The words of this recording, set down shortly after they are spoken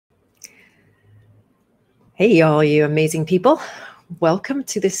Hey, all you amazing people. Welcome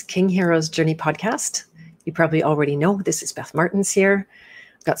to this King Heroes Journey podcast. You probably already know this is Beth Martins here.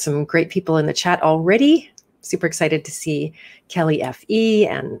 I've got some great people in the chat already. Super excited to see Kelly F.E.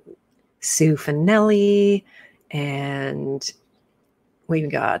 and Sue Finelli. And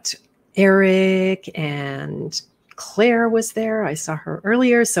we've got Eric and Claire was there. I saw her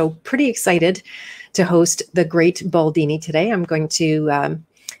earlier. So pretty excited to host the great Baldini today. I'm going to...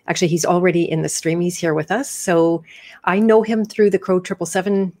 Actually, he's already in the stream. He's here with us. So I know him through the Crow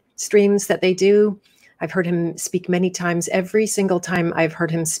 777 streams that they do. I've heard him speak many times. Every single time I've heard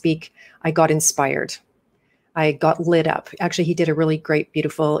him speak, I got inspired. I got lit up. Actually, he did a really great,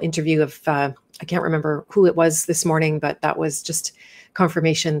 beautiful interview of, I can't remember who it was this morning, but that was just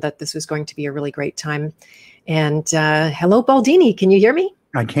confirmation that this was going to be a really great time. And hello, Baldini. Can you hear me?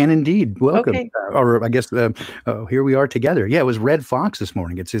 I can indeed. Welcome. Okay. Or I guess here we are together. Yeah, it was Red Fox this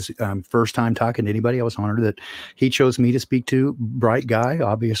morning. It's his first time talking to anybody. I was honored that he chose me to speak to. Bright guy,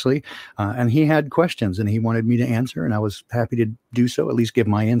 obviously. And he had questions and he wanted me to answer. And I was happy to do so, at least give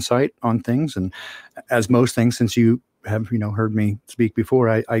my insight on things. And as most things, since you have heard me speak before,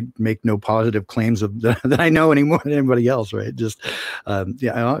 I make no positive claims of that I know any more than anybody else, right? Just I've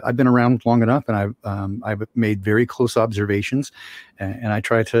been around long enough, and I've made very close observations, and I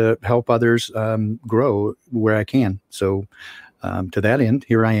try to help others grow where I can. So to that end,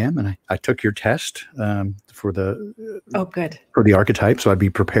 here I am, and I took your test for the for the archetype, so I'd be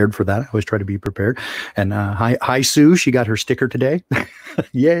prepared for that. I always try to be prepared. And hi Sue, she got her sticker today.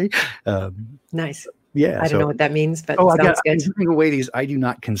 Yay! Nice. Yeah, I don't know what that means, but sounds good. I'm giving away these "I do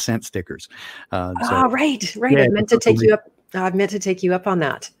not consent" stickers. Right. Yeah, I meant to take you up. I meant to take you up on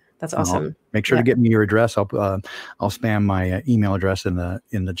that. That's awesome. Make sure to get me your address. I'll spam my email address in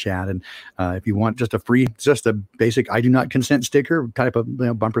the chat. And if you want just a basic "I do not consent" sticker, type of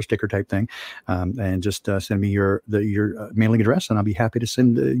bumper sticker type thing, and just send me your mailing address, and I'll be happy to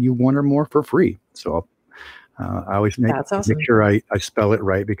send you one or more for free. So I always make sure I spell it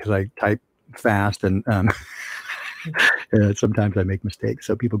right, because I type fast and sometimes I make mistakes.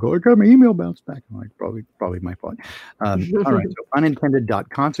 So people go, "I got my email bounced back." I'm like, probably my fault. All right. So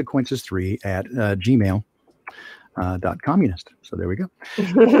unintended.consequences3@gmail.communist. So there we go.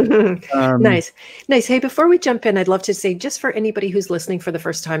 Nice. Hey, before we jump in, I'd love to say, just for anybody who's listening for the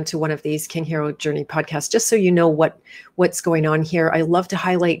first time to one of these King Hero Journey podcasts, just so you know what's going on here, I love to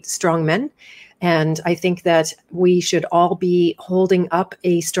highlight strong men. And I think that we should all be holding up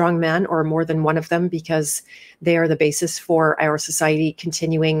a strong man, or more than one of them, because they are the basis for our society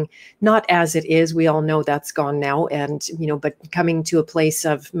continuing not as it is. We all know that's gone now, and but coming to a place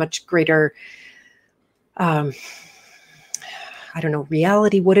of much greater, I don't know,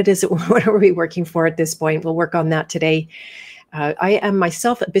 reality. What it is, what are we working for at this point? We'll work on that today. I am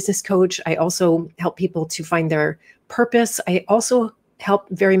myself a business coach. I also help people to find their purpose. I also help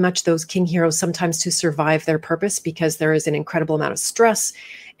very much those King Heroes sometimes to survive their purpose, because there is an incredible amount of stress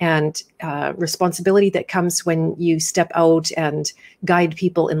and responsibility that comes when you step out and guide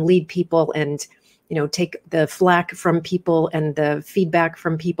people and lead people, and take the flack from people and the feedback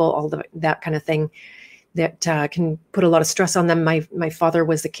from people, that kind of thing that can put a lot of stress on them. My father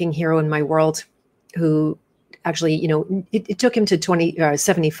was the King Hero in my world, who actually, it took him to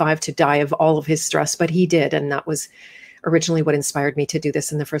 75 to die of all of his stress, but he did, and that was originally what inspired me to do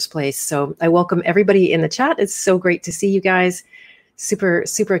this in the first place. So I welcome everybody in the chat. It's so great to see you guys. Super,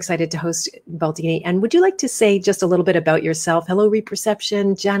 super excited to host Baldini. And would you like to say just a little bit about yourself? Hello,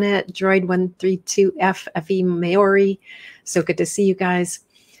 Reperception, Janet, Droid132F, F.E. Maori. So good to see you guys.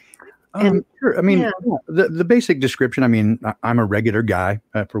 Sure. I mean, the basic description, I mean, I'm a regular guy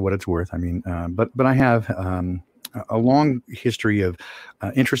for what it's worth. I mean, but I have a long history of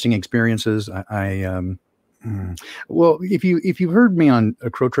interesting experiences. Well, if you've heard me on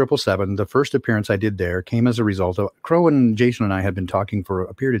Crow 777, the first appearance I did there came as a result of Crow and Jason and I had been talking for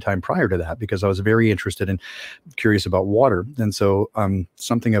a period of time prior to that, because I was very interested and curious about water. And so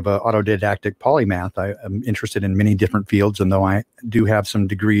something of an autodidactic polymath. I am interested in many different fields, and though I do have some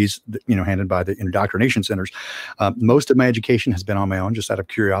degrees, handed by the indoctrination centers, most of my education has been on my own, just out of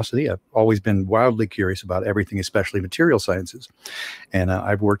curiosity. I've always been wildly curious about everything, especially material sciences. And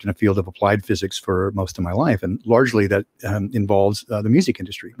I've worked in a field of applied physics for most of my life. And largely that involves the music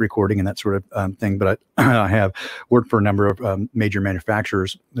industry, recording and that sort of thing. But I have worked for a number of major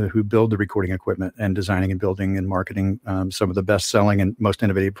manufacturers who build the recording equipment, and designing and building and marketing some of the best-selling and most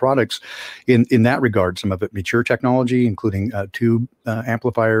innovative products in that regard. Some of it mature technology, including tube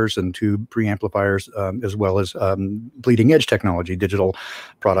amplifiers and tube preamplifiers, as well as bleeding-edge technology, digital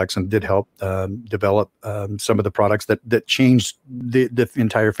products, and did help develop some of the products that changed the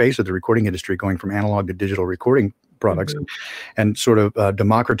entire face of the recording industry, going from analog to digital digital recording products, and sort of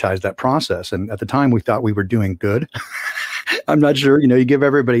democratize that process. And at the time, we thought we were doing good. I'm not sure, you give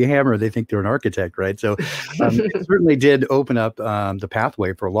everybody a hammer, they think they're an architect, right? So it certainly did open up the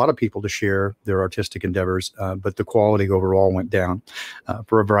pathway for a lot of people to share their artistic endeavors, but the quality overall went down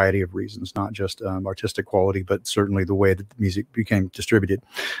for a variety of reasons, not just artistic quality, but certainly the way that the music became distributed.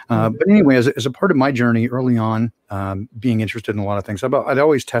 But anyway, as a part of my journey early on, being interested in a lot of things, I'd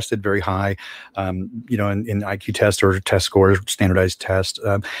always tested very high, in IQ tests or test scores, standardized tests.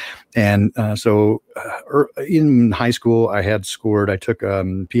 So in high school, I took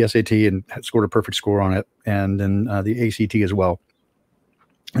PSAT and had scored a perfect score on it, and then the ACT as well.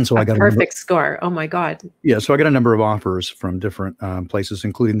 And so I got a perfect score. Oh my God. Yeah. So I got a number of offers from different places,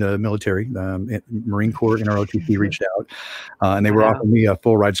 including the military. Marine Corps NROTC reached out, and they were offering me a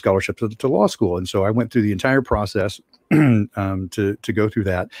full ride scholarship to law school. And so I went through the entire process to go through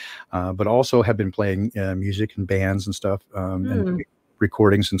that, but also have been playing music and bands and stuff, and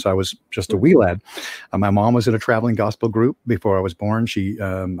recording since I was just a wee lad. My mom was in a traveling gospel group before I was born.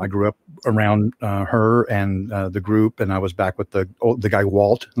 I grew up around her and the group, and I was back with the guy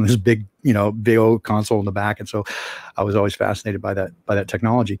Walt and this big, video console in the back. And so I was always fascinated by that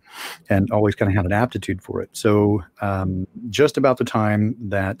technology, and always kind of had an aptitude for it. So just about the time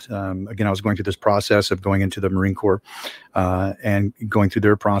that, again, I was going through this process of going into the Marine Corps and going through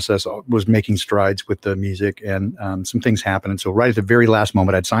their process, was making strides with the music, and some things happened. And so right at the very last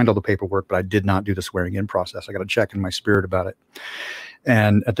moment, I'd signed all the paperwork, but I did not do the swearing in process. I got a check in my spirit about it.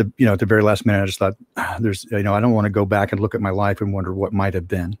 And at the very last minute, I just thought, I don't want to go back and look at my life and wonder what might have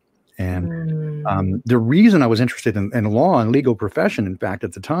been. And the reason I was interested in law and legal profession, in fact,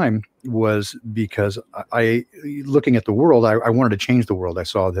 at the time, was because looking at the world, I wanted to change the world. I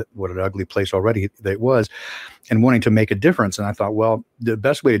saw that what an ugly place already that it was, and wanting to make a difference. And I thought, well, the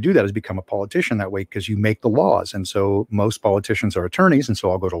best way to do that is become a politician that way, because you make the laws. And so most politicians are attorneys. And so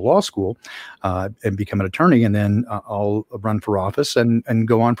I'll go to law school and become an attorney, and then I'll run for office and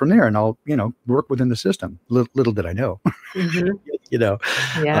go on from there. And I'll, work within the system. Little did I know,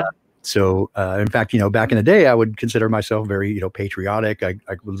 Yeah. So, in fact, back in the day, I would consider myself very, patriotic. I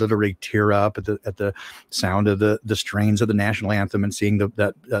would literally tear up at the sound of the strains of the national anthem and seeing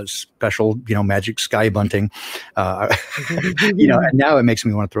that special, magic sky bunting, and now it makes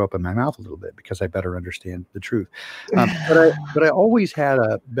me want to throw up in my mouth a little bit because I better understand the truth. But I always had,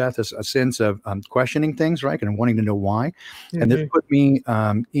 Beth, a sense of questioning things, right, and wanting to know why. And this put me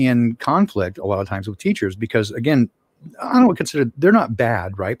in conflict a lot of times with teachers because, again, I don't consider they're not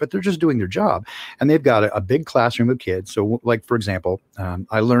bad, right? But they're just doing their job, and they've got a big classroom of kids. So, like, for example,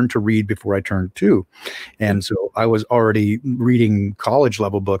 I learned to read before I turned 2, and so I was already reading college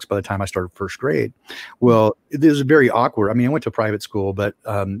level books by the time I started first grade. Well, it was very awkward. I mean, I went to private school, but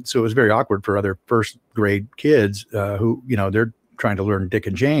so it was very awkward for other first grade kids who, they're trying to learn Dick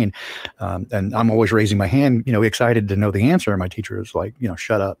and Jane. And I'm always raising my hand, excited to know the answer. And my teacher is like,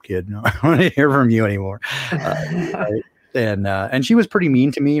 shut up, kid. No, I don't want to hear from you anymore. Right? And she was pretty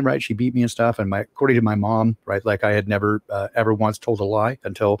mean to me, right? She beat me and stuff. And according to my mom, right, like I had never ever once told a lie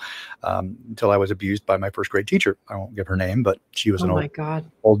until I was abused by my first grade teacher. I won't give her name, but she was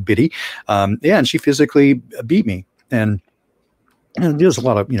old biddy. And she physically beat me. And there's a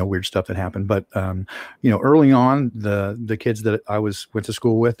lot of, weird stuff that happened, but, early on the kids that I went to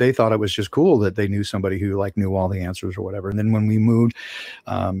school with, they thought it was just cool that they knew somebody who knew all the answers or whatever. And then when we moved,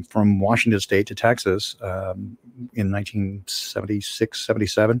 from Washington State to Texas, in 1976,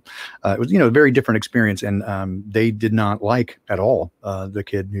 77, it was, a very different experience. And, they did not like at all, the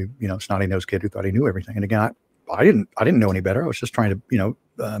kid who, snotty-nosed kid who thought he knew everything. And again, I didn't know any better. I was just trying to,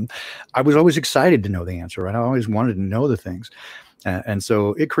 I was always excited to know the answer, right? I always wanted to know the things. And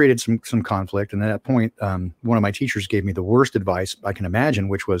so it created some conflict. And at that point, one of my teachers gave me the worst advice I can imagine,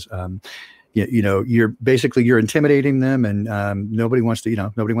 which was, you're intimidating them, and nobody wants to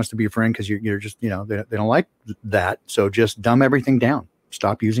be your friend because you're just, they don't like that. So just dumb everything down.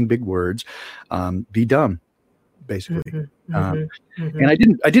 Stop using big words. Be dumb, basically. And I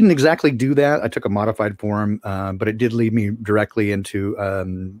didn't exactly do that. I took a modified form, but it did lead me directly into,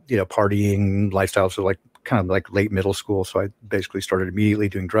 partying lifestyle. So kind of like late middle school. So I basically started immediately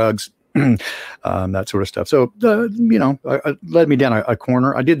doing drugs, that sort of stuff. So, it led me down a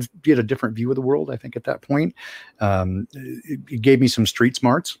corner. I did get a different view of the world, I think, at that point. It gave me some street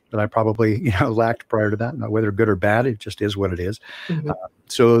smarts that I probably, lacked prior to that. Whether good or bad, it just is what it is.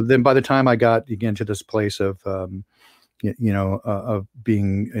 So then by the time I got, again, to this place of of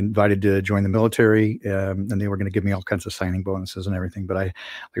being invited to join the military, and they were going to give me all kinds of signing bonuses and everything. But like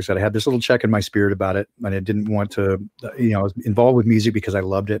I said, I had this little check in my spirit about it, and I didn't want to, I was involved with music because I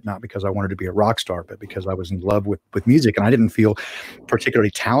loved it, not because I wanted to be a rock star, but because I was in love with music, and I didn't feel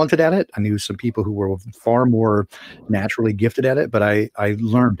particularly talented at it. I knew some people who were far more naturally gifted at it, but I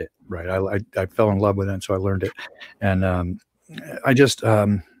learned it, right? I fell in love with it, and so I learned it, and I just.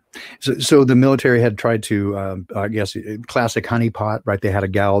 So the military had tried to, I guess, classic honeypot, right? They had a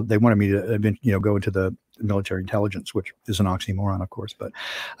gal. They wanted me to, go into the military intelligence, which is an oxymoron, of course, but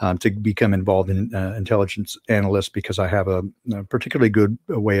to become involved in intelligence analyst because I have a particularly good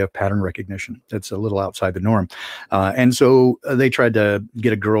way of pattern recognition. It's a little outside the norm. And so they tried to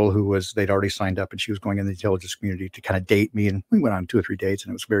get a girl they'd already signed up, and she was going in the intelligence community to kind of date me. And we went on 2 or 3 dates,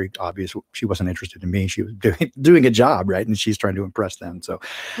 and it was very obvious she wasn't interested in me. She was doing a job, right? And she's trying to impress them. So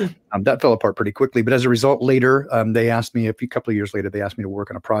that fell apart pretty quickly. But as a result, later, they asked me, couple of years later, they asked me to work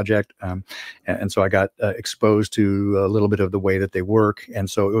on a project. And so I got exposed to a little bit of the way that they work. And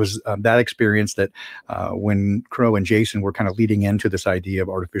so it was that experience that when Crow and Jason were kind of leading into this idea of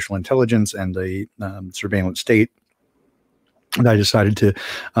artificial intelligence and the surveillance state, and I decided to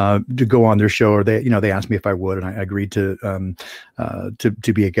go on their show, or they asked me if I would, and I agreed to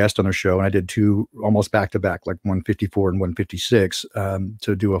be a guest on their show. And I did 2 almost back to back, like 154 and 156,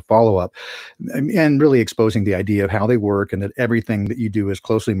 to do a follow up, and really exposing the idea of how they work and that everything that you do is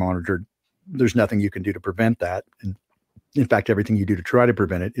closely monitored. There's nothing you can do to prevent that. And in fact, everything you do to try to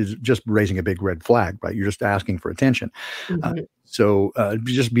prevent it is just raising a big red flag, right? You're just asking for attention. Mm-hmm. So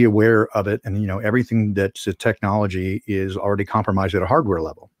just be aware of it. And, everything that's a technology is already compromised at a hardware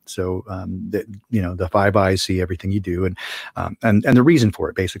level. So, the Five Eyes see everything you do. And the reason for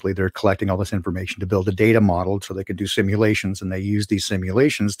it, basically, they're collecting all this information to build a data model so they can do simulations, and they use these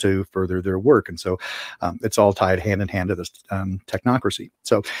simulations to further their work. And so it's all tied hand in hand to this technocracy.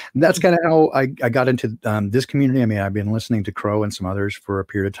 So that's kind of how I got into this community. I mean, I've been listening to Crow and some others for a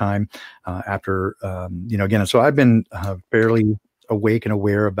period of time after, again, so I've been fairly awake and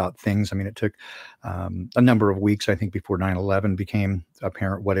aware about things. I mean, it took a number of weeks, I think, before 9/11 became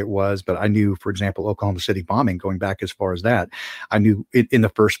apparent what it was. But I knew, for example, Oklahoma City bombing, going back as far as that, I knew it in the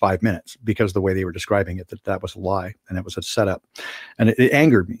first 5 minutes, because the way they were describing it, that was a lie and it was a setup. And it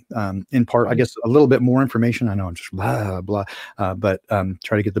angered me, in part, I guess, a little bit more information. I know I'm just blah, blah, but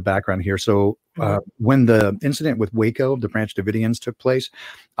try to get the background here. So when the incident with Waco, the Branch Davidians, took place,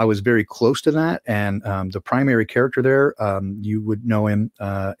 I was very close to that. And the primary character there, you would know him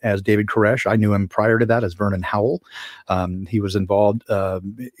as David Koresh. I knew him prior to that as Vernon Howell. He was involved,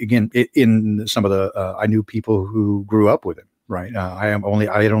 again, in some of the, I knew people who grew up with him, right? I had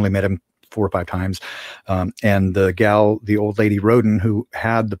only met him 4 or 5 times. And the gal, the old lady Roden, who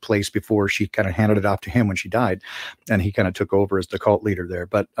had the place before, she kind of handed it off to him when she died, and he kind of took over as the cult leader there.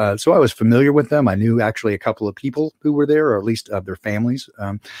 But so I was familiar with them. I knew actually a couple of people who were there, or at least their families,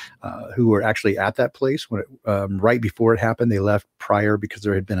 who were actually at that place when right before it happened. They left prior because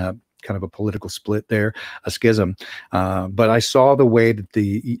there had been a kind of a political split there, a schism. But I saw the way that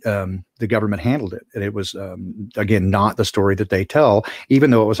the government handled it. And it was, again, not the story that they tell, even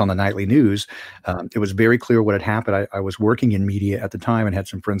though it was on the nightly news. It was very clear what had happened. I was working in media at the time and had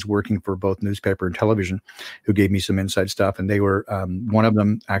some friends working for both newspaper and television who gave me some inside stuff. And they were, one of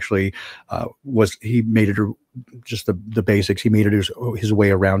them actually he made it just the basics. He made it his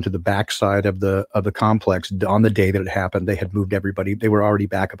way around to the backside of the complex on the day that it happened. They had moved everybody. They were already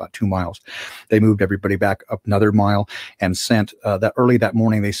back about 2 miles. They moved everybody back up another mile and sent that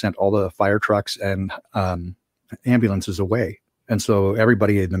morning. They sent all the fire trucks and ambulances away. And so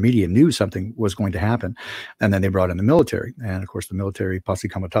everybody in the media knew something was going to happen. And then they brought in the military. And of course, the military, posse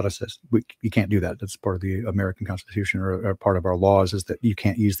comitatus, says, you can't do that. That's part of the American Constitution, or part of our laws, is that you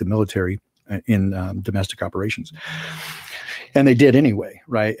can't use the military in domestic operations. And they did anyway,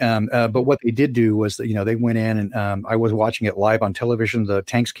 right? But what they did do was that, they went in, and I was watching it live on television. The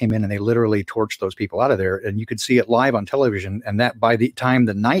tanks came in and they literally torched those people out of there. And you could see it live on television. And that by the time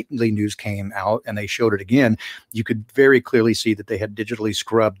the nightly news came out and they showed it again, you could very clearly see that they had digitally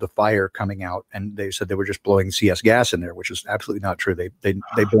scrubbed the fire coming out. And they said they were just blowing CS gas in there, which is absolutely not true. They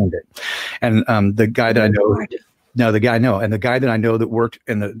burned it. And the guy that I know... No, the guy that I know that worked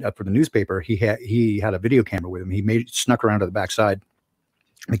for the newspaper, he had a video camera with him. He snuck around to the backside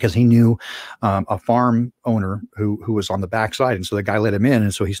because he knew a farm owner who was on the backside, and so the guy let him in,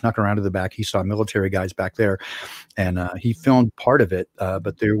 and so he snuck around to the back. He saw military guys back there, and he filmed part of it.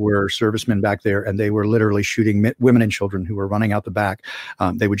 But there were servicemen back there, and they were literally shooting women and children who were running out the back.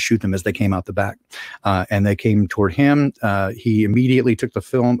 They would shoot them as they came out the back, and they came toward him. He immediately took the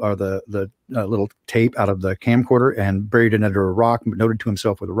film or the little tape out of the camcorder and buried it under a rock, noted to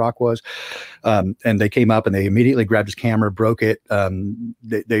himself where the rock was. And they came up and they immediately grabbed his camera, broke it.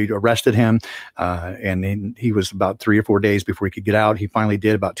 They arrested him. And then he was about 3 or 4 days before he could get out. He finally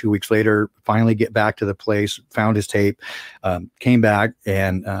did, about 2 weeks later, finally get back to the place, found his tape, came back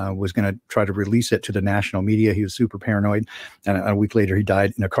and was going to try to release it to the national media. He was super paranoid. And a week later, he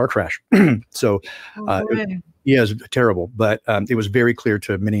died in a car crash. So yeah, it was terrible. But it was very clear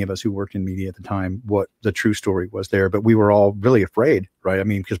to many of us who worked in media at the time what the true story was there. But we were all really afraid, right? I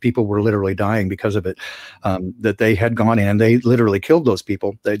mean, because people were literally dying because of it, that they had gone in and they literally killed those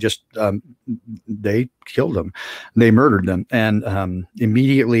people. They just, they killed them. They murdered them and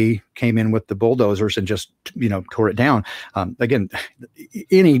immediately came in with the bulldozers and just, tore it down. Again,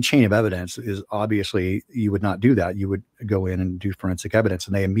 any chain of evidence is obviously, you would not do that. You would go in and do forensic evidence,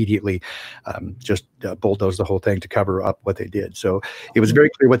 and they immediately just bulldozed the whole thing to cover up what they did. So it was very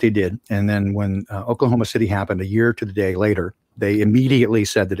clear what they did. And then when Oklahoma City happened a year to the day later, they immediately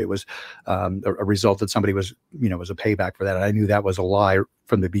said that it was a result that somebody was, was a payback for that. And I knew that was a lie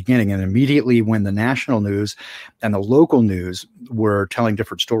from the beginning. And immediately when the national news and the local news were telling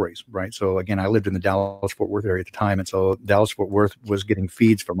different stories, right? So again, I lived in the Dallas-Fort Worth area at the time. And so Dallas-Fort Worth was getting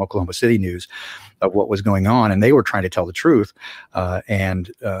feeds from Oklahoma City news of what was going on. And they were trying to tell the truth. Hey,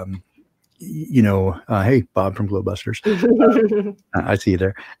 Bob from Glowbusters. I see you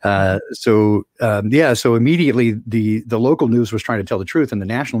there. So immediately the local news was trying to tell the truth, and the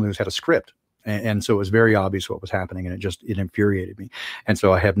national news had a script. And so it was very obvious what was happening, and it infuriated me. And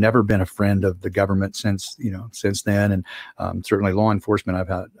so I have never been a friend of the government since then. And certainly law enforcement, I've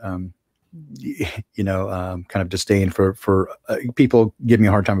had, kind of disdain for people give me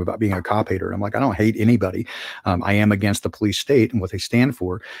a hard time about being a cop hater. I'm like, I don't hate anybody. I am against the police state and what they stand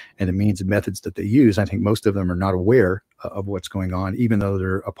for and the means and methods that they use. I think most of them are not aware of what's going on, even though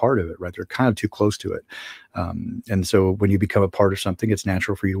they're a part of it, right? They're kind of too close to it. And so when you become a part of something, it's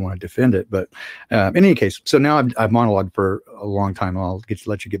natural for you to want to defend it. But in any case, so now I've monologued for a long time. I'll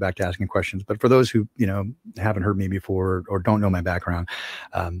let you get back to asking questions. But for those who, haven't heard me before or don't know my background,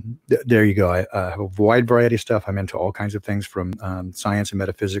 there you go. I have a wide variety of stuff. I'm into all kinds of things from science and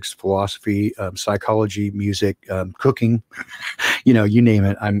metaphysics, philosophy, psychology, music, cooking, you name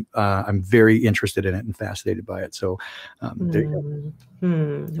it. I'm very interested in it and fascinated by it. So there you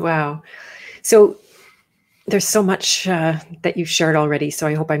go. Wow. So there's so much that you've shared already. So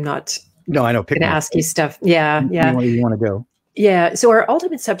I hope I'm not going to ask you stuff. Yeah. You want to go. Yeah. So our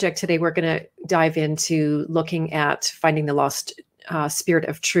ultimate subject today, we're going to dive into looking at finding the lost spirit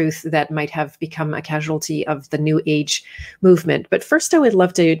of truth that might have become a casualty of the New Age movement. But first, I would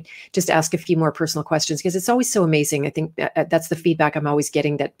love to just ask a few more personal questions, because it's always so amazing. I think that's the feedback I'm always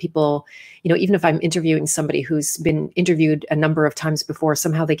getting, that people, even if I'm interviewing somebody who's been interviewed a number of times before,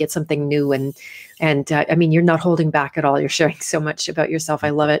 somehow they get something new. And I mean, you're not holding back at all. You're sharing so much about yourself.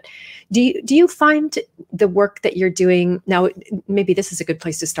 I love it. Do you find the work that you're doing now, maybe this is a good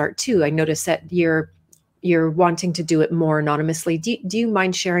place to start too. I noticed that you're wanting to do it more anonymously. Do you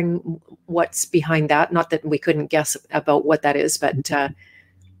mind sharing what's behind that? Not that we couldn't guess about what that is, but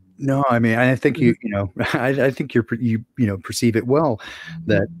no, I mean, I think I think you perceive it well.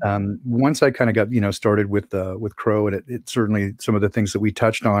 That once I kind of got started with Crow, and it certainly some of the things that we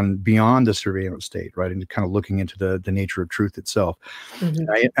touched on beyond the surveillance state, right, and kind of looking into the nature of truth itself. And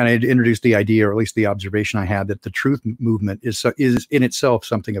I introduced the idea, or at least the observation I had, that the truth movement is in itself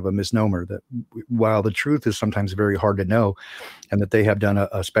something of a misnomer. That while the truth is sometimes very hard to know, and that they have done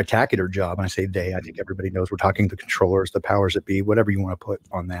a spectacular job. And I say they, I think everybody knows we're talking the controllers, the powers that be, whatever you want to put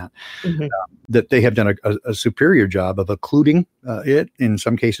on that. That they have done a superior job of occluding it, in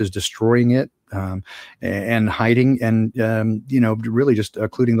some cases destroying it, and hiding, and really just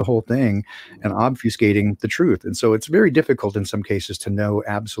occluding the whole thing and obfuscating the truth. And so it's very difficult in some cases to know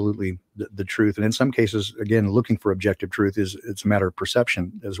absolutely the truth. And in some cases, again, looking for objective truth it's a matter of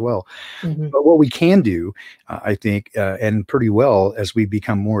perception as well. But what we can do, I think, and pretty well as we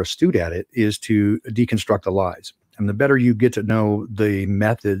become more astute at it, is to deconstruct the lies. And the better you get to know the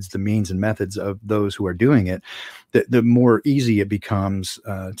methods, the means and methods of those who are doing it, the more easy it becomes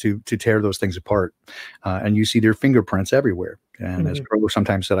to tear those things apart. And you see their fingerprints everywhere. And as Crow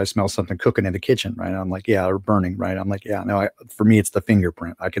sometimes said, I smell something cooking in the kitchen, right? I'm like, yeah, or burning, right? I'm like, yeah, no, for me, it's the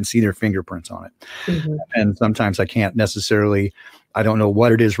fingerprint. I can see their fingerprints on it. And sometimes I can't necessarily, I don't know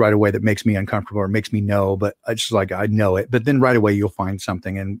what it is right away that makes me uncomfortable or makes me know, but it's just like, I know it. But then right away you'll find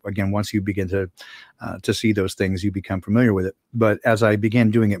something. And again, once you begin to see those things, you become familiar with it. But as I began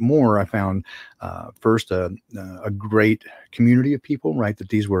doing it more, I found first a great community of people, right? That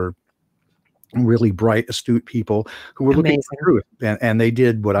these were really bright, astute people who were looking Amazing. for truth, and they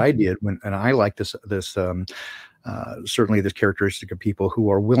did what I did and I like this certainly this characteristic of people who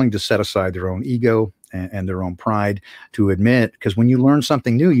are willing to set aside their own ego and their own pride to admit, because when you learn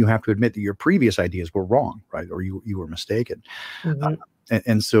something new, you have to admit that your previous ideas were wrong, right? Or you were mistaken. Mm-hmm.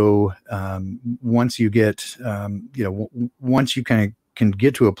 And so once you get, once you kind of can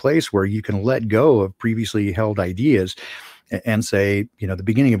get to a place where you can let go of previously held ideas and say, the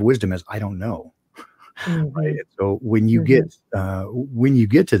beginning of wisdom is, I don't know. Mm-hmm. Right? So when you get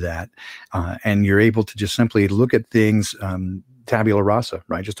to that, and you're able to just simply look at things, tabula rasa,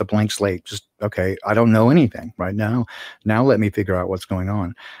 right? Just a blank slate. Just, okay, I don't know anything right now. Now let me figure out what's going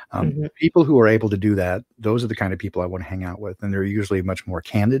on. People who are able to do that, those are the kind of people I want to hang out with, and they're usually much more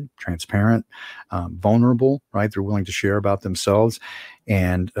candid, transparent, vulnerable, right? They're willing to share about themselves,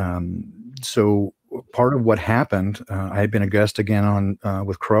 and so part of what happened, I had been a guest again on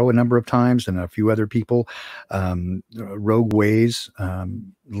with Crow a number of times, and a few other people. Rogue Ways,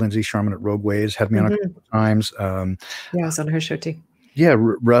 Lindsay Sharman at Rogue Ways had me on a couple of times. Yeah, I was on her show too. Yeah,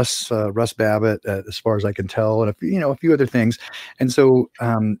 Russ Babbitt, as far as I can tell, and a few other things. And so,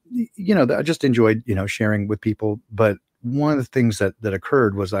 I just enjoyed, sharing with people. But one of the things that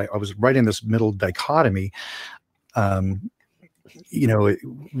occurred was I was right in this middle dichotomy, of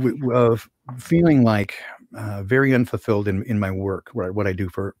feeling like very unfulfilled in my work, right? What I do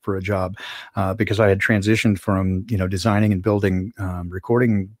for a job, because I had transitioned from, designing and building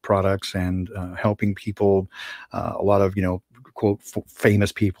recording products and helping people, a lot of, quote,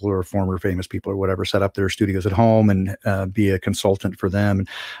 famous people or former famous people or whatever, set up their studios at home and be a consultant for them,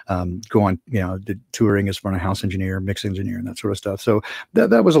 and go on, did touring as front of house engineer, mix engineer, and that sort of stuff. So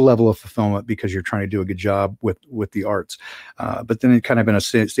that was a level of fulfillment because you're trying to do a good job with the arts. But then it kind of in a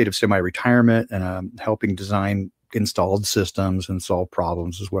state of semi-retirement and helping design installed systems and solve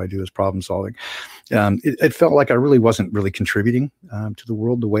problems is what I do, is problem solving. It felt like I really wasn't really contributing to the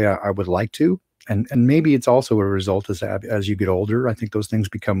world the way I would like to. And maybe it's also a result as you get older. I think those things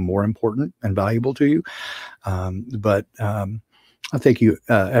become more important and valuable to you. But I thank you,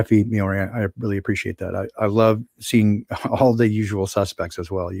 Effie, Miori. I really appreciate that. I love seeing all the usual suspects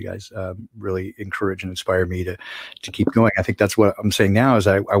as well. You guys really encourage and inspire me to keep going. I think that's what I'm saying now is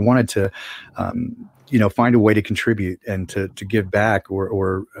I wanted to, find a way to contribute and to give back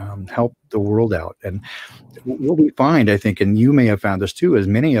or help the world out. And what we find, I think, and you may have found this too, is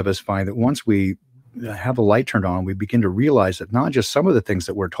many of us find that once we have a light turned on, we begin to realize that not just some of the things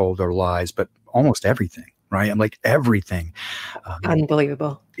that we're told are lies, but almost everything. Right. I'm like everything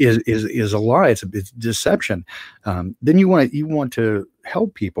unbelievable is a lie. It's deception. Then you want to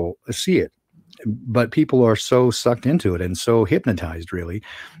help people see it. But people are so sucked into it and so hypnotized, really,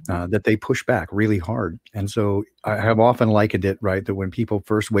 that they push back really hard. And so I have often likened it, right, that when people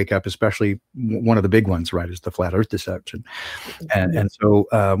first wake up, especially one of the big ones, right, is the flat Earth deception. And so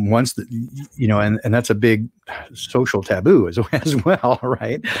once, and that's a big social taboo as well,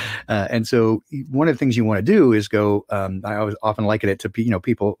 right? And so one of the things you want to do is go, I always often liken it to,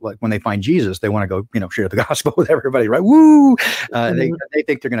 people like when they find Jesus, they want to go, share the gospel with everybody, right? Woo! They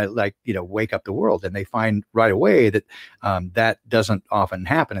think they're going to wake up the world, and they find right away that that doesn't often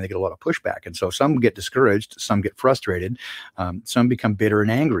happen, and they get a lot of pushback. And so some get discouraged, some get frustrated, some become bitter and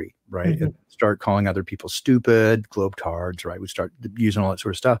angry, right? And start calling other people stupid, globetards, right? We start using all that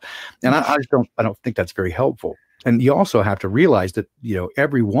sort of stuff. And I don't think that's very helpful. And you also have to realize that,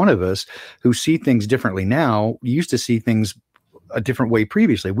 every one of us who see things differently now used to see things a different way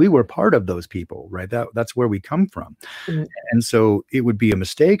previously. We were part of those people, right? That's where we come from. And so it would be a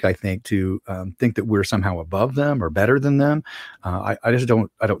mistake, I think, to think that we're somehow above them or better than them. I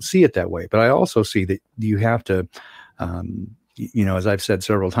don't see it that way. But I also see that you have to, as I've said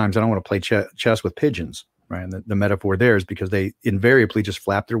several times, I don't want to play chess with pigeons. Right. And the metaphor there is because they invariably just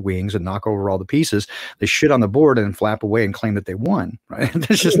flap their wings and knock over all the pieces. They shit on the board and then flap away and claim that they won. Right.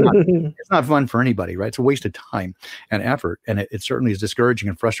 That's just it's not fun for anybody. Right. It's a waste of time and effort. And it certainly is discouraging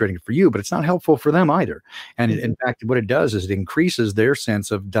and frustrating for you, but it's not helpful for them either. And in fact, what it does is it increases their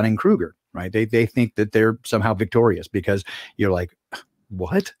sense of Dunning-Kruger. Right. They think that they're somehow victorious because you're like,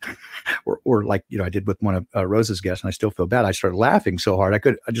 what? or like, I did with one of Rose's guests, and I still feel bad. I started laughing so hard.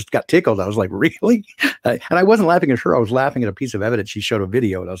 I just got tickled. I was like, really? And I wasn't laughing at her. I was laughing at a piece of evidence. She showed a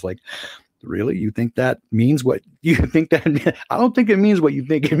video, and I was like, really? You think that means what you think that? I don't think it means what you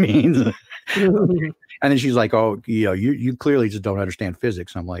think it means. And then she's like, oh, you clearly just don't understand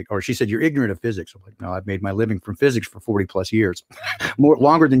physics. I'm like, or she said, you're ignorant of physics. I'm like, no, I've made my living from physics for 40 plus years,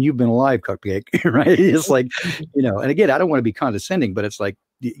 longer than you've been alive, cupcake. Right? It's like, and again, I don't want to be condescending, but it's like,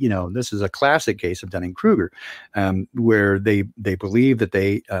 this is a classic case of Dunning-Kruger, where they believe that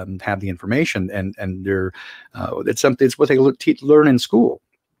they have the information, and they're it's what they learn in school.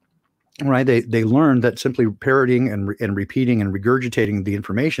 Right. They learn that simply parroting and repeating and regurgitating the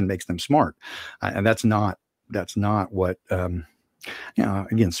information makes them smart. And that's not what,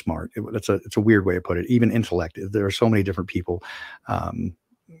 again, smart. It's a weird way to put it. Even intellect. There are so many different people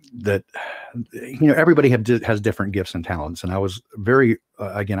that, everybody has different gifts and talents. And I was very,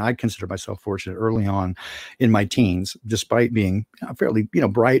 again, I consider myself fortunate early on in my teens, despite being fairly,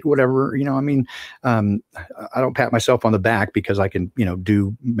 bright, whatever, I don't pat myself on the back because I can,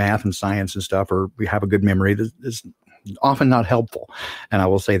 do math and science and stuff, or we have a good memory. This often not helpful. And I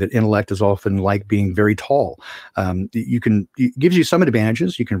will say that intellect is often like being very tall. It gives you some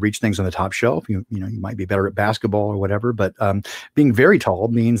advantages. You can reach things on the top shelf. You might be better at basketball or whatever, but being very tall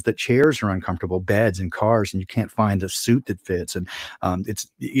means that chairs are uncomfortable, beds and cars, and you can't find a suit that fits. And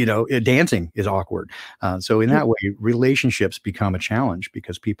dancing is awkward. So in that way, relationships become a challenge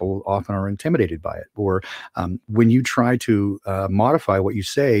because people often are intimidated by it. Or when you try to modify what you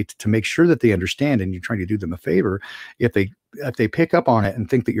say to make sure that they understand, and you're trying to do them a favor, if they pick up on it and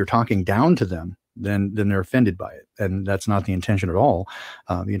think that you're talking down to them, then they're offended by it. And that's not the intention at all.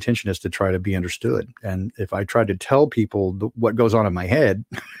 The intention is to try to be understood. And if I try to tell people what goes on in my head,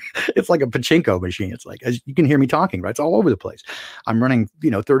 it's like a pachinko machine. It's like, as you can hear me talking, right? It's all over the place. I'm running,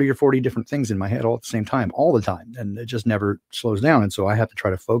 30 or 40 different things in my head all at the same time, all the time. And it just never slows down. And so I have to try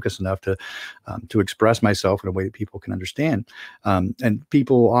to focus enough to express myself in a way that people can understand. And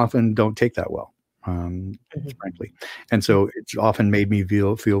people often don't take that well. Frankly. And so it's often made me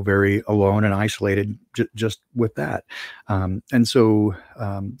feel very alone and isolated just with that. And so,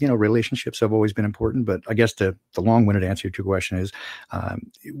 relationships have always been important, but I guess the long-winded answer to your question is,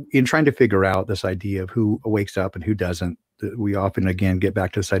 in trying to figure out this idea of who wakes up and who doesn't, we often again get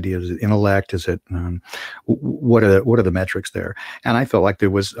back to this idea: is it intellect? Is it what are the metrics there? And I felt like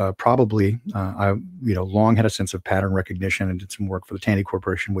there was probably I long had a sense of pattern recognition and did some work for the Tandy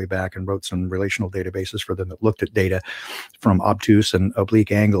Corporation way back and wrote some relational databases for them that looked at data from obtuse and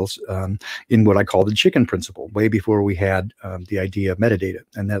oblique angles in what I call the chicken principle, way before we had the idea of metadata.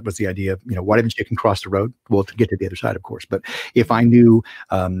 And that was the idea of why did the chicken cross the road? Well, to get to the other side, of course. But if I knew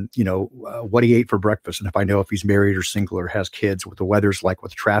what he ate for breakfast, and if I know if he's married or single or has kids, what the weather's like,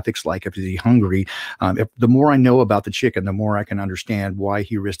 what the traffic's like, if he's hungry, the more I know about the chicken, the more I can understand why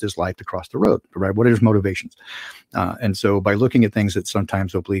he risked his life to cross the road, right? What are his motivations? And so by looking at things at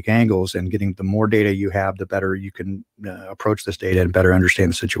sometimes oblique angles and getting the more data you have, the better you can approach this data and better understand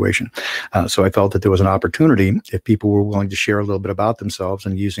the situation. So I felt that there was an opportunity if people were willing to share a little bit about themselves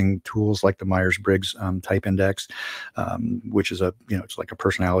and using tools like the Myers-Briggs Type Index, which is it's like a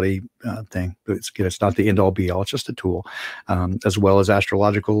personality thing. It's not the end all be all. It's just a tool. As well as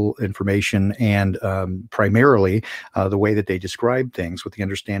astrological information and primarily the way that they describe things, with the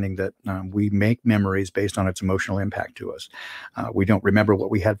understanding that we make memories based on its emotional impact to us. We don't remember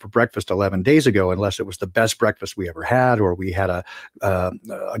what we had for breakfast 11 days ago unless it was the best breakfast we ever had, or we had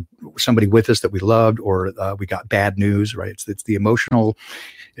somebody with us that we loved, or we got bad news, right? It's the emotional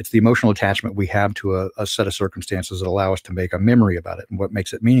attachment we have to a set of circumstances that allow us to make a memory about it, and what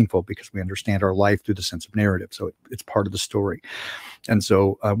makes it meaningful, because we understand our life through the sense of narrative. So it's part of the story. And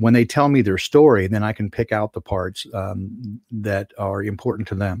so when they tell me their story, then I can pick out the parts that are important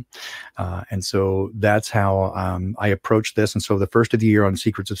to them. And so that's how I approach this. And so the first of the year on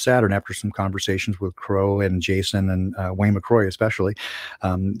Secrets of Saturn, after some conversations with Crow and Jason and Wayne McCrory especially,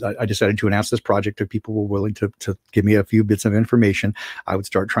 I decided to announce this project. If people were willing to give me a few bits of information, I would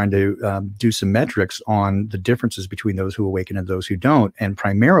start trying to do some metrics on the differences between those who awaken and those who don't. And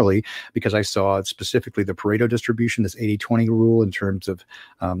primarily because I saw specifically the Pareto distribution, this 80-20 rule in terms of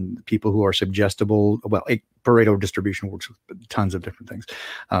people who are suggestible. Well, Pareto distribution works with tons of different things,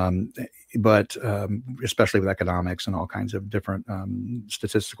 but especially with economics and all kinds of different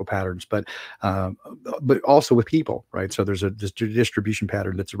statistical patterns, but also with people, right? So there's this distribution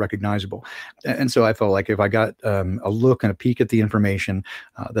pattern that's recognizable. And so I felt like if I got a look and a peek at the information,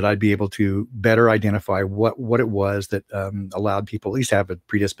 that I'd be able to better identify what it was that allowed people at least have a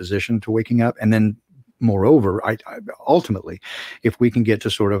predisposition to waking up. And then moreover, I ultimately, if we can get to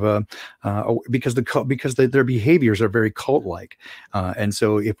sort of because their behaviors are very cult-like, and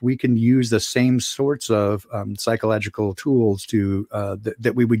so if we can use the same sorts of psychological tools to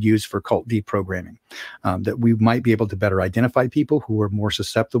that we would use for cult deprogramming, that we might be able to better identify people who are more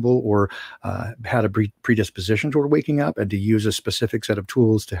susceptible or had a predisposition toward waking up, and to use a specific set of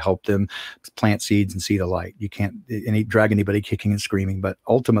tools to help them plant seeds and see the light. You can't drag anybody kicking and screaming, but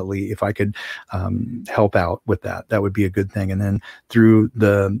ultimately, if I could help out with that. That would be a good thing. And then through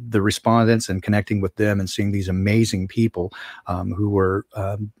the respondents and connecting with them and seeing these amazing people who were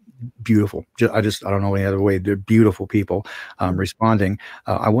beautiful. I don't know any other way. They're beautiful people responding.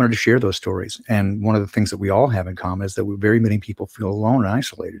 I wanted to share those stories. And one of the things that we all have in common is that very many people feel alone and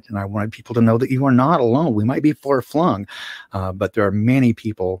isolated. And I wanted people to know that you are not alone. We might be far flung, but there are many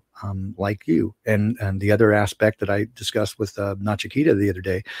people like you. And the other aspect that I discussed with Nachikita the other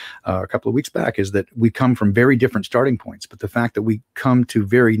day, a couple of weeks back, is that we come from very different starting points. But the fact that we come to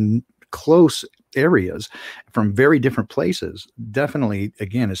very close areas from very different places definitely,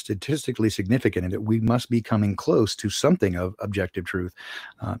 again, is statistically significant in that we must be coming close to something of objective truth,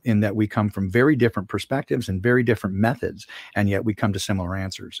 in that we come from very different perspectives and very different methods, and yet we come to similar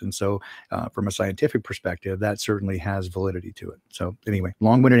answers. And so from a scientific perspective, that certainly has validity to it. So anyway,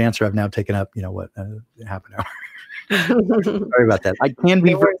 long-winded answer. I've now taken up, half an hour. Sorry about that. I can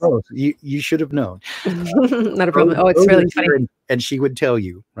be verbose. You should have known. Not a problem. Oh, it's really funny. And she would tell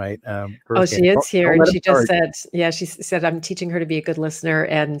you, right? She is here. And she just said, she said, I'm teaching her to be a good listener,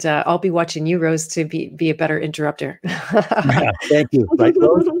 and I'll be watching you, Rose, to be a better interrupter. Yeah, thank you. Right,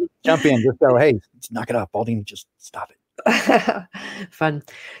 Rose, jump in. Just go, hey, knock it off, Baldine. Just stop it. Fun.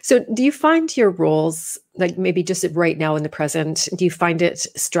 So do you find your roles, like maybe just right now in the present, do you find it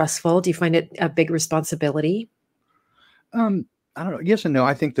stressful? Do you find it a big responsibility? I don't know. Yes and no.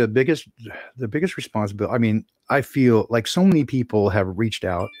 I think the biggest responsibility, I mean, I feel like so many people have reached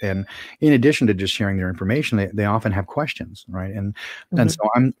out, and in addition to just sharing their information, they often have questions, right? And so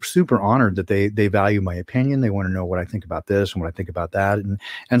I'm super honored that they value my opinion. They want to know what I think about this and what I think about that.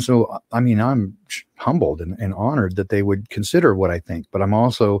 And so, I mean, I'm humbled and honored that they would consider what I think, but I'm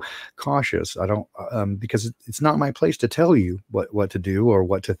also cautious. I don't, because it's not my place to tell you what to do or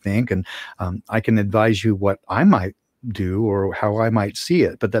what to think. And I can advise you what I might do or how I might see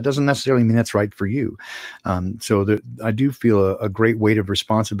it, but that doesn't necessarily mean that's right for you. So I do feel a great weight of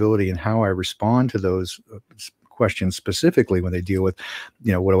responsibility in how I respond to those questions, specifically when they deal with,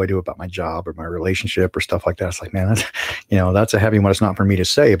 what do I do about my job or my relationship or stuff like that. It's like, man, that's a heavy one. It's not for me to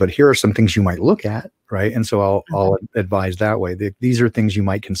say, but here are some things you might look at, right? And so I'll advise that way. These are things you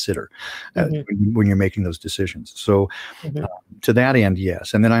might consider when you're making those decisions. So to that end,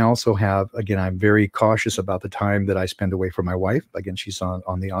 yes. And then I also I'm very cautious about the time that I spend away from my wife. Again, she's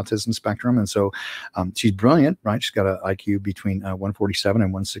on the autism spectrum. And so she's brilliant, right? She's got an IQ between 147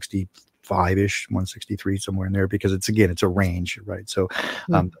 and 165-ish, 163, somewhere in there, because it's a range, right? So,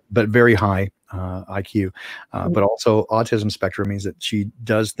 but very high IQ, but also autism spectrum means that she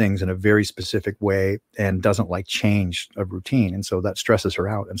does things in a very specific way and doesn't like change of routine. And so that stresses her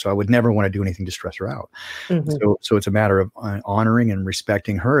out. And so I would never want to do anything to stress her out. So it's a matter of honoring and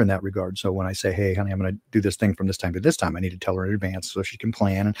respecting her in that regard. So when I say, hey, honey, I'm going to do this thing from this time to this time, I need to tell her in advance so she can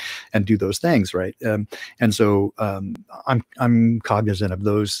plan and do those things, right? And so I'm cognizant of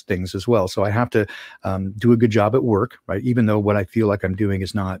those things as well. So I have to do a good job at work, right? Even though what I feel like I'm doing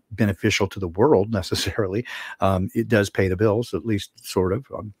is not beneficial to the world necessarily, it does pay the bills, at least sort of.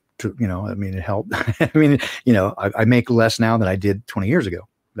 I mean, it helped. I mean, I make less now than I did 20 years ago.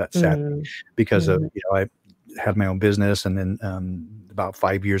 That's sad because of, I had my own business, and then about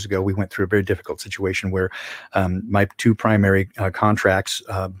 5 years ago, we went through a very difficult situation where my two primary contracts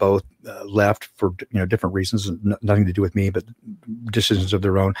both left for different reasons, nothing to do with me, but decisions of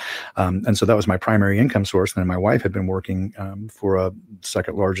their own. And so that was my primary income source. And then my wife had been working for a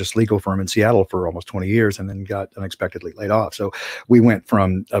second largest legal firm in Seattle for almost 20 years, and then got unexpectedly laid off. So we went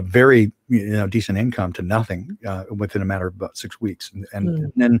from a very decent income to nothing within a matter of about 6 weeks.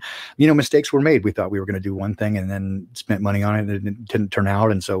 And then mistakes were made. We thought we were going to do one thing and then spent money on it, and it didn't turn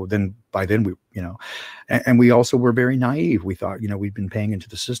out. And so then by then we, and we also were very naive. We thought, we'd been paying into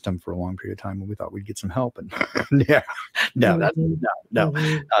the system for a long period of time, and we thought we'd get some help. And no,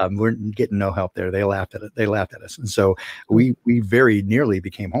 we're getting no help there. They laughed at it. They laughed at us. And so we very nearly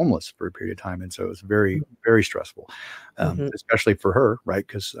became homeless for a period of time. And so it was very, very stressful, especially for her, right?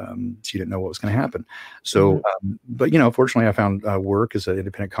 Because she didn't know what was going to happen. So, but fortunately I found work as an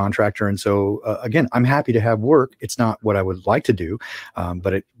independent contractor. And so again, I'm happy to have work. It's not what I would like to do,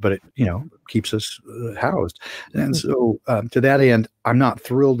 but it keeps us housed. And so to that end, I'm not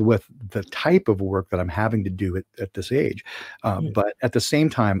thrilled with the type of work that I'm having to do at this age. But at the same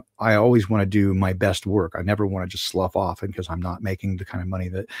time, I always want to do my best work. I never want to just slough off, and because I'm not making the kind of money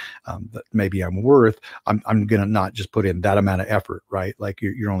that maybe I'm worth, I'm going to not just put in that amount of effort, right? Like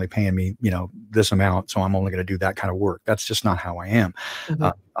you're only paying me, this amount, so I'm only going to do that kind of work. That's just not how I am.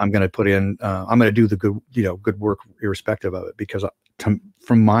 I'm going to put in, I'm going to do the good work irrespective of it, because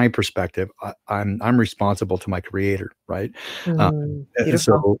from my perspective, I'm responsible to my creator, right? Beautiful.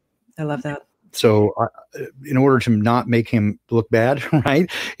 So I love that. So in order to not make him look bad, right?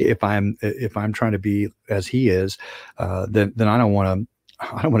 If I'm trying to be as he is, then I don't want to.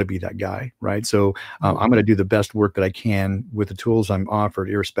 I don't want to be that guy, right? So I'm going to do the best work that I can with the tools I'm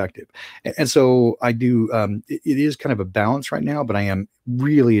offered, irrespective. And so I do. It is kind of a balance right now, but I am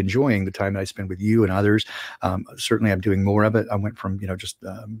really enjoying the time that I spend with you and others. Certainly, I'm doing more of it. I went from just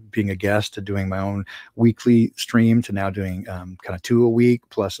being a guest to doing my own weekly stream to now doing kind of 2 a week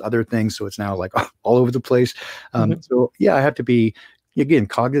plus other things. So it's now like all over the place. So yeah, I have to be, again,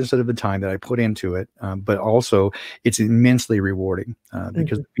 cognizant of the time that I put into it, but also it's immensely rewarding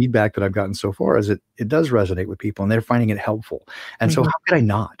because the feedback that I've gotten so far is it does resonate with people and they're finding it helpful. And so how could I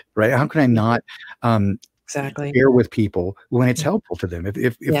not, right? How can I not exactly share with people when it's helpful to them?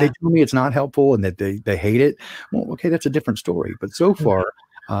 If they tell me it's not helpful and that they hate it, well, okay, that's a different story. But so far,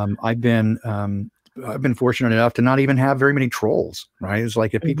 I've been fortunate enough to not even have very many trolls, right? It's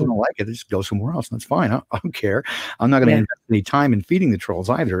like if people don't like it, just go somewhere else. And that's fine. I don't care. I'm not going to invest any time in feeding the trolls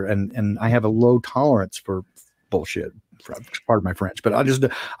either. And I have a low tolerance for bullshit. Pardon my French, but I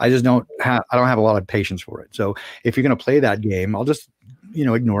don't have a lot of patience for it. So if you're going to play that game, I'll just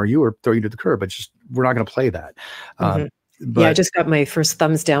ignore you or throw you to the curb. But we're not going to play that. But I just got my first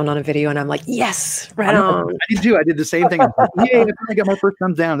thumbs down on a video and I'm like, yes, right on. I did too. I did the same thing. Hey, I got my first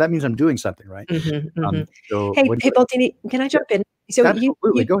thumbs down. That means I'm doing something, right? So hey, Baldini, can I jump in? So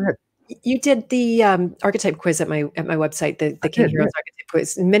absolutely, go ahead. You did the archetype quiz at my website, the King Heroes archetype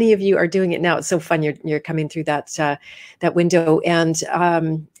quiz. Many of you are doing it now. It's so fun. You're coming through that window, and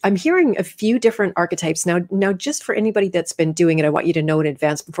I'm hearing a few different archetypes now. Now, just for anybody that's been doing it, I want you to know in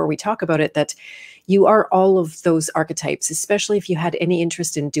advance before we talk about it that you are all of those archetypes, especially if you had any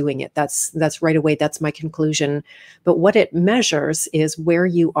interest in doing it. That's right away. That's my conclusion. But what it measures is where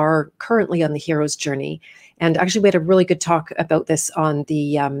you are currently on the hero's journey. And actually, we had a really good talk about this on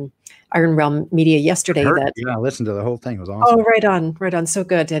the Iron Realm Media yesterday. I listened to the whole thing. It was awesome. Oh, right on, so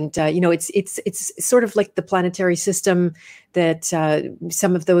good. And it's sort of like the planetary system that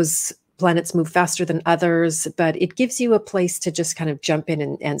some of those planets move faster than others, but it gives you a place to just kind of jump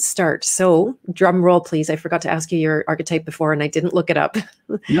in and start. So, drum roll, please. I forgot to ask you your archetype before, and I didn't look it up.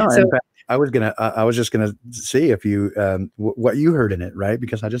 No, so, in fact, I was just gonna see if you what you heard in it, right?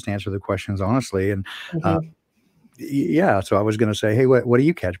 Because I just answer the questions honestly, and so I was going to say, hey, what do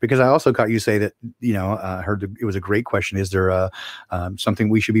you catch? Because I also caught you say that, I heard it was a great question. Is there something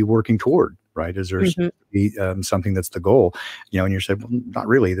we should be working toward, right? Is there something that's the goal, and you said, well, not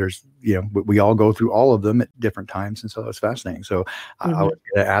really. There's, we all go through all of them at different times. And so it's fascinating. So I was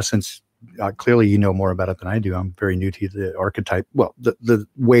going to ask, since clearly you know more about it than I do. I'm very new to the archetype. Well, the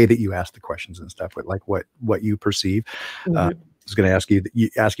way that you ask the questions and stuff, but like what you perceive. I was going to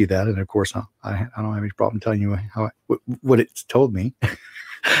ask you that, and of course, I don't have any problem telling you what it's told me.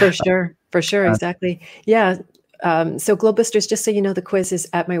 For sure, exactly. Yeah. So Globusters, just so you know, the quiz is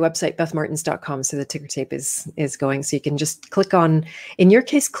at my website, bethmartins.com. So the ticker tape is going. So you can just click on, in your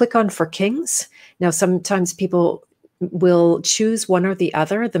case, click on for kings. Now, sometimes people will choose one or the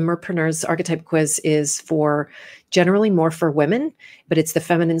other. The Merpreneurs archetype quiz is generally more for women, but it's the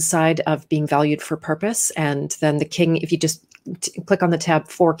feminine side of being valued for purpose. And then the king, if you just click on the tab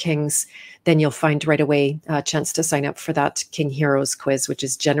for kings, then you'll find right away a chance to sign up for that King Heroes quiz, which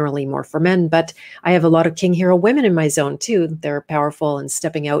is generally more for men. But I have a lot of King Hero women in my zone too. They're powerful and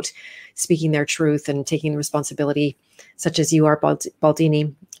stepping out, speaking their truth and taking responsibility, such as you are,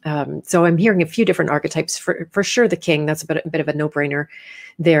 Baldini. So I'm hearing a few different archetypes. For sure, the king, that's a bit of a no-brainer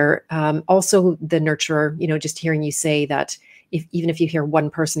there. Also the nurturer, just hearing you say that even if you hear one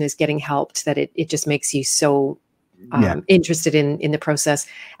person is getting helped, that it just makes you so interested in the process.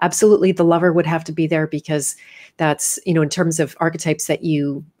 Absolutely. The lover would have to be there, because that's, in terms of archetypes that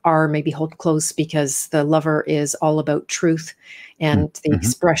you are maybe hold close, because the lover is all about truth and the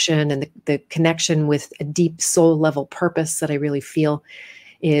expression and the connection with a deep soul level purpose that I really feel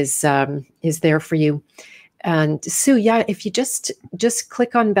is there for you. And Sue, if you just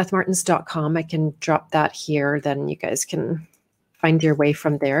click on bethmartins.com, I can drop that here. Then you guys can find your way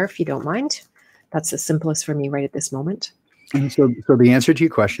from there if you don't mind. That's the simplest for me right at this moment. And so the answer to your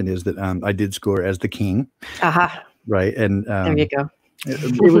question is that I did score as the king. Right. And there you go.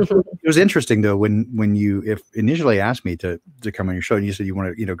 It was interesting though when you initially asked me to come on your show and you said you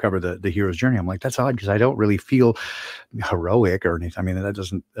want to cover the hero's journey. I'm like, that's odd, because I don't really feel heroic or anything. I mean, that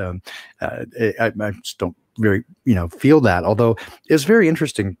doesn't I just don't very feel that. Although it's very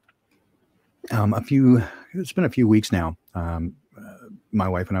interesting. It's been a few weeks now. My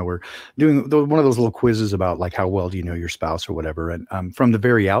wife and I were doing one of those little quizzes about like how well do you know your spouse or whatever. And from the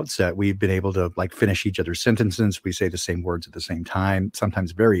very outset, we've been able to like finish each other's sentences. We say the same words at the same time,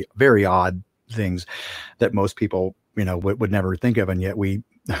 sometimes very, very odd things that most people, would never think of. And yet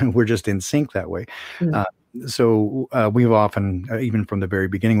we're just in sync that way. Mm. So we've often, even from the very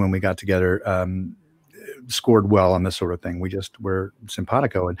beginning when we got together, scored well on this sort of thing. We're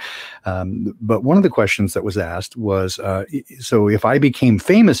simpatico. And but one of the questions that was asked was, so if I became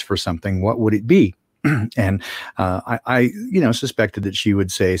famous for something, what would it be? And I suspected that she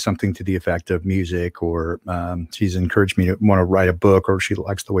would say something to the effect of music, or she's encouraged me to want to write a book, or she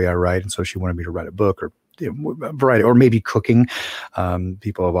likes the way I write, and so she wanted me to write a book, or a variety, or maybe cooking.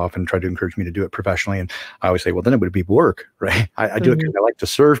 People have often tried to encourage me to do it professionally, and I always say, well, then it would be work, right? I do it because I like to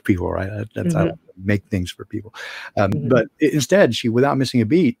serve people, right? I like to make things for people. But instead, without missing a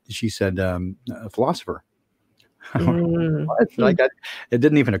beat, she said, a philosopher. Like it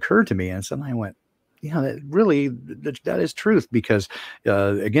didn't even occur to me, and suddenly I went, yeah, that is truth, because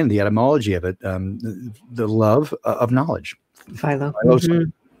again, the etymology of it, the love of knowledge, Philo,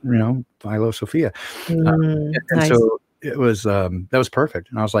 philosophia. And nice. So it was, that was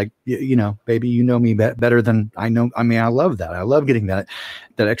perfect. And I was like, baby, you know me better than I know. I mean, I love that. I love getting that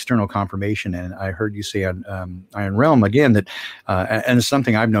external confirmation. And I heard you say on Iron Realm again that, and it's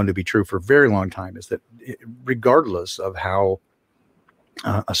something I've known to be true for a very long time, is that regardless of how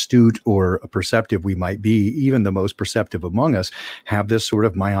astute or perceptive we might be, even the most perceptive among us have this sort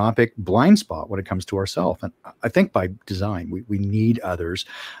of myopic blind spot when it comes to ourselves. And I think by design, we need others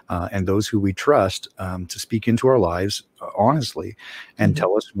and those who we trust to speak into our lives honestly and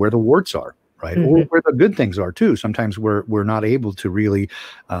tell us where the warts are. Right. Or where the good things are too. Sometimes we're not able to really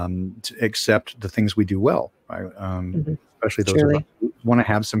to accept the things we do well. Right. Especially those of us who want to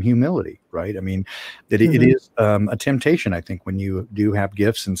have some humility, right? I mean, it is a temptation, I think, when you do have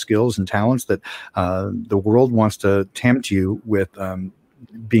gifts and skills and talents, that the world wants to tempt you with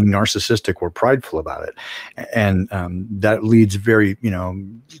being narcissistic or prideful about it. And that leads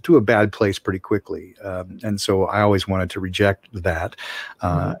to a bad place pretty quickly. And so I always wanted to reject that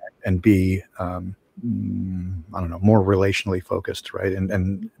and be more relationally focused, right?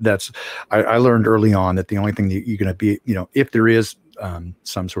 And that's, I learned early on that the only thing that you're going to be, if there is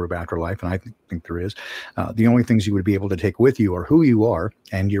some sort of afterlife, and I think there is, the only things you would be able to take with you are who you are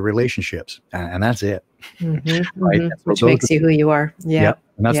and your relationships, and that's it. Right? So which makes you who you are. Yeah.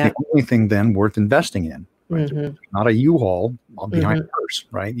 And that's the only thing then worth investing in. Right? So not a U-Haul behind a purse,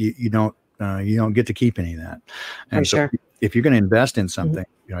 right? You don't get to keep any of that. And so if you're going to invest in something,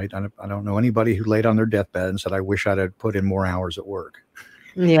 I don't know anybody who laid on their deathbed and said, I wish I'd have put in more hours at work.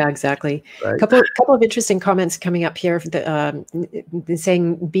 Yeah, exactly. Right. Couple of interesting comments coming up here.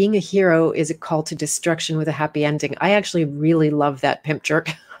 Saying being a hero is a call to destruction with a happy ending. I actually really love that, Pimp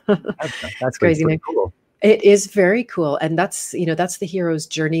Jerk. That's crazy. Cool. It is very cool, and that's the hero's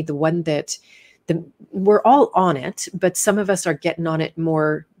journey. The one that we're all on it, but some of us are getting on it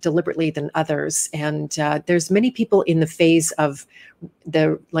more deliberately than others. And there's many people in the phase of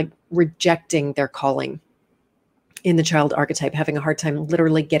rejecting their calling in the child archetype, having a hard time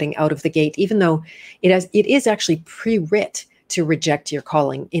literally getting out of the gate, even though it is actually pre-writ to reject your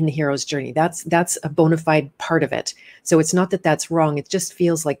calling in the hero's journey. That's a bona fide part of it. So it's not that that's wrong. It just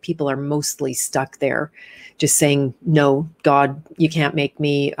feels like people are mostly stuck there, just saying, no, God, you can't make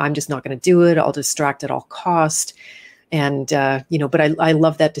me. I'm just not going to do it. I'll distract at all cost. And, but I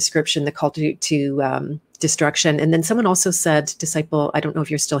love that description, the call to destruction. And then someone also said, Disciple, I don't know if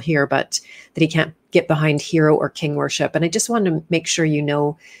you're still here, but that he can't get behind hero or king worship. And I just want to make sure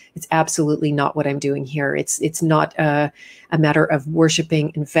it's absolutely not what I'm doing here. It's not a matter of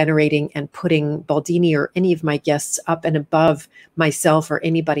worshiping and venerating and putting Baldini or any of my guests up and above myself or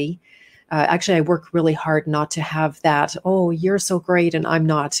anybody. Actually, I work really hard not to have that, oh, you're so great and I'm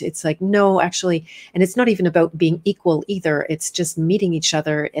not. It's like, no, actually, and it's not even about being equal either. It's just meeting each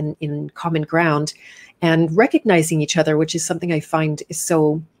other in common ground and recognizing each other, which is something I find is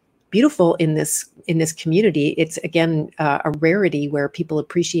so beautiful in this community. It's again a rarity where people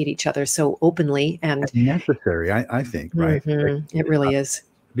appreciate each other so openly and necessary. I think, right? It really is,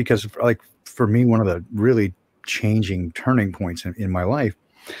 because for me, one of the really changing turning points in my life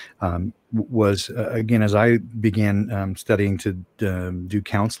was again, as I began studying to do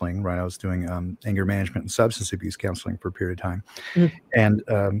counseling. Right, I was doing anger management and substance abuse counseling for a period of time,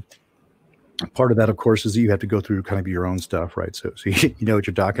 and part of that, of course, is that you have to go through kind of your own stuff, right? So you know what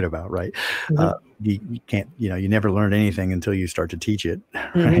you're talking about, right? You can't, you never learn anything until you start to teach it,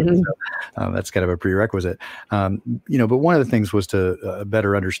 right? So, that's kind of a prerequisite. But one of the things was to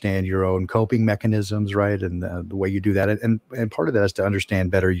better understand your own coping mechanisms, right? And the way you do that. And part of that is to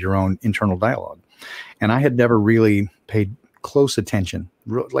understand better your own internal dialogue. And I had never really paid close attention,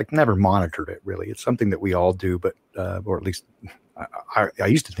 never monitored it, really. It's something that we all do, but, or at least I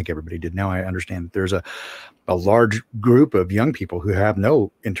used to think everybody did. Now I understand that there's a large group of young people who have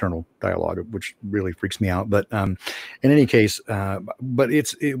no internal dialogue, which really freaks me out. But in any case, but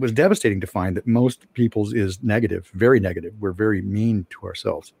it was devastating to find that most people's is negative, very negative. We're very mean to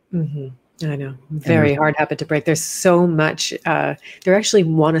ourselves. Mm-hmm. I know. Very hard habit to break. There's so much, they actually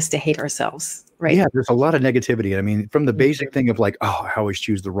want us to hate ourselves, right? Yeah, there's a lot of negativity. I mean, from the basic thing of like, oh, I always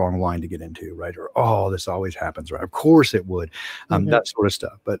choose the wrong line to get into, right? Or, oh, this always happens, right? Of course it would, that sort of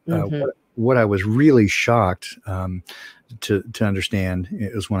stuff. But what I was really shocked to understand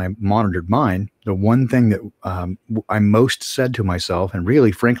is when I monitored mine, the one thing that I most said to myself, and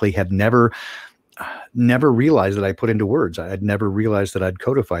really, frankly, had never realized that I put into words. I had never realized that I'd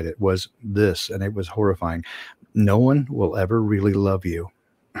codified it, was this, and it was horrifying. No one will ever really love you.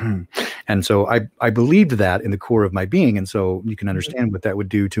 And so I believed that in the core of my being. And so you can understand what that would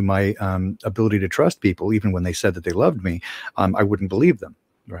do to my ability to trust people. Even when they said that they loved me, I wouldn't believe them.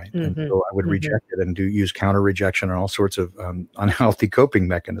 Right. And so I would reject it and use counter rejection and all sorts of unhealthy coping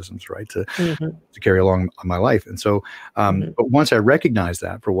mechanisms, right, to carry along my life. And so, but once I recognized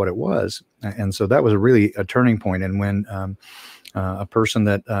that for what it was, and so that was a turning point. And when a person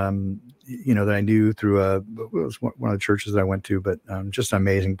that, that I knew through it was one of the churches that I went to, but just an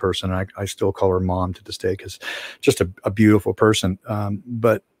amazing person. I still call her mom to this day because just a beautiful person.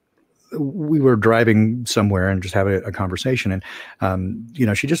 But we were driving somewhere and just having a conversation,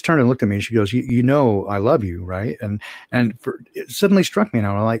 and she just turned and looked at me and she goes, I love you, right? And it suddenly struck me, and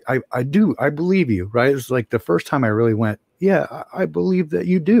I'm like, I do, I believe you, right? It's like the first time I really went, yeah, I believe that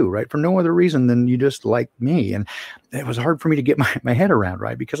you do, right? For no other reason than you just like me. And it was hard for me to get my head around,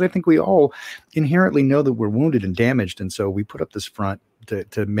 right? Because I think we all inherently know that we're wounded and damaged, and so we put up this front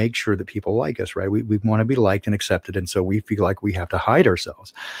to make sure that people like us, right? We want to be liked and accepted, and so we feel like we have to hide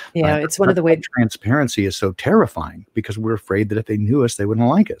ourselves. Yeah, it's one of the ways. Transparency is so terrifying because we're afraid that if they knew us, they wouldn't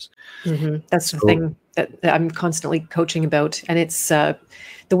like us. That's the thing that I'm constantly coaching about, and it's the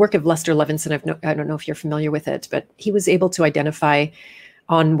work of Lester Levinson. I don't know if you're familiar with it, but he was able to identify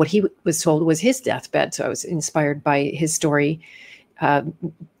on what he was told was his deathbed. So I was inspired by his story.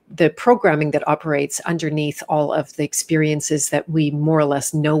 The programming that operates underneath all of the experiences that we more or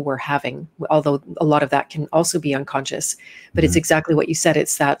less know we're having, although a lot of that can also be unconscious. But it's exactly what you said.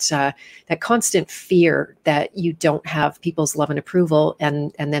 It's that constant fear that you don't have people's love and approval,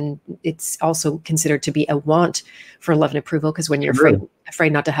 and then it's also considered to be a want for love and approval, because when you're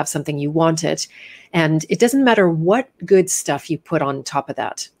afraid not to have something, you want it. And it doesn't matter what good stuff you put on top of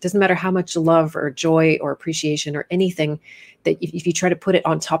that. It doesn't matter how much love or joy or appreciation or anything that if you try to put it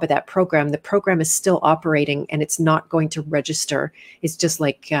on top of that program, the program is still operating and it's not going to register. It's just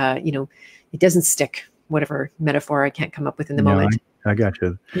like, it doesn't stick, whatever metaphor I can't come up with in the moment. I got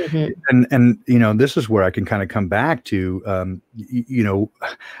you. And this is where I can kind of come back to,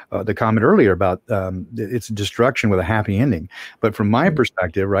 the comment earlier about it's destruction with a happy ending. But from my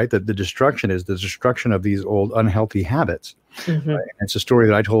perspective, right, that the destruction is the destruction of these old unhealthy habits. Right? It's a story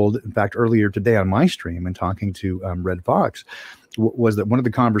that I told, in fact, earlier today on my stream and talking to Red Fox, was that one of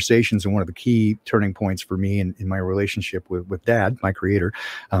the conversations and one of the key turning points for me in my relationship with Dad, my creator,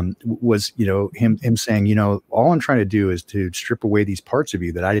 was, him saying, all I'm trying to do is to strip away these parts of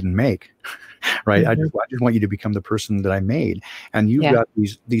you that I didn't make. Right. I just want you to become the person that I made. And you've got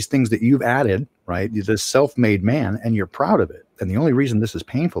these things that you've added, right? This self-made man, and you're proud of it. And the only reason this is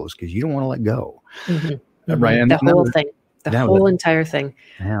painful is because you don't want to let go. Right. And the whole thing. The whole entire thing.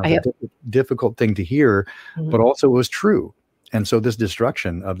 Yeah, difficult thing to hear, but also it was true. And so this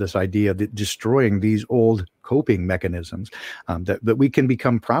destruction of this idea of destroying these old coping mechanisms that we can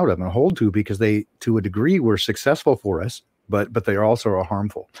become proud of and hold to, because they, to a degree, were successful for us, but they also are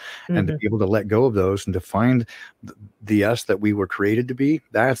harmful. And to be able to let go of those and to find the us that we were created to be,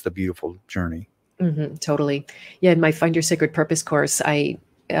 that's the beautiful journey. Totally. Yeah. In my Find Your Sacred Purpose course,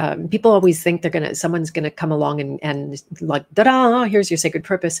 people always think someone's gonna come along and like, da-da, here's your sacred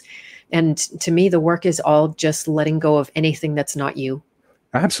purpose. And to me, the work is all just letting go of anything that's not you.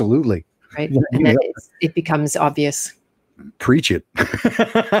 Absolutely. Right. And then it becomes obvious. Preach it.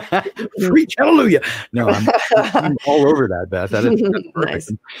 Preach. Hallelujah. No, I'm all over that, Beth. That is perfect.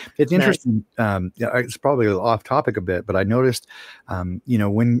 Nice. It's interesting. Nice. It's probably off topic a bit, but I noticed,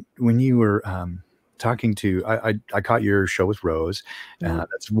 when you were, talking to, I caught your show with Rose.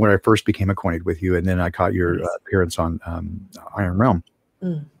 That's where I first became acquainted with you. And then I caught your appearance on Iron Realm.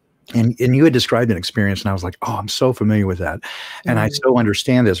 And you had described an experience, and I was like, oh, I'm so familiar with that. And I so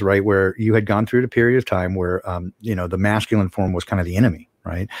understand this, right? Where you had gone through a period of time where, the masculine form was kind of the enemy.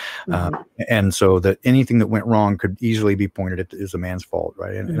 right? Mm-hmm. And so that anything that went wrong could easily be pointed at as a man's fault,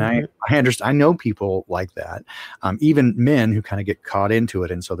 right? And I understand. I know people like that, even men who kind of get caught into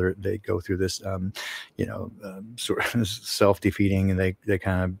it, and so they go through this, sort of self-defeating, and they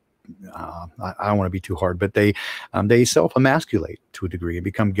kind of. I don't want to be too hard, but they self-emasculate to a degree and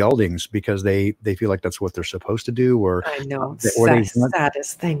become geldings because they feel like that's what they're supposed to do, or I know, or they want,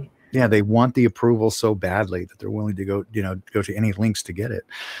 saddest thing. yeah, they want the approval so badly that they're willing to go to any lengths to get it.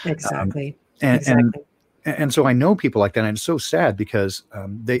 Exactly. Exactly. And so I know people like that, and it's so sad because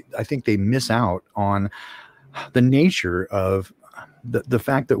I think they miss out on the nature of the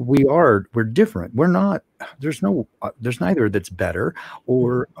fact that we're different. We're not. There's neither that's better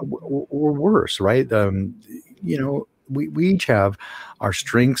or worse, right? We each have our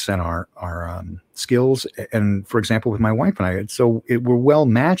strengths and our skills. And for example, with my wife and I, we're well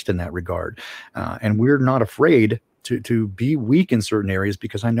matched in that regard, and we're not afraid to be weak in certain areas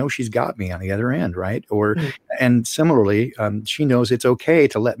because I know she's got me on the other end, right? And similarly, she knows it's okay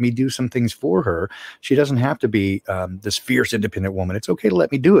to let me do some things for her. She doesn't have to be this fierce, independent woman. It's okay to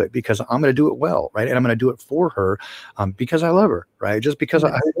let me do it because I'm going to do it well, right? And I'm going to do it for her because I love her, right? Just because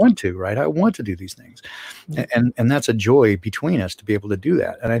I want to, right? I want to do these things, and that's a joy between us to be able to do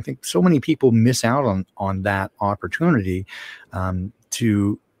that. And I think so many people miss out on that opportunity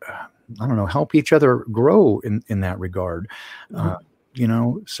to. I don't know, help each other grow in that regard.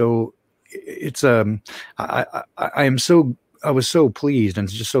 So it's I was so pleased and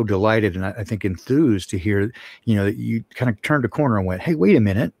just so delighted and I think enthused to hear, that you kind of turned a corner and went, hey, wait a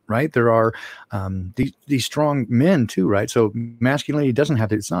minute, right? There are these strong men too, right? So masculinity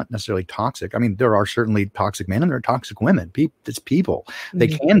it's not necessarily toxic. I mean, there are certainly toxic men and there are toxic women. It's people. They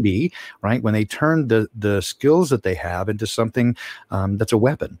can be, right? When they turn the skills that they have into something that's a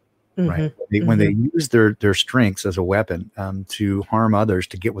weapon. Right. When they use their strengths as a weapon to harm others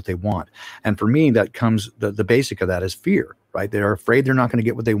to get what they want. And for me, that comes the basic of that is fear, right? They're afraid they're not going to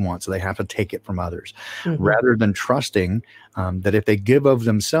get what they want. So they have to take it from others rather than trusting that if they give of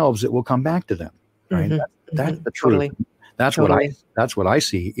themselves, it will come back to them. Right. That's the truth. Totally. That's what I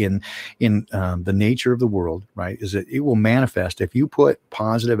see in the nature of the world, right? Is that it will manifest. If you put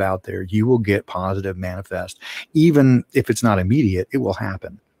positive out there, you will get positive manifest. Even if it's not immediate, it will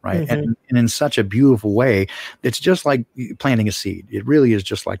happen. Right. And in such a beautiful way, it's just like planting a seed. It really is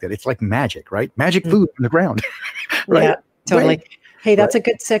just like that. It's like magic, right? Magic food from the ground. Right. Yeah, totally. Right. Hey, that's a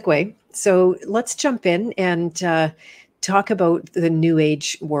good segue. So let's jump in and talk about the New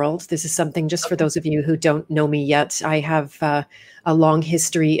Age world. This is something just for those of you who don't know me yet. I have a long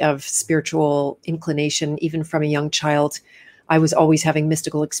history of spiritual inclination, even from a young child. I was always having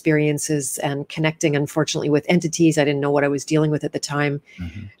mystical experiences and connecting, unfortunately, with entities. I didn't know what I was dealing with at the time.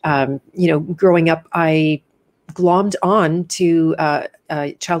 Growing up, I glommed on to a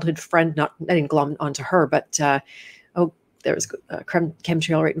childhood friend. I didn't glom onto her, but there was a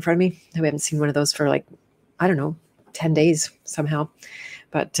chemtrail right in front of me. We haven't seen one of those for 10 days somehow.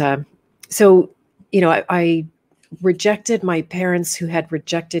 But I rejected my parents who had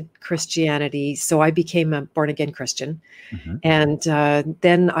rejected Christianity. So I became a born again Christian. And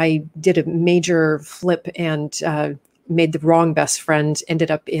then I did a major flip and made the wrong best friend,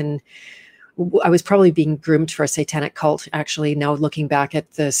 I was probably being groomed for a satanic cult. Actually, now looking back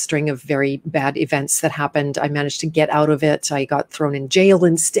at the string of very bad events that happened, I managed to get out of it. I got thrown in jail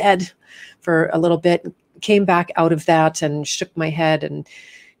instead for a little bit, came back out of that and shook my head and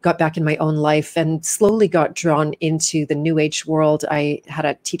got back in my own life and slowly got drawn into the New Age world. I had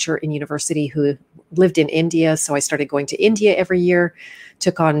a teacher in university who lived in India. So I started going to India every year,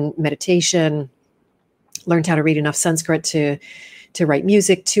 took on meditation, learned how to read enough Sanskrit to write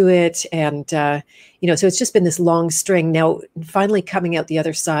music to it. And, so it's just been this long string. Now, finally coming out the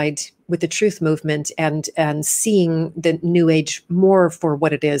other side with the truth movement and seeing the New Age more for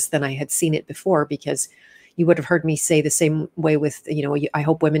what it is than I had seen it before, because you would have heard me say the same way with, I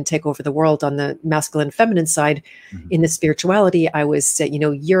hope women take over the world on the masculine feminine side. In the spirituality, I was,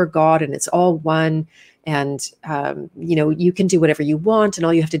 you're God and it's all one. And, you can do whatever you want and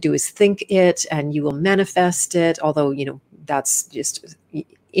all you have to do is think it and you will manifest it. Although, that's just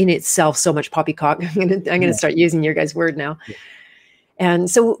in itself so much poppycock. I'm going to start using your guys' word now. Yeah. And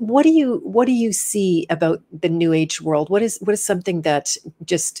so what do you see about the New Age world? What is something that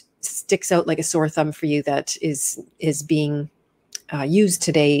just sticks out like a sore thumb for you that is being used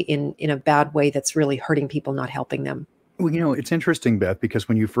today in a bad way that's really hurting people, not helping them? Well, it's interesting, Beth, because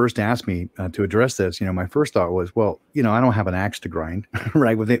when you first asked me to address this, my first thought was, well, I don't have an axe to grind,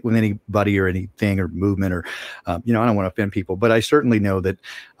 right, with anybody or anything or movement or, I don't want to offend people, but I certainly know that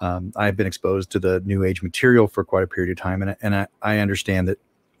I've been exposed to the New Age material for quite a period of time, and I understand that,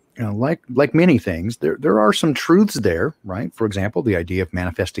 like many things, there are some truths there, right? For example, the idea of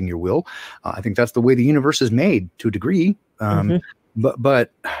manifesting your will. I think that's the way the universe is made to a degree,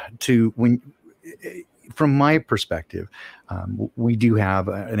 but from my perspective, we do have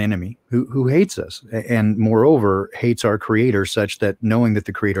an enemy who hates us, and moreover hates our creator, such that knowing that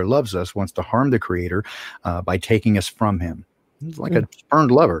the creator loves us, wants to harm the creator by taking us from him. It's like a spurned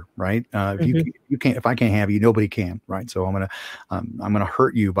lover, right? If you can't, if I can't have you, nobody can, right? So I'm gonna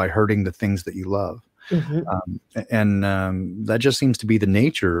hurt you by hurting the things that you love. And that just seems to be the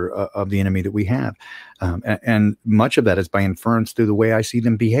nature of the enemy that we have, and much of that is by inference through the way I see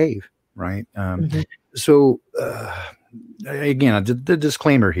them behave, right? So again, the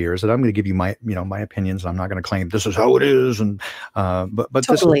disclaimer here is that I'm going to give you my opinions. I'm not going to claim this is how it is, and but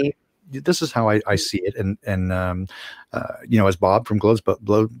totally. This is how I see it, and as Bob from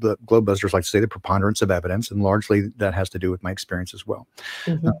Globebusters likes to say, the preponderance of evidence, and largely that has to do with my experience as well.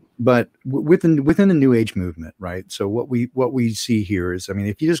 But within the New Age movement, right? So what we see here is, I mean,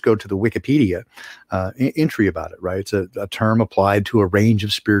 if you just go to the Wikipedia entry about it, right? It's a term applied to a range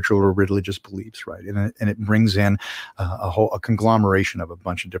of spiritual or religious beliefs, right? And it brings in a conglomeration of a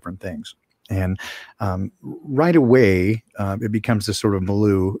bunch of different things. And right away, it becomes this sort of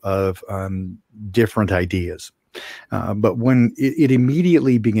milieu of different ideas. But when it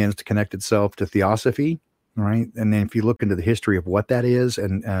immediately begins to connect itself to theosophy, right? And then if you look into the history of what that is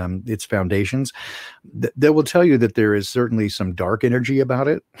and its foundations, that will tell you that there is certainly some dark energy about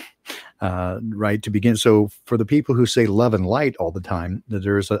it, right, to begin. So for the people who say love and light all the time, that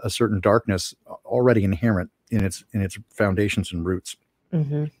there is a certain darkness already inherent in its foundations and roots.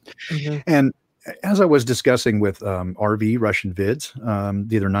 And as I was discussing with RV Russian Vids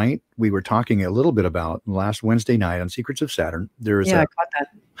the other night, we were talking a little bit about last Wednesday night on Secrets of Saturn. There is I caught that.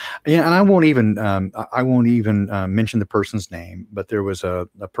 Yeah, and I won't even mention the person's name, but there was a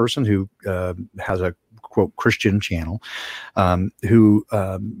person who has a quote Christian channel who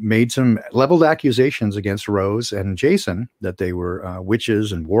made some leveled accusations against Rose and Jason that they were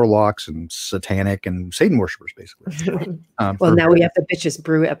witches and warlocks and satanic and Satan worshipers, basically. Well, now we have the Bitches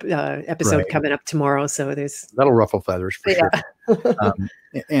Brew episode coming up tomorrow, so that'll ruffle feathers for sure.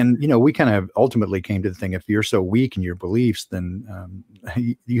 And we kind of ultimately came to the thing: if you're so weak in your beliefs, then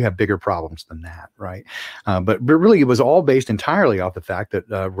you have bigger problems than that, right? But really, it was all based entirely off the fact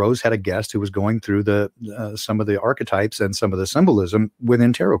that Rose had a guest who was going through some of the archetypes and some of the symbolism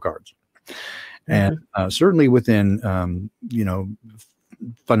within tarot cards, and certainly within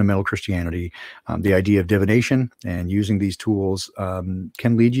fundamental Christianity, the idea of divination and using these tools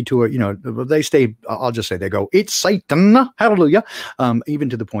can lead you to I'll just say they go, it's Satan, hallelujah, even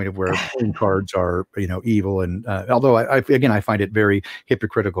to the point of where playing cards are, evil. And although I find it very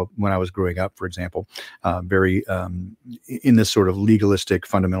hypocritical when I was growing up, for example, very in this sort of legalistic,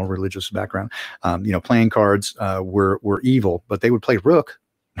 fundamental religious background, playing cards were evil, but they would play rook,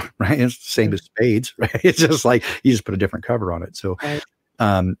 right? It's the same as spades, right? It's just like you just put a different cover on it. So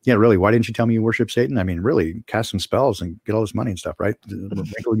really, why didn't you tell me you worship Satan? I mean, really, cast some spells and get all this money and stuff, right?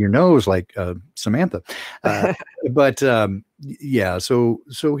 Wrinkle your nose like Samantha. But so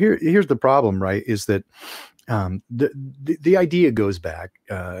here's the problem, right? Is that the idea goes back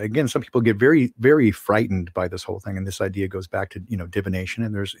again. Some people get very, very frightened by this whole thing, and this idea goes back to divination.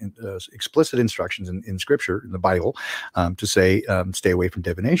 And there's explicit instructions in Scripture, in the Bible, to say stay away from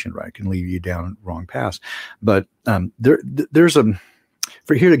divination. Right, it can lead you down wrong paths. But there's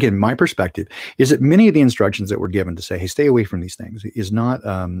for here again, my perspective is that many of the instructions that were given to say, hey, stay away from these things, is not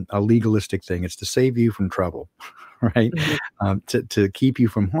a legalistic thing. It's to save you from trouble, right? To keep you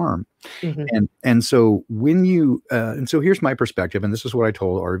from harm. And so when you and so here's my perspective, and this is what I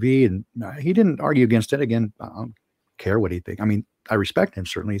told RV, and he didn't argue against it. Again, I don't care what he thinks. I mean, I respect him.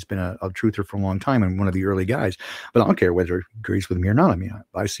 Certainly, he's been a truther for a long time and one of the early guys. But I don't care whether he agrees with me or not. I mean,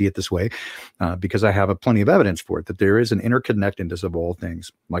 I see it this way because I have plenty of evidence for it, that there is an interconnectedness of all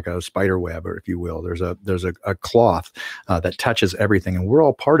things, like a spider web, or if you will. There's a cloth that touches everything, and we're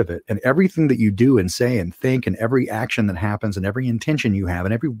all part of it. And everything that you do and say and think, and every action that happens, and every intention you have,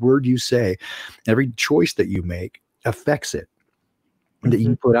 and every word you say, every choice that you make affects it. That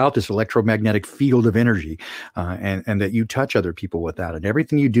you put out this electromagnetic field of energy, and that you touch other people with that, and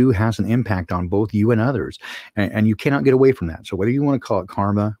everything you do has an impact on both you and others, and you cannot get away from that. So whether you want to call it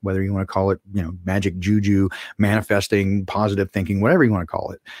karma, whether you want to call it magic, juju, manifesting, positive thinking, whatever you want to call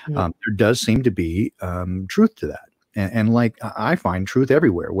it, there does seem to be truth to that. And like I find truth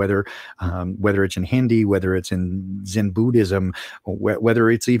everywhere, whether it's in Hindi, whether it's in Zen Buddhism, whether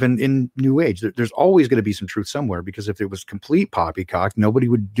it's even in New Age, there's always going to be some truth somewhere, because if it was complete poppycock, nobody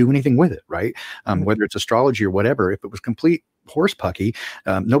would do anything with it, right? Whether it's astrology or whatever, if it was complete horse pucky,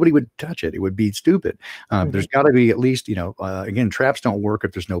 nobody would touch it. It would be stupid. There's got to be at least, again, traps don't work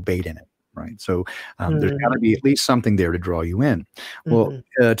if there's no bait in it. Right. So there's got to be at least something there to draw you in. Well,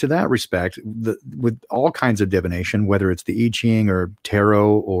 to that respect, with all kinds of divination, whether it's the I Ching or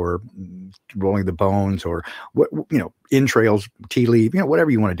tarot or rolling the bones or entrails, tea leaf,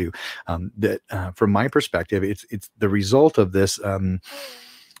 whatever you want to do, that from my perspective, it's the result of this.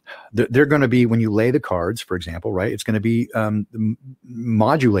 They're going to be, when you lay the cards, for example, right, it's going to be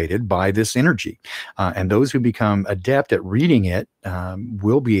modulated by this energy. And those who become adept at reading it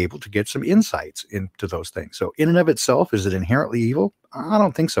will be able to get some insights into those things. So in and of itself, is it inherently evil? I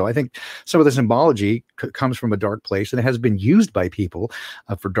don't think so. I think some of the symbology comes from a dark place, and it has been used by people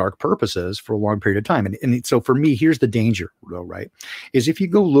for dark purposes for a long period of time. And so for me, here's the danger, though, right, is if you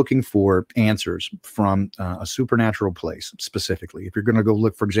go looking for answers from a supernatural place, specifically, if you're going to go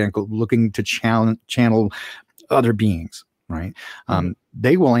look, for example, looking to channel other beings, right,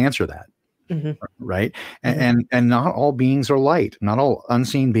 they will answer that. Right. And not all beings are light. Not all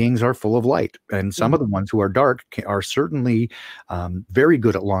unseen beings are full of light. And some of the ones who are dark are certainly very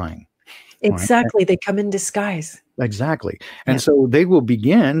good at lying. Exactly. Right? They come in disguise. Exactly. And so they will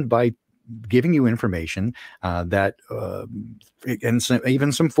begin by giving you information that and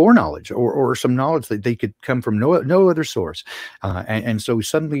even some foreknowledge or some knowledge that they could come from no other source, and so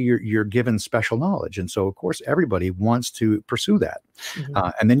suddenly you're given special knowledge, and so of course everybody wants to pursue that,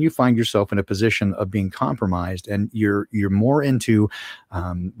 and then you find yourself in a position of being compromised, and you're more into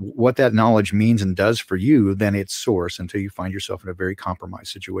what that knowledge means and does for you than its source, until you find yourself in a very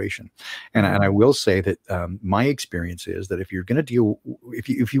compromised situation. And I will say that my experience is that if you're going to deal,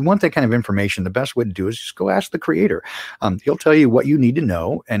 if you want that kind of information, the best way to do it is just go ask the creator. He'll tell you what you need to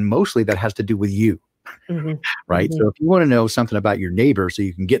know, and mostly that has to do with you. Right. So if you want to know something about your neighbor so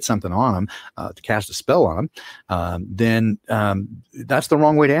you can get something on them, to cast a spell on them, then that's the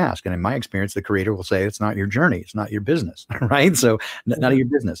wrong way to ask. And in my experience, the creator will say, it's not your journey. It's not your business. Right. So none of your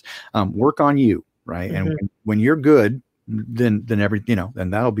business. Work on you. Right. And when you're good, then then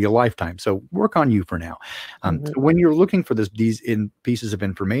that'll be a lifetime. So work on you for now. So when you're looking for these pieces of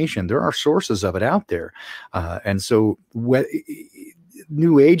information, there are sources of it out there. And so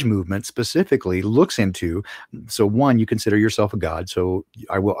New Age movement specifically looks into, so one, you consider yourself a god. So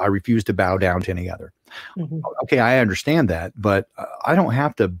I refuse to bow down to any other. Okay. I understand that, but I don't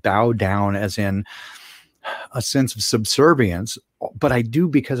have to bow down as in a sense of subservience, but I do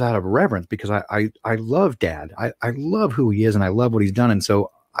because out of reverence, because I love Dad. I love who he is, and I love what he's done. And so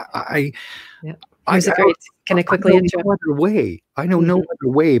Can I quickly interrupt? I know no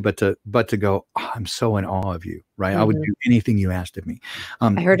other way but to go, I'm so in awe of you, right? I would do anything you asked of me.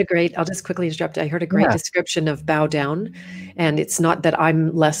 I'll just quickly interrupt. I heard a great description of bow down. And it's not that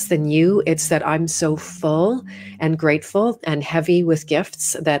I'm less than you. It's that I'm so full and grateful and heavy with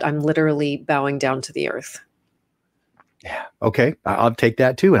gifts that I'm literally bowing down to the earth. Yeah. Okay. I'll take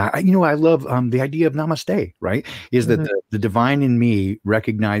that too. And I love the idea of namaste, right? Is that the divine in me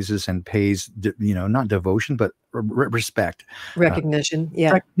recognizes and pays, not devotion, but respect, recognition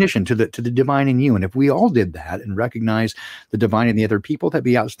to the divine in you. And if we all did that and recognize the divine in the other people, that'd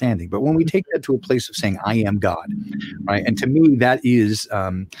be outstanding. But when we take that to a place of saying, I am God, right? And to me, that is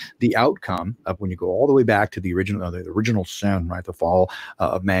the outcome of when you go all the way back to the original sin, right? The fall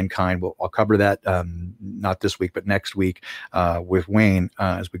of mankind. I'll cover that not this week, but next week with Wayne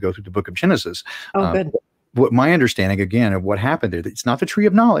as we go through the book of Genesis. Good. What my understanding again of what happened there, it's not the tree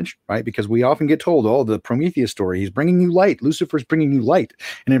of knowledge, right? Because we often get told, the Prometheus story, he's bringing you light. Lucifer's bringing you light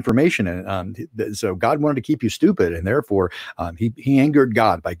and information. And so God wanted to keep you stupid. And therefore he angered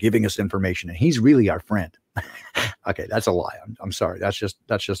God by giving us information, and he's really our friend. Okay. That's a lie. I'm sorry. That's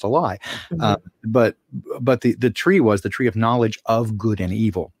just a lie. But the tree was the tree of knowledge of good and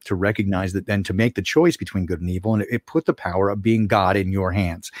evil, to recognize that, then to make the choice between good and evil. And it put the power of being God in your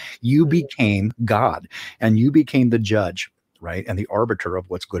hands. You became God, and you became the judge, right? And the arbiter of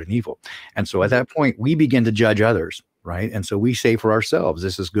what's good and evil. And so at that point, we begin to judge others. Right. And so we say for ourselves,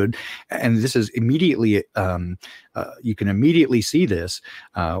 this is good. And this is immediately, you can immediately see this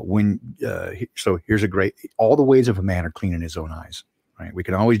so here's all the ways of a man are clean in his own eyes. Right. We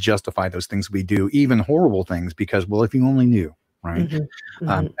can always justify those things we do, even horrible things, because, well, if you only knew. Right.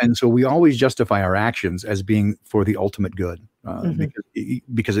 And so we always justify our actions as being for the ultimate good,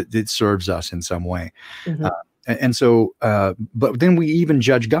 because it serves us in some way. And so, but then we even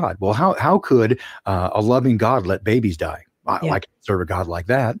judge God. Well, how could a loving God let babies die? I can serve a God like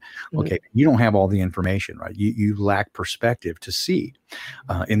that. Okay, you don't have all the information, right? You lack perspective to see.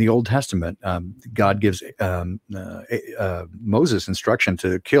 In the Old Testament, God gives Moses instruction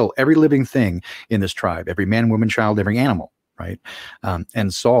to kill every living thing in this tribe, every man, woman, child, every animal. Right.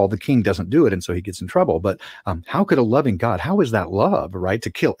 And Saul, the king, doesn't do it. And so he gets in trouble. But how could a loving God, how is that love, right? To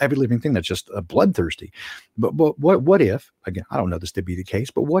kill every living thing that's just bloodthirsty. But what if, again, I don't know this to be the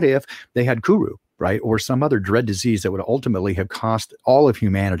case, but what if they had Kuru, right? Or some other dread disease that would ultimately have cost all of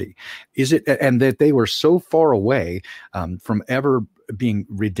humanity? Is it, and that they were so far away from ever being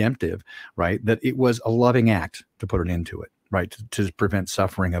redemptive, right? That it was a loving act to put an end to it. Right, to prevent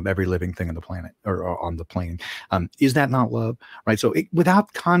suffering of every living thing on the planet or on the plane. Is that not love? Right. So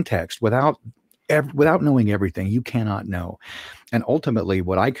without context, without knowing everything, you cannot know. And ultimately,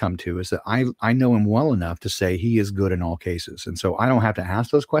 what I come to is that I know him well enough to say he is good in all cases. And so I don't have to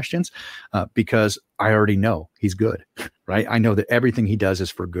ask those questions because I already know he's good. Right. I know that everything he does is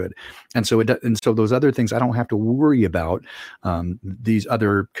for good. And so those other things, I don't have to worry about these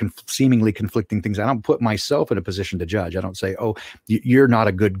other seemingly conflicting things. I don't put myself in a position to judge. I don't say, oh, you're not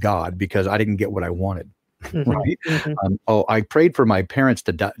a good God because I didn't get what I wanted. Right. I prayed for my parents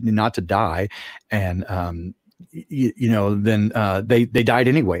to not to die. And, then they died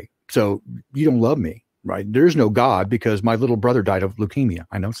anyway. So you don't love me. Right. There's no God because my little brother died of leukemia.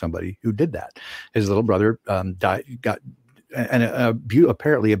 I know somebody who did that. His little brother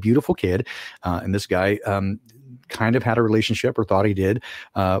apparently a beautiful kid. And this guy kind of had a relationship, or thought he did,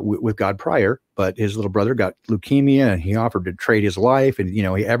 with God prior, but his little brother got leukemia and he offered to trade his life and,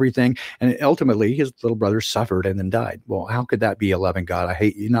 everything. And ultimately his little brother suffered and then died. Well, how could that be a loving God? I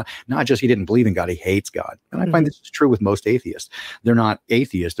hate you. Not just he didn't believe in God, he hates God. And I find this is true with most atheists. They're not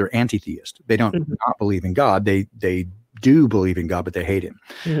atheists, they're anti-theist. They don't not believe in God. They do believe in God, but they hate him.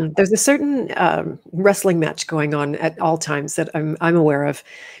 There's a certain wrestling match going on at all times that I'm aware of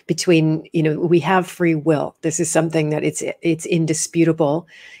between, we have free will. This is something that it's indisputable.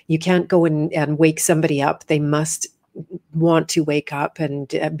 You can't go and wake somebody up. They must want to wake up and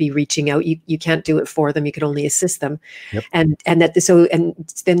be reaching out. You can't do it for them. You can only assist them. Yep. And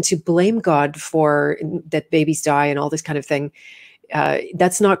then to blame God for that babies die and all this kind of thing.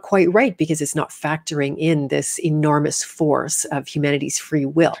 That's not quite right because it's not factoring in this enormous force of humanity's free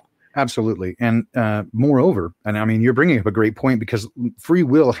will. Absolutely. And moreover, and I mean, you're bringing up a great point because free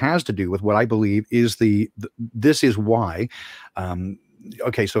will has to do with what I believe is this is why.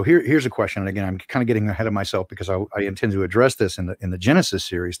 Okay, so here's a question. And again, I'm kind of getting ahead of myself because I intend to address this in the Genesis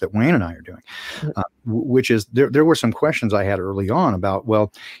series that Wayne and I are doing, which is there were some questions I had early on about,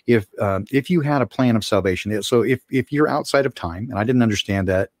 well, if you had a plan of salvation, so if you're outside of time, and I didn't understand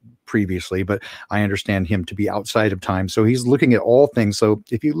that previously, but I understand him to be outside of time. So he's looking at all things. So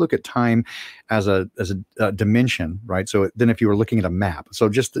if you look at time as a dimension, right? So then if you were looking at a map, so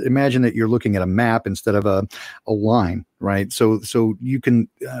just imagine that you're looking at a map instead of a line, right? So you can,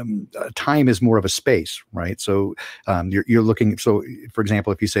 time is more of a space, right? So you're looking, so for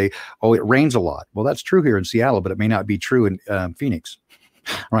example, if you say, oh, it rains a lot. Well, that's true here in Seattle, but it may not be true in Phoenix,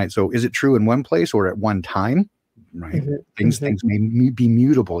 right? So is it true in one place or at one time? Right. Things may be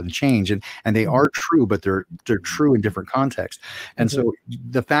mutable and change, and they are true, but they're true in different contexts. And so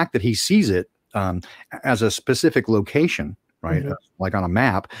the fact that he sees it as a specific location, right, like on a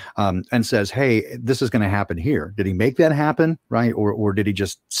map, and says, hey, this is going to happen here. Did he make that happen? Right. Or did he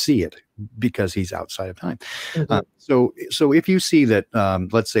just see it because he's outside of time? So if you see that,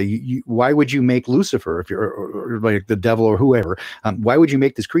 let's say, why would you make Lucifer, if you're or like the devil or whoever, why would you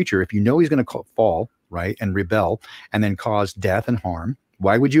make this creature if you know he's going to fall, right, and rebel and then cause death and harm?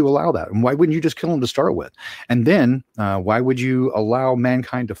 Why would you allow that? And why wouldn't you just kill him to start with? And then why would you allow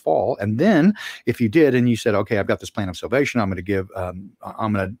mankind to fall? And then if you did, and you said, okay, I've got this plan of salvation, I'm going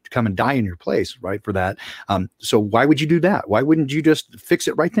to come and die in your place, right, for that. So why would you do that? Why wouldn't you just fix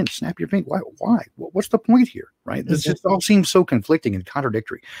it right then? Snap your finger. Why? What's the point here, right? This just all seems so conflicting and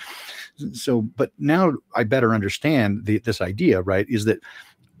contradictory. So, but now I better understand this idea, right, is that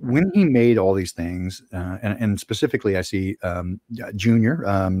when he made all these things, and specifically I see Junior,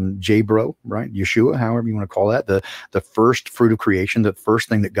 J-Bro, right, Yeshua, however you want to call that, the first fruit of creation, the first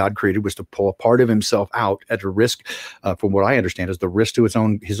thing that God created was to pull a part of himself out at a risk, from what I understand, is the risk to his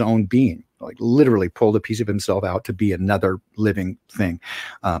own being, like literally pulled a piece of himself out to be another living thing.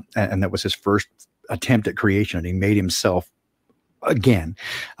 And that was his first attempt at creation, and he made himself again,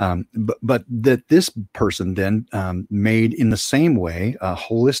 but that this person then made in the same way a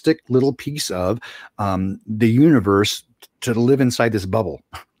holistic little piece of the universe to live inside this bubble,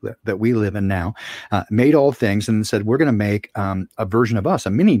 that we live in now, made all things, and said, we're going to make a version of us, a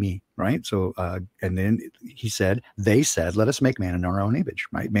mini me, right? So, and then they said, let us make man in our own image,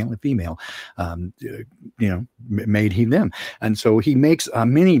 right? Male and female, made he them. And so he makes a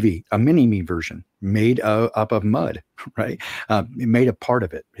mini me version made up of mud, right? Made a part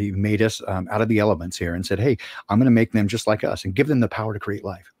of it. He made us out of the elements here and said, hey, I'm going to make them just like us and give them the power to create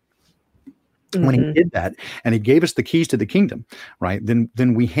life. When he did that, and he gave us the keys to the kingdom, right?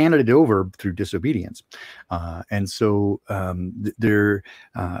 Then we handed it over through disobedience, and so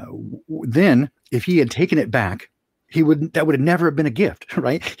then if he had taken it back, that would have never have been a gift,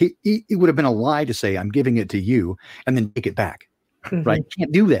 right? It would have been a lie to say, I'm giving it to you, and then take it back. Right? You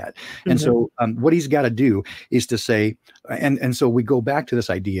can't do that. And so what he's got to do is to say, and so we go back to this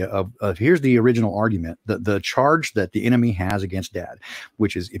idea of here's the original argument, the charge that the enemy has against dad,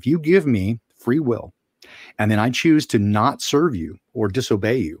 which is, if you give me free will, and then I choose to not serve you or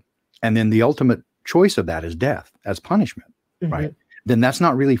disobey you, and then the ultimate choice of that is death as punishment, right? Then that's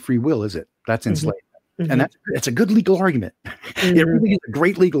not really free will, is it? That's enslavement. And that's a good legal argument. It really is a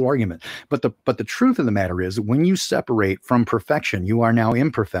great legal argument. But the truth of the matter is, when you separate from perfection, you are now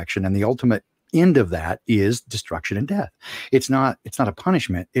imperfection, and the ultimate end of that is destruction and death. It's not a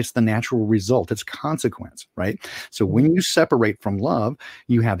punishment. It's the natural result. It's consequence, right? So when you separate from love,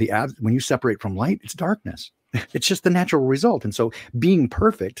 you have when you separate from light, it's darkness. It's just the natural result. And so being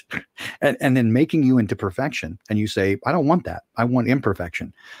perfect and then making you into perfection, and you say, I don't want that. I want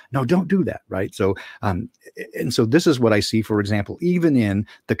imperfection. No, don't do that. Right. So, and so this is what I see, for example, even in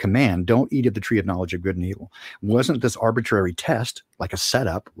the command, don't eat of the tree of knowledge of good and evil. Wasn't this arbitrary test like a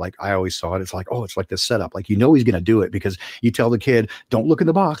setup? Like I always saw it. It's like, oh, it's like this setup. Like, he's going to do it because you tell the kid, don't look in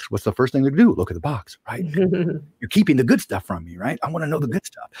the box. What's the first thing to do? Look at the box, right? You're keeping the good stuff from me, right? I want to know the good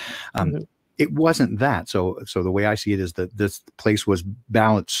stuff. It wasn't that. So the way I see it is that this place was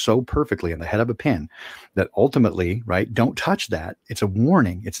balanced so perfectly in the head of a pin that ultimately, right, don't touch that. It's a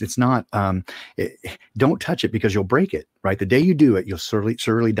warning. It's not, don't touch it because you'll break it, right? The day you do it, you'll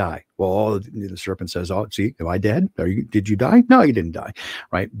surely die. Well, the serpent says, oh, see, am I dead? Did you die? No, you didn't die,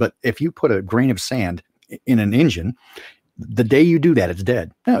 right? But if you put a grain of sand in an engine, the day you do that, it's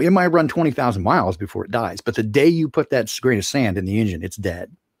dead. Now, it might run 20,000 miles before it dies, but the day you put that grain of sand in the engine, it's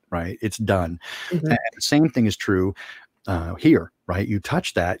dead. Right? It's done. And the same thing is true here, right? You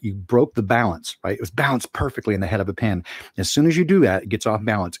touch that, you broke the balance, right? It was balanced perfectly in the head of a pen. As soon as you do that, it gets off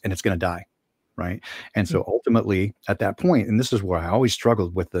balance and it's going to die, right? And so ultimately at that point, and this is where I always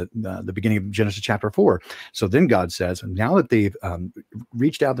struggled with the beginning of Genesis chapter 4. So then God says, now that they've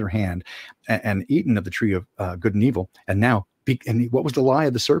reached out their hand and eaten of the tree of good and evil, and now and what was the lie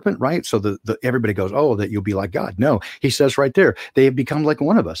of the serpent, right? So the everybody goes, oh, that you'll be like God. No, he says right there, they have become like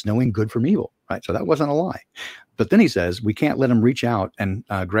one of us, knowing good from evil, right? So that wasn't a lie. But then he says, we can't let him reach out and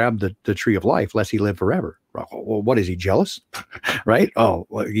grab the tree of life lest he live forever. Well, what is he, jealous? Right? Oh,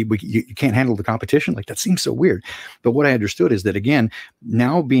 well, you can't handle the competition? Like, that seems so weird. But what I understood is that, again,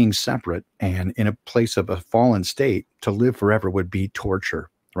 now being separate and in a place of a fallen state, to live forever would be torture,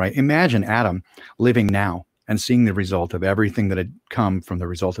 right? Imagine Adam living now and seeing the result of everything that had come from the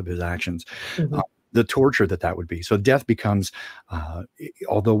result of his actions, the torture that would be. So death becomes,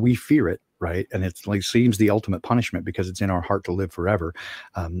 although we fear it, right? And it's like seems the ultimate punishment because it's in our heart to live forever.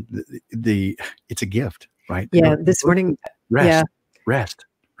 It's a gift, right? Yeah. This morning. Rest. Right?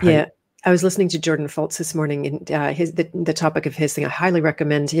 Yeah. I was listening to Jordan Fultz this morning, and the topic of his thing. I highly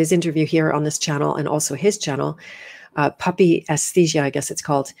recommend his interview here on this channel and also his channel, Puppy Aesthesia, I guess it's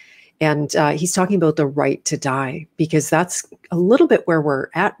called. And he's talking about the right to die, because that's a little bit where we're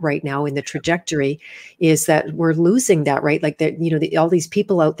at right now in the trajectory, is that we're losing that, right? Like all these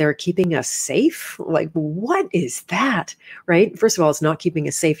people out there keeping us safe. Like, what is that, right? First of all, it's not keeping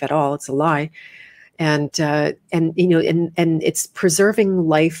us safe at all. It's a lie. And it's preserving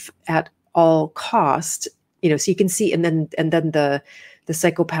life at all cost, so you can see, and then the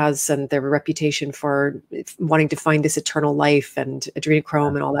psychopaths and their reputation for wanting to find this eternal life and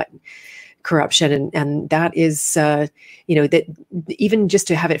adrenochrome and all that corruption. And that is, that even just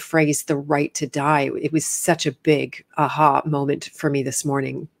to have it phrased, the right to die, it was such a big aha moment for me this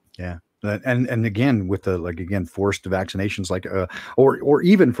morning. Yeah. And again, with the forced vaccinations, or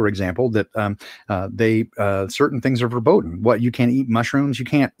even, for example, that certain things are verboten. What, you can't eat mushrooms, you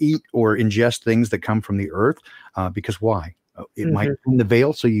can't eat or ingest things that come from the earth, because why? It might open the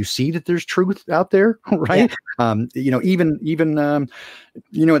veil so you see that there's truth out there, right? Yeah.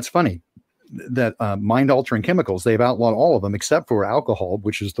 It's funny that mind altering chemicals, they've outlawed all of them except for alcohol,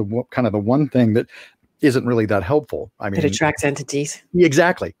 which is the one thing that isn't really that helpful. I mean, it attracts entities.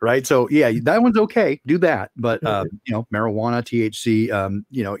 Exactly. Right. So yeah, that one's okay. Do that. But, marijuana, THC,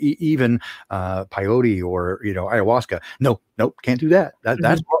 even peyote or, ayahuasca. Nope. Can't do that.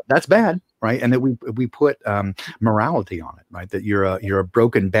 That's bad. Right. And that we put morality on it. Right. That you're a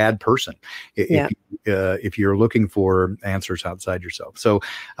broken, bad person if you're looking for answers outside yourself. So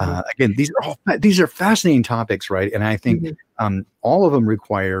again, these are fascinating topics. Right. And I think all of them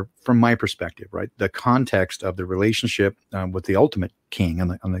require, from my perspective, right, the context of the relationship with the ultimate king.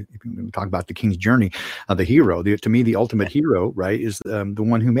 And we talk about the king's journey, the hero. To me, the ultimate hero, right, is the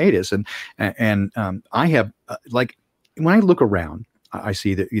one who made us. And I have when I look around, I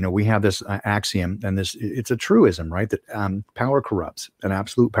see that, we have this axiom, and it's a truism, right? That power corrupts, and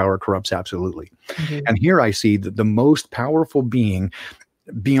absolute power corrupts absolutely. And here I see that the most powerful being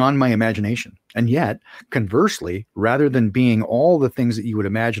beyond my imagination. And yet, conversely, rather than being all the things that you would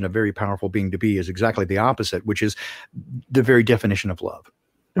imagine a very powerful being to be, is exactly the opposite, which is the very definition of love.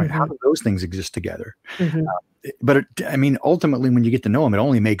 Right? How do those things exist together? But ultimately, when you get to know him, it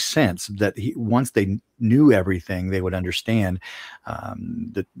only makes sense that once they knew everything, they would understand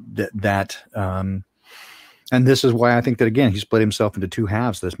that. And this is why I think that, again, he split himself into two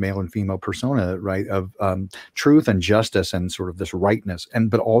halves, this male and female persona, right, of truth and justice and sort of this rightness,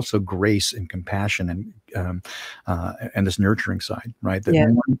 but also grace and compassion and this nurturing side, right?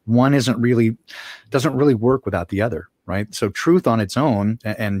 That one doesn't really work without the other, right? So truth on its own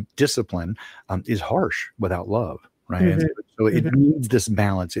and discipline is harsh without love. Right. And so it needs this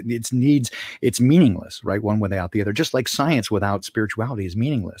balance. It's meaningless, right? One without the other, just like science without spirituality is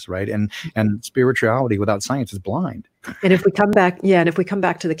meaningless. Right. And spirituality without science is blind. And if we come back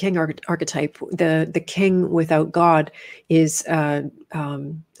to the king archetype, the king without God is a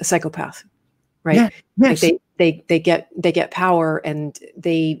psychopath. Right. Yeah. Yes. Like they get power, and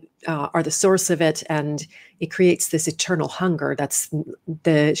they are the source of it, and it creates this eternal hunger. That's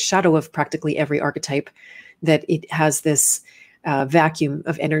the shadow of practically every archetype, that it has this vacuum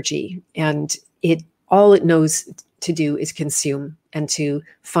of energy, and all it knows to do is consume and to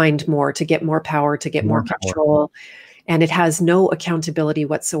find more, to get more power, to get more control. And it has no accountability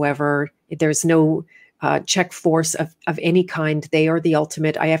whatsoever. There's no check force of any kind. They are the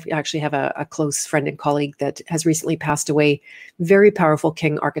ultimate. I actually have a close friend and colleague that has recently passed away, very powerful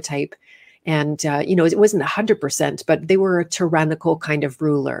king archetype. And, it wasn't 100%, but they were a tyrannical kind of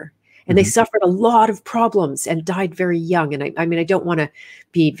ruler. And they suffered a lot of problems and died very young. And I don't want to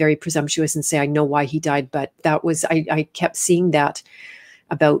be very presumptuous and say I know why he died, but that was, I kept seeing that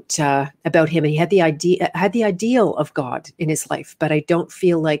about him. And he had the ideal of God in his life, but I don't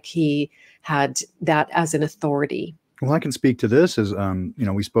feel like he had that as an authority. Well, I can speak to this as,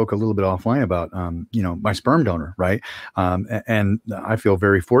 we spoke a little bit offline about, my sperm donor, right? And I feel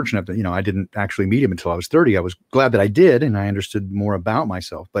very fortunate that, I didn't actually meet him until I was 30. I was glad that I did, and I understood more about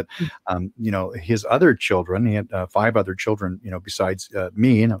myself. But, his other children, he had 5 other children, besides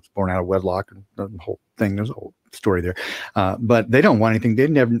me, and I was born out of wedlock, and the whole thing. There's a whole story there. But they don't want anything. They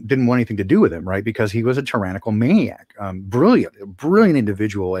didn't want anything to do with him, right? Because he was a tyrannical maniac, brilliant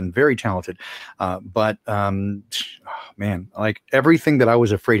individual and very talented. But like everything that I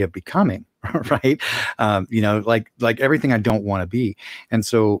was afraid of becoming, right? Like everything I don't want to be. And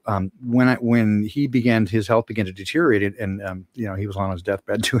so when his health began to deteriorate, and he was on his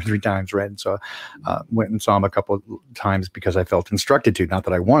deathbed 2 or 3 times, right? And so went and saw him a couple of times because I felt instructed to, not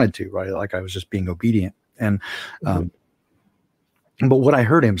that I wanted to, right? Like I was just being obedient. And but what I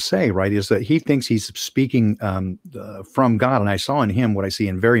heard him say, right, is that he thinks he's speaking from God. And I saw in him what I see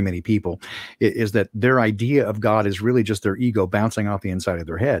in very many people is that their idea of God is really just their ego bouncing off the inside of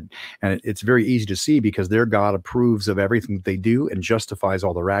their head. And it's very easy to see because their God approves of everything that they do and justifies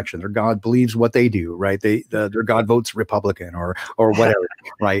all their action. Their God believes what they do, right? Their God votes Republican or whatever,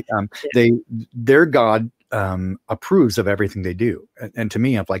 right? Their God approves of everything they do. And to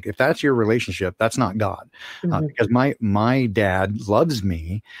me, I'm like, if that's your relationship, that's not God. Because my dad loves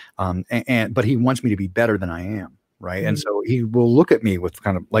me, but he wants me to be better than I am. Right. And so he will look at me with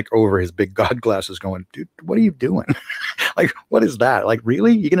kind of like over his big God glasses going, dude, what are you doing? Like, what is that? Like,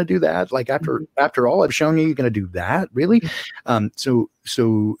 really? You're going to do that? Like after all I've shown you, you're going to do that? Really?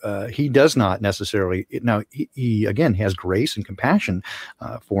 So he does not necessarily. Now he again has grace and compassion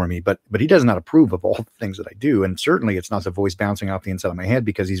for me, but he does not approve of all the things that I do, and certainly it's not the voice bouncing off the inside of my head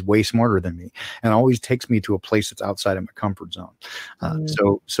because he's way smarter than me and always takes me to a place that's outside of my comfort zone.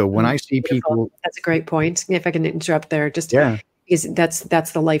 So when I see people, that's a great point. If I can interrupt there, just Because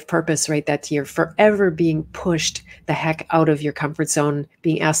that's the life purpose, right? That you're forever being pushed the heck out of your comfort zone,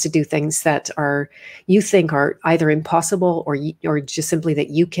 being asked to do things that you think are either impossible, or just simply that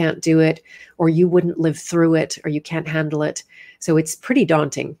you can't do it, or you wouldn't live through it, or you can't handle it. So it's pretty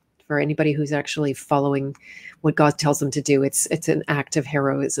daunting for anybody who's actually following what God tells them to do. It's an act of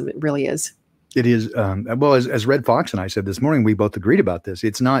heroism. It really is. It is. Well, as Red Fox and I said this morning, we both agreed about this.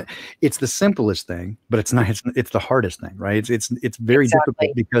 It's the simplest thing, but it's not, it's the hardest thing, right? It's very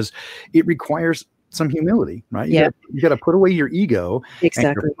difficult because it requires some humility, right? You got to put away your ego and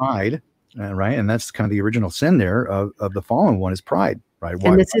your pride, right? And that's kind of the original sin there of the fallen one is pride, right?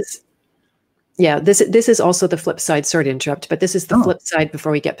 And this is also the flip side. Sorry to interrupt, but this is the flip side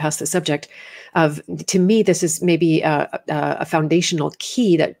before we get past the subject of, to me, this is maybe a foundational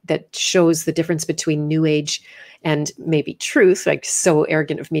key that shows the difference between New Age and maybe truth. Like, so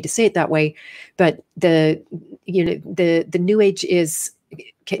arrogant of me to say it that way, but the New Age is,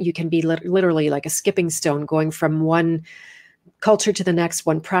 you can be literally like a skipping stone, going from one culture to the next,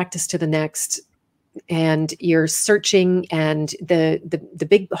 one practice to the next. And you're searching, and the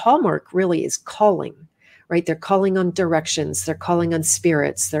big hallmark really is calling, right? They're calling on directions, they're calling on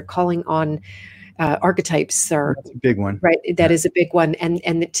spirits, they're calling on archetypes. That's a big one, right? That is a big one,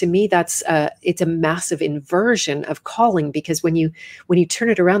 and to me, that's it's a massive inversion of calling, because when you turn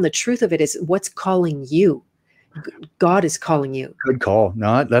it around, the truth of it is, what's calling you? God is calling you. Good call.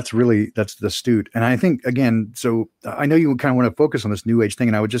 No, that's astute. And I think, again, so I know you kind of want to focus on this New Age thing,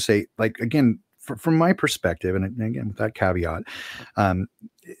 and I would just say, like, again, from my perspective, and again, with that caveat,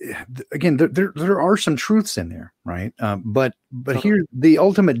 again, there are some truths in there, right? But here's the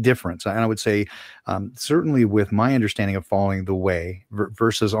ultimate difference. And I would say, certainly with my understanding of following the way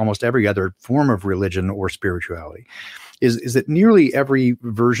versus almost every other form of religion or spirituality, is that nearly every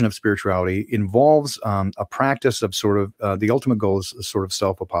version of spirituality involves a practice of sort of the ultimate goal is sort of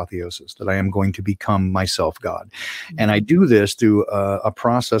self-apotheosis, that I am going to become myself God. Mm-hmm. And I do this through a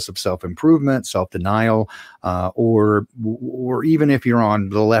process of self-improvement, self-denial, or even if you're on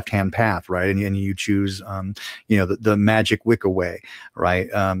the left-hand path, right, and you choose, the magic Wicca way, right?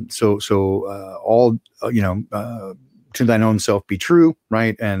 All, to thine own self be true,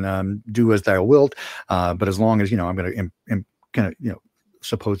 right? And do as thou wilt. But as long as, I'm going to kind of,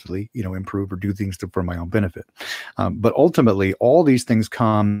 supposedly, improve or do things for my own benefit. But ultimately, all these things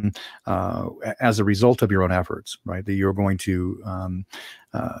come as a result of your own efforts, right? That you're going to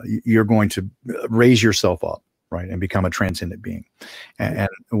raise yourself up, right, and become a transcendent being. And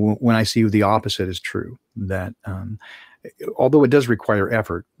when I see the opposite is true, that although it does require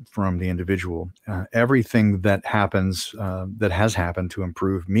effort from the individual, everything that happens, that has happened to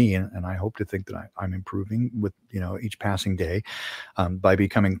improve me, and I hope to think that I'm improving with each passing day, by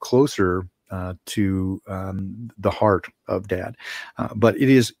becoming closer to the heart of Dad. But it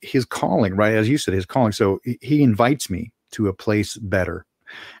is his calling, right? As you said, his calling. So he invites me to a place better,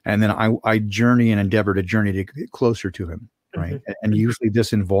 and then I journey and endeavor to journey to get closer to him. Right. Mm-hmm. And usually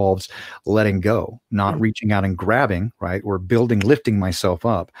this involves letting go, not mm-hmm. reaching out and grabbing, right, or lifting myself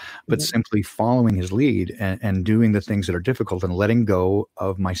up, but mm-hmm. simply following his lead and doing the things that are difficult and letting go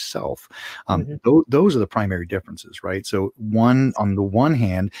of myself. Mm-hmm. Those are the primary differences, right? So on the one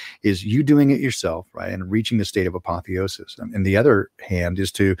hand is you doing it yourself, right, and reaching the state of apotheosis. And the other hand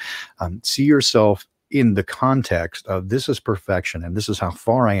is to see yourself in the context of this is perfection and this is how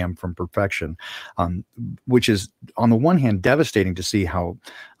far I am from perfection, which is on the one hand devastating to see how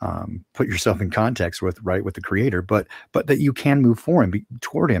put yourself in context with the Creator, but that you can move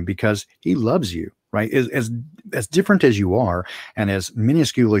toward him because he loves you, right? As different as you are and as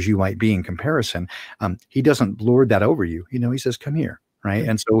minuscule as you might be in comparison, he doesn't lord that over you. He says, come here. Right.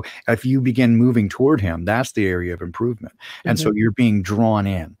 And so if you begin moving toward him, that's the area of improvement. And mm-hmm. so you're being drawn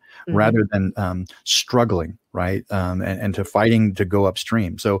in mm-hmm. rather than struggling, right. And to fighting to go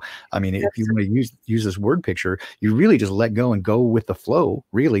upstream. So, I mean, if you want to use this word picture, you really just let go and go with the flow,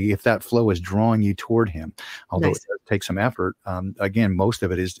 really, if that flow is drawing you toward him, although it does take some effort. Again, most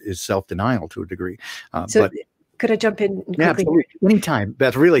of it is self-denial to a degree. But could I jump in quickly? Yeah, absolutely. Anytime.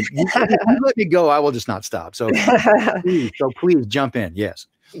 Beth, really, you let me go, I will just not stop. So please jump in. Yes.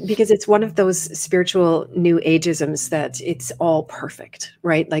 Because it's one of those spiritual new ageisms that it's all perfect,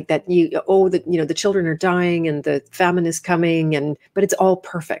 right? Like that the children are dying and the famine is coming, but it's all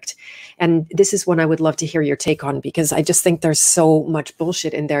perfect. And this is one I would love to hear your take on, because I just think there's so much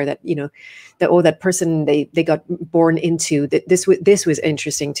bullshit in there that, that person they got born into, that this was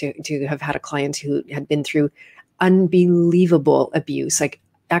interesting to have had a client who had been through unbelievable abuse, like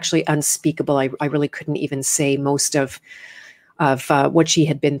actually unspeakable. I really couldn't even say most of what she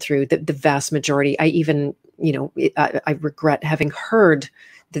had been through. The vast majority, I even, I regret having heard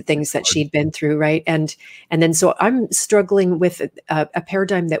the things that she'd been through, right? And then so I'm struggling with a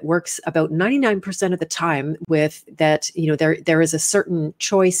paradigm that works about 99% of the time with that, there is a certain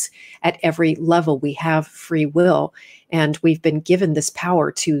choice at every level. We have free will, and we've been given this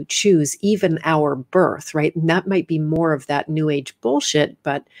power to choose even our birth, right? And that might be more of that new age bullshit,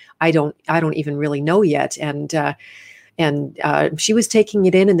 but I don't even really know yet. And she was taking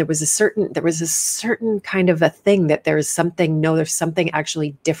it in, and there was a certain kind of a thing that there's something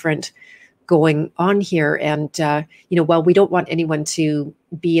actually different going on here. And while we don't want anyone to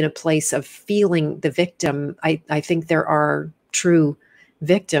be in a place of feeling the victim, I think there are true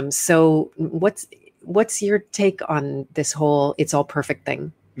victims. So what's your take on this whole "it's all perfect"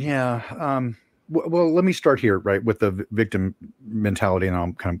 thing? Yeah. Well, let me start here, right, with the victim mentality, and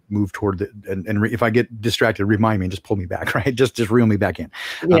I'll kind of move toward if I get distracted, remind me and just pull me back, right? Just reel me back in.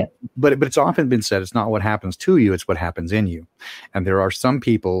 Yeah. But it's often been said, it's not what happens to you, it's what happens in you. And there are some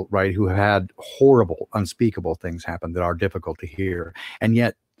people, right, who have had horrible, unspeakable things happen that are difficult to hear. And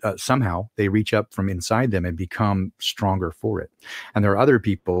yet, somehow they reach up from inside them and become stronger for it. And there are other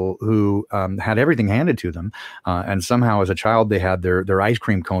people who had everything handed to them, and somehow as a child they had their ice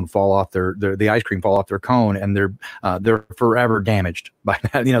cream cone fall off the ice cream fall off their cone, and they're forever damaged by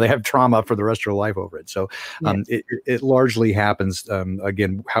that. They have trauma for the rest of their life over it. So it largely happens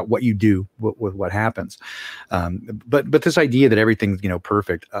again what you do with what happens. But this idea that everything's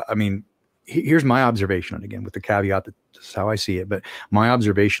perfect. I mean, here's my observation, and again, with the caveat that this is how I see it, but my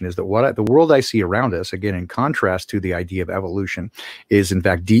observation is that the world I see around us, again, in contrast to the idea of evolution, is in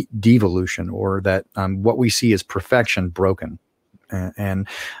fact devolution, or that what we see as perfection broken. And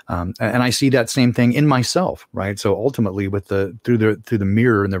I see that same thing in myself, right? So ultimately, through the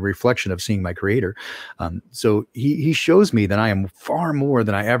mirror and the reflection of seeing my Creator, so he shows me that I am far more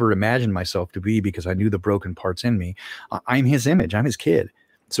than I ever imagined myself to be, because I knew the broken parts in me. I'm His image. I'm His kid.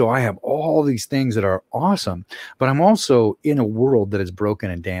 So I have all these things that are awesome, but I'm also in a world that is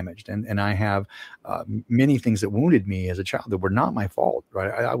broken and damaged. And I have many things that wounded me as a child that were not my fault, right?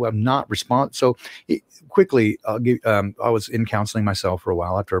 I'm not responsible. So quickly, I was in counseling myself for a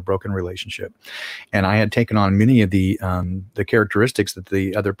while after a broken relationship. And I had taken on many of the characteristics that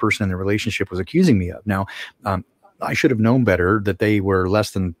the other person in the relationship was accusing me of. Now, I should have known better that they were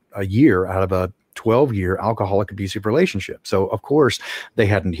less than a year out of a 12-year alcoholic abusive relationship. So of course they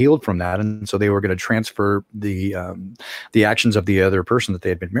hadn't healed from that. And so they were going to transfer the actions of the other person that they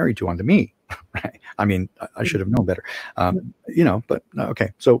had been married to onto me. Right. I mean, I should have known better, but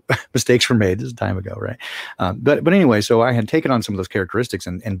okay. So mistakes were made. This is time ago. Right. But anyway, so I had taken on some of those characteristics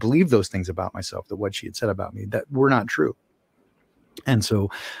and believed those things about myself, that what she had said about me that were not true. And so,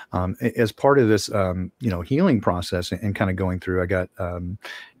 as part of this, healing process and kind of going through, I got,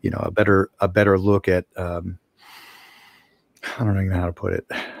 a better look at, I don't even know how to put it.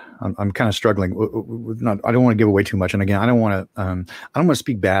 I'm kind of struggling with I don't want to give away too much. And again, I don't want to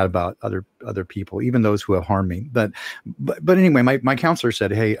speak bad about other people, even those who have harmed me. But anyway, my counselor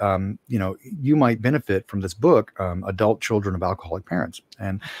said, hey, you might benefit from this book, Adult Children of Alcoholic Parents.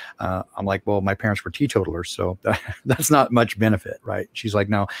 And I'm like, well, my parents were teetotalers, so that's not much benefit, right? She's like,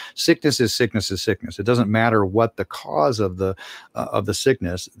 no, sickness is sickness is sickness. It doesn't matter what the cause of the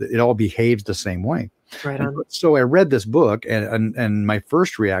sickness. It all behaves the same way. Right on. So I read this book, and my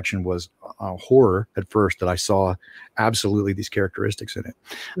first reaction was horror at first, that I saw absolutely these characteristics in it.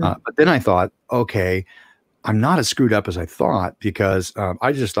 But then I thought, okay, I'm not as screwed up as I thought, because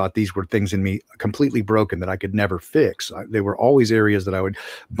I just thought these were things in me completely broken that I could never fix. They were always areas that I would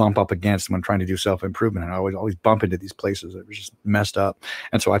bump up against when trying to do self-improvement. And I would always bump into these places that were just messed up.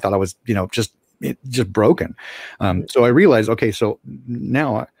 And so I thought I was, just broken. So I realized, okay, so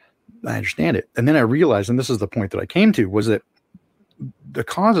now I understand it. And then I realized, and this is the point that I came to, was that the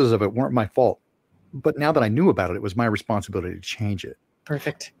causes of it weren't my fault. But now that I knew about it, it was my responsibility to change it.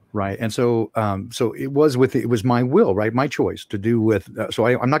 Perfect. Right. And so it was my will, right? My choice to do with, so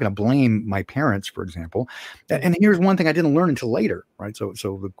I'm not going to blame my parents, for example. And here's one thing I didn't learn until later, right? So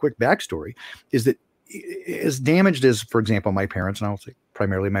the quick backstory is that, as damaged as, for example, my parents, and I'll say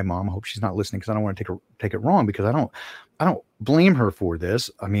primarily my mom, I hope she's not listening, because I don't want to take it wrong, because I don't blame her for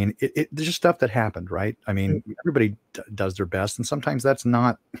this. I mean, there's just stuff that happened, right? I mean, everybody does their best, and sometimes that's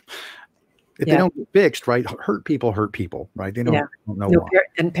not, if they don't get fixed, right? Hurt people, right? They don't know why.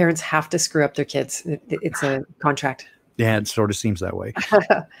 And parents have to screw up their kids. It's a contract. Yeah, it sort of seems that way.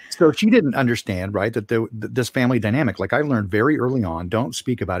 So she didn't understand, right, that this family dynamic, like I learned very early on, don't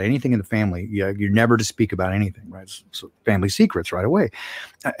speak about anything in the family. You're never to speak about anything, right? So family secrets right away.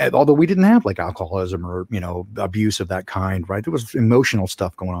 Although we didn't have like alcoholism or, abuse of that kind, right? There was emotional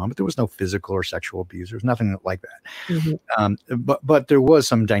stuff going on, but there was no physical or sexual abuse. There's nothing like that. Mm-hmm. But there was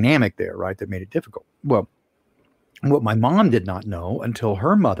some dynamic there, right, that made it difficult. Well, what my mom did not know until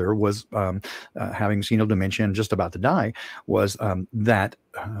her mother was having senile dementia and just about to die was that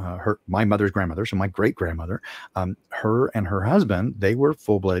my mother's grandmother, so my great grandmother, her and her husband, they were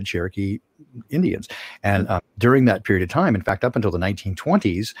full-blooded Cherokee Indians. And during that period of time, in fact, up until the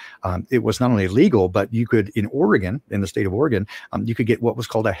 1920s, it was not only legal, but you could, in Oregon, in the state of Oregon, you could get what was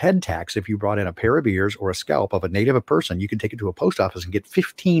called a head tax. If you brought in a pair of ears or a scalp of a native person, you could take it to a post office and get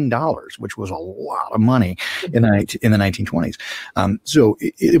 $15, which was a lot of money in the 1920s. So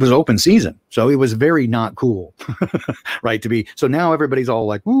it was open season. So it was very not cool, right? So now everybody's all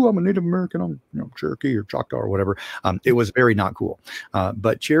like, "Ooh, I'm a Native American, I'm Cherokee or Choctaw or whatever." It was very not cool.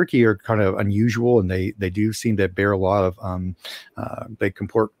 But Cherokee are kind of unusual, and they do seem to bear a lot of they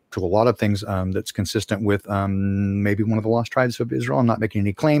comport to a lot of things that's consistent with maybe one of the lost tribes of Israel. I'm not making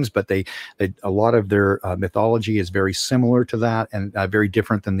any claims, but a lot of their mythology is very similar to that and very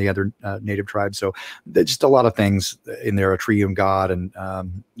different than the other native tribes. So there's just a lot of things in there, a tree of God and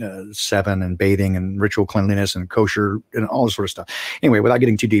seven and bathing and ritual cleanliness and kosher and all this sort of stuff. Anyway, without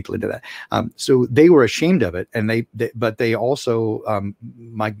getting too deeply into that. So they were ashamed of it. And but they also,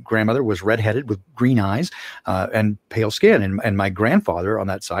 my grandmother was redheaded with green eyes and pale skin. And my grandfather on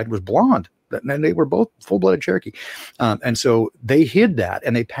that side was blonde, and they were both full-blooded Cherokee. And so they hid that,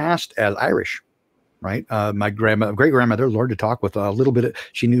 and they passed as Irish, right? My great grandmother learned to talk with a little bit.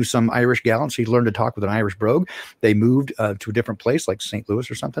 She knew some Irish gal, and she learned to talk with an Irish brogue. They moved to a different place, like St.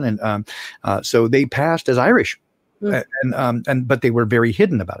 Louis or something. And so they passed as Irish. But they were very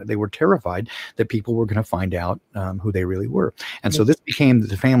hidden about it. They were terrified that people were going to find out who they really were. And so this became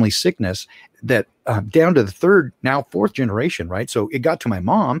the family sickness that down to the third, now fourth generation, right? So it got to my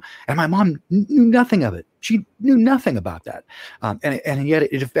mom, and my mom knew nothing of it. She knew nothing about that. And yet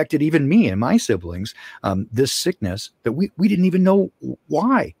it affected even me and my siblings, this sickness that we didn't even know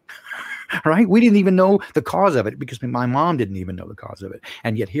why. Right? We didn't even know the cause of it because my mom didn't even know the cause of it.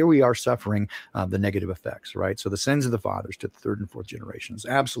 And yet here we are suffering the negative effects, right? So the sins of the fathers to the third and fourth generations,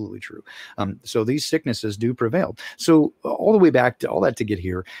 absolutely true. So these sicknesses do prevail. So all the way back to all that to get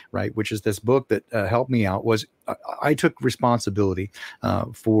here, right? Which is this book that helped me out was I took responsibility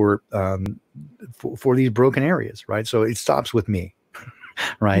for these broken areas, right? So it stops with me,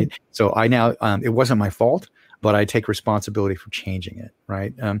 right? Mm-hmm. So I now, it wasn't my fault, but I take responsibility for changing it,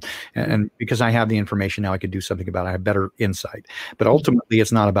 right? And because I have the information now, I could do something about it. I have better insight. But ultimately,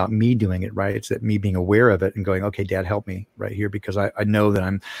 it's not about me doing it, right? It's that me being aware of it and going, okay, Dad, help me right here, because I know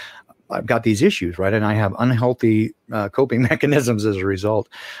that I've got these issues, right? And I have unhealthy coping mechanisms as a result,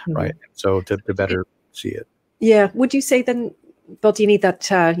 right? So to better see it. Yeah. Would you say then, Baldini, that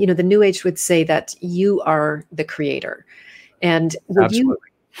the New Age would say that you are the creator, and would Absolutely.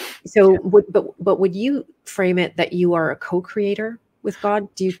 So, would you frame it that you are a co-creator with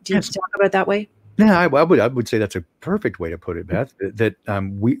God? Do you Yes. talk about it that way? Yeah, I would say that's a perfect way to put it, Beth. That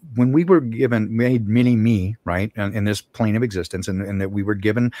when we were made me, right, in this plane of existence, and that we were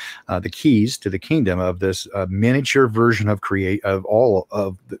given the keys to the kingdom of this miniature version of all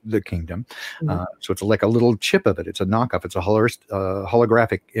of the kingdom. Mm-hmm. So it's like a little chip of it. It's a knockoff. It's a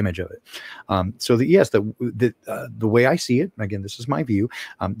holographic image of it. So the way I see it, again, this is my view,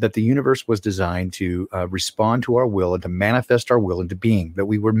 that the universe was designed to respond to our will and to manifest our will into being. That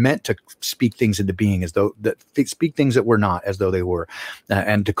we were meant to speak things into being speak things that were not as though they were,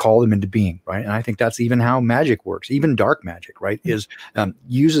 and to call them into being, right? And I think that's even how magic works. Even dark magic, right, is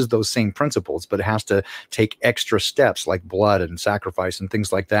uses those same principles, but it has to take extra steps like blood and sacrifice and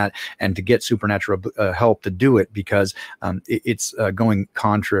things like that, and to get supernatural help to do it, because it's going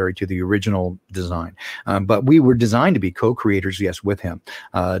contrary to the original design. But we were designed to be co-creators, yes, with him,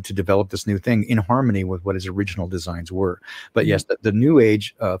 to develop this new thing in harmony with what his original designs were. But yes, the New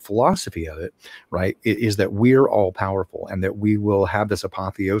Age philosophy of it, right, is that we're all powerful, and that we will have this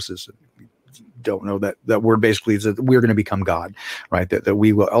apotheosis. Don't know that word basically is that we're going to become God, right? That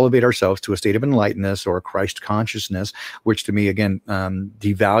we will elevate ourselves to a state of enlightenedness or Christ consciousness, which to me, again,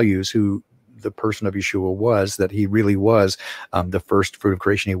 devalues who the person of Yeshua was, that he really was the first fruit of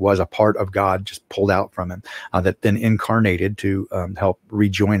creation. He was a part of God, just pulled out from him, that then incarnated to help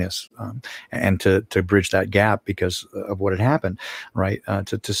rejoin us and to bridge that gap because of what had happened, right?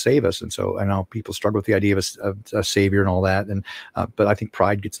 To save us. And so I know people struggle with the idea of a savior and all that, and but I think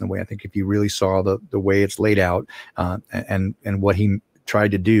pride gets in the way. I think if you really saw the way it's laid out and what he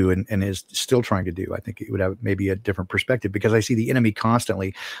tried to do and is still trying to do, I think it would have maybe a different perspective, because I see the enemy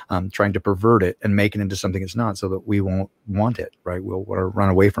constantly trying to pervert it and make it into something it's not, so that we won't want it, right? We'll want to run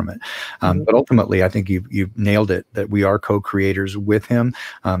away from it. But ultimately, I think you've nailed it, that we are co-creators with him,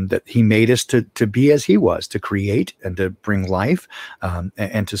 that he made us to be as he was, to create and to bring life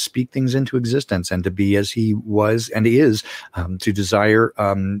and to speak things into existence, and to be as he was and is, to desire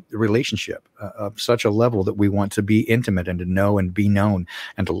relationship of such a level that we want to be intimate and to know and be known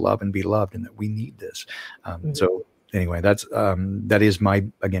and to love and be loved, and that we need this. So anyway, that is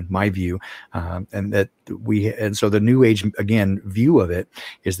my view, and so the New Age view of it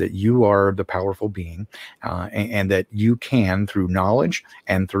is that you are the powerful being, and that you can, through knowledge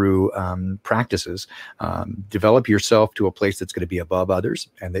and through practices, develop yourself to a place that's going to be above others,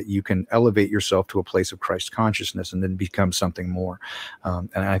 and that you can elevate yourself to a place of Christ consciousness and then become something more. And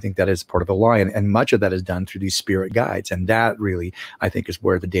I think that is part of the lie, and much of that is done through these spirit guides, and that really, I think, is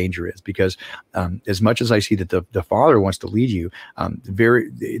where the danger is, because as much as I see that the Father wants to lead you,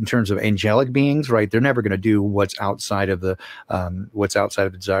 in terms of angelic beings, right? They're never going to do what's outside of the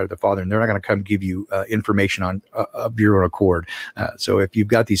desire of the Father, and they're not going to come give you information on of your own accord. So if you've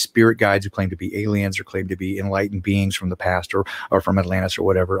got these spirit guides who claim to be aliens or claim to be enlightened beings from the past or from Atlantis or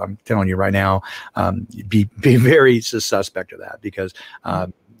whatever, I'm telling you right now, be very suspect of that, because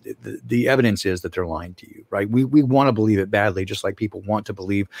the evidence is that they're lying to you, right? We want to believe it badly, just like people want to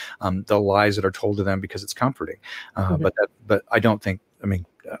believe the lies that are told to them because it's comforting. But I don't think,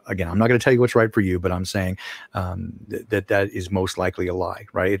 again, I'm not going to tell you what's right for you, but I'm saying that is most likely a lie,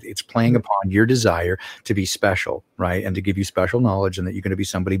 right? It's playing upon your desire to be special, right? And to give you special knowledge, and that you're going to be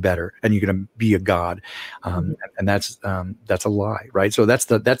somebody better, and you're going to be a God. And that's a lie, right? So that's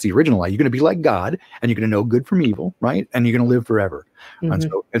the original lie. You're going to be like God, and you're going to know good from evil, right? And you're going to live forever. And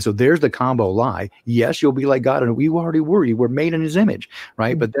so there's the combo lie. Yes, you'll be like God, and we already were. You were made in his image,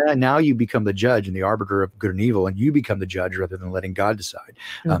 right? But then now you become the judge and the arbiter of good and evil, and you become the judge rather than letting God decide.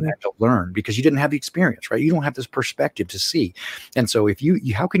 And to learn, because you didn't have the experience, right? You don't have this perspective to see. And so if you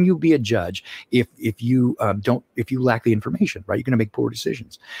how can you be a judge if you lack the information, right? You're going to make poor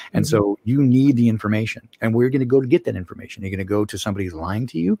decisions. And so you need the information, and we're going to go to get that information. You're going to go to somebody who's lying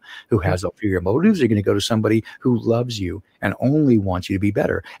to you, who has ulterior motives. You're going to go to somebody who loves you and only wants you to be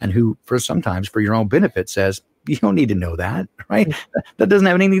better, and who, sometimes for your own benefit, says, you don't need to know that, right? That doesn't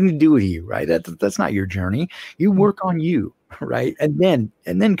have anything to do with you, right? That's not your journey. You work on you, right? And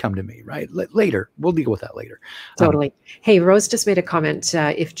then come to me, right? Later, we'll deal with that later. Totally. Hey, Rose just made a comment.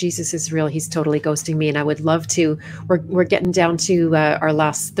 If Jesus is real, he's totally ghosting me, and I would love to. We're getting down to our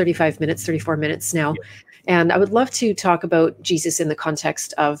last 34 minutes now. Yeah. And I would love to talk about Jesus in the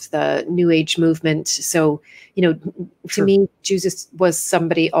context of the New Age movement. So, to me, Jesus was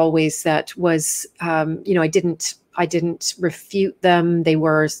somebody always that was, I didn't refute them. They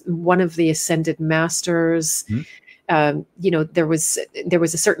were one of the ascended masters. There was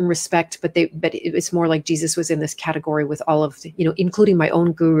a certain respect, but it was more like Jesus was in this category with all of the, including my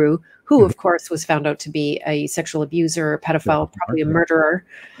own guru, who of course was found out to be a sexual abuser, a pedophile, probably a murderer.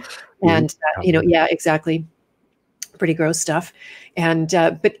 And, yeah, exactly. Pretty gross stuff. And,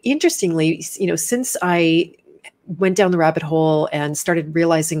 but interestingly, since I went down the rabbit hole and started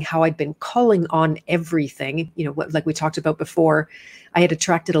realizing how I'd been calling on everything, like we talked about before, I had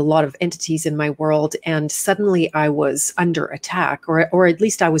attracted a lot of entities in my world, and suddenly I was under attack, or at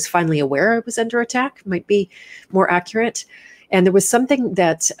least I was finally aware I was under attack, might be more accurate. And there was something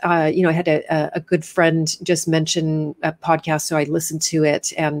that, I had a good friend just mention a podcast, so I listened to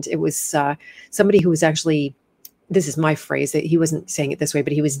it, and it was somebody who was actually, this is my phrase, he wasn't saying it this way,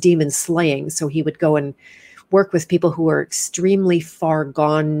 but he was demon slaying. So he would go and work with people who were extremely far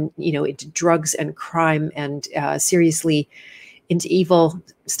gone, into drugs and crime and seriously into evil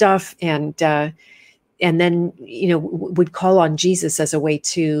stuff, and then would call on Jesus as a way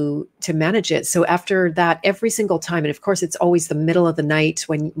to manage it. So after that, every single time, and of course it's always the middle of the night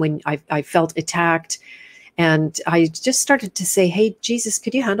when I felt attacked, and I just started to say, hey, Jesus,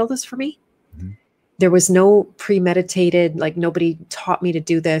 could you handle this for me? Mm-hmm. There was no premeditated, like nobody taught me to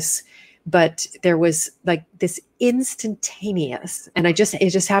do this, but there was like this instantaneous, and it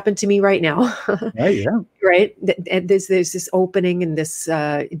just happened to me right now. Yeah. Right. And there's this opening and this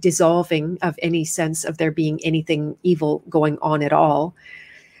dissolving of any sense of there being anything evil going on at all.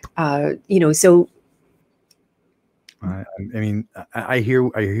 So I mean, I hear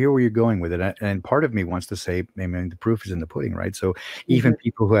where you're going with it, and part of me wants to say, I mean, the proof is in the pudding, right? So even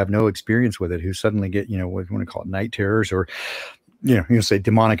people who have no experience with it, who suddenly get, what you want to call it, night terrors, or you say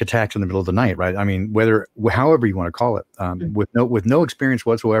demonic attacks in the middle of the night, right? I mean, however you want to call it, with no experience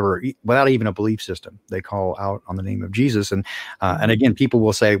whatsoever, without even a belief system, they call out on the name of Jesus, and again, people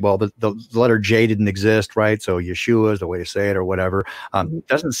will say, well, the letter J didn't exist, right? So Yeshua is the way to say it, or whatever.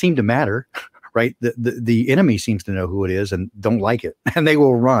 Doesn't seem to matter. Right, the enemy seems to know who it is and don't like it, and they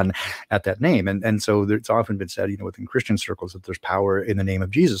will run at that name. And so it's often been said, within Christian circles, that there's power in the name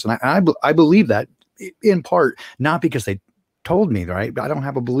of Jesus, and I believe that in part, not because they told me, right? I don't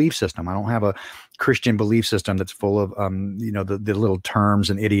have a belief system. I don't have a Christian belief system that's full of the little terms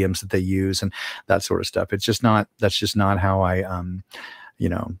and idioms that they use and that sort of stuff. It's just not. That's just not how I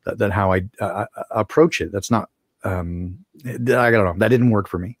how I approach it. That's not. I don't know. That didn't work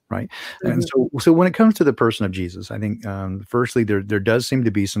for me, right? And so when it comes to the person of Jesus, I think firstly there does seem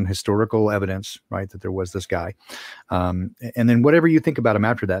to be some historical evidence, right, that there was this guy, and then whatever you think about him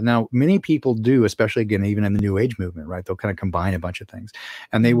after that. Now, many people do, especially again, even in the New Age movement, right? They'll kind of combine a bunch of things,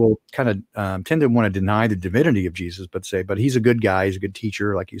 and they will kind of tend to want to deny the divinity of Jesus, but he's a good guy, he's a good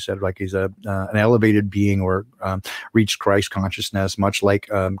teacher, like you said, like he's an elevated being, or reached Christ consciousness, much like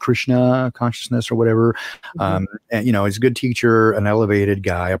Krishna consciousness or whatever. And he's a good teacher, an elevated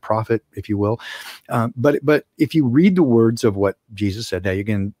guy, a prophet, if you will. But if you read the words of what Jesus said, now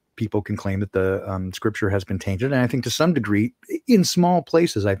again, people can claim that the scripture has been tainted, and I think to some degree, in small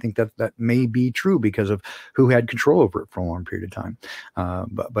places, I think that may be true because of who had control over it for a long period of time.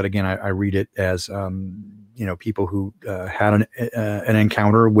 But again, I read it as people who had an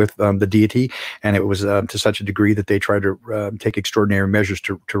encounter with the deity, and it was to such a degree that they tried to take extraordinary measures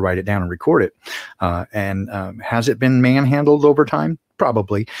to write it down and record it. And has it been manhandled over time?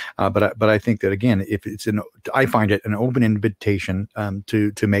 Probably, but I think that again, if I find it an open invitation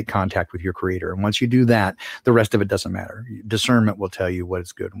to make contact with your Creator, and once you do that, the rest of it doesn't matter. Discernment will tell you what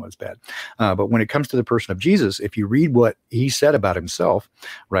is good and what is bad. But when it comes to the person of Jesus, if you read what he said about himself,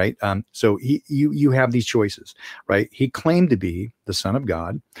 right? So you have these choices, right? He claimed to be the Son of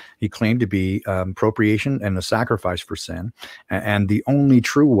God. He claimed to be propitiation and the sacrifice for sin, and the only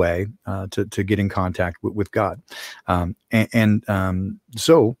true way to get in contact with God.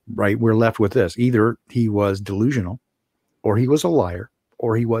 So, right, we're left with this. Either he was delusional, or he was a liar,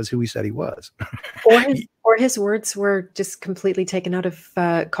 or he was who he said he was. or his words were just completely taken out of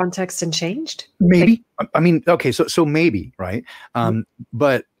context and changed. Maybe. I mean, okay, so maybe, right?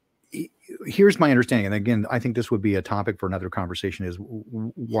 But here's my understanding, and again, I think this would be a topic for another conversation, is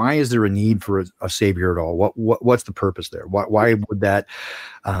why is there a need for a savior at all? What's the purpose there? Why would that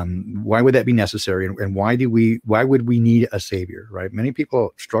be necessary? And why would we need a savior, right? Many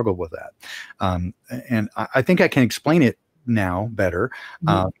people struggle with that. And I think I can explain it now better.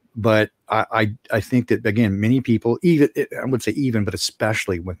 But I think that, again, many people, I would say even, but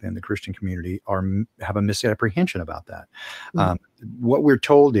especially within the Christian community, have a misapprehension about that. What we're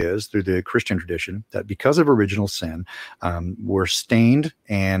told is, through the Christian tradition, that because of original sin, we're stained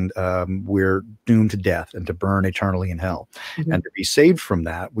and we're doomed to death and to burn eternally in hell. And to be saved from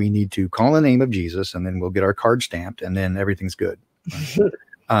that, we need to call the name of Jesus, and then we'll get our card stamped, and then everything's good.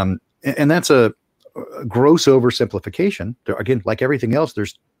 And that's a gross oversimplification. Again, like everything else,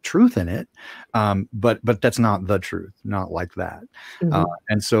 there's truth in it, but that's not the truth, not like that.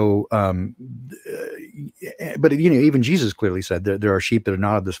 And so but even Jesus clearly said that there are sheep that are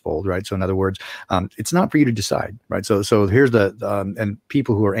not of this fold, right? So in other words, it's not for you to decide, right? So here's and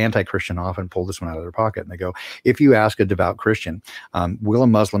people who are anti-Christian often pull this one out of their pocket, and they go, if you ask a devout Christian, will a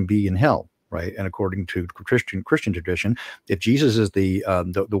Muslim be in hell? Right, and according to Christian tradition, if Jesus is the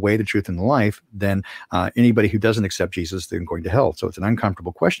way, the truth, and the life, then anybody who doesn't accept Jesus, they're going to hell. So it's an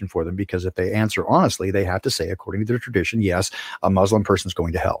uncomfortable question for them, because if they answer honestly, they have to say, according to their tradition, yes, a Muslim person is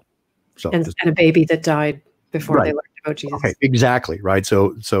going to hell. So and a baby that died before they learned about Jesus. Okay, exactly, right. So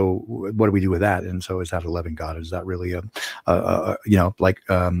what do we do with that? And so, is that a loving God? Is that really like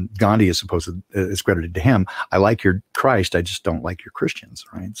Gandhi is credited to him? I like your Christ, I just don't like your Christians,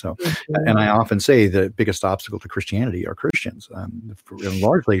 right? So, and I often say the biggest obstacle to Christianity are Christians,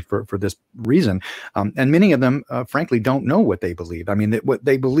 largely for this reason. And many of them, frankly, don't know what they believe. I mean, what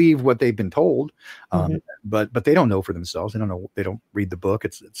they believe, what they've been told, but they don't know for themselves. They don't know. They don't read the book.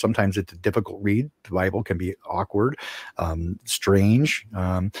 Sometimes it's a difficult read. The Bible can be awkward, strange,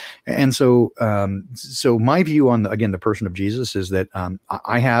 and so my view on the person of Jesus is that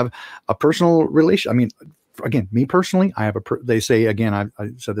I have a personal relation. I mean, again, me personally, I have they say, again, I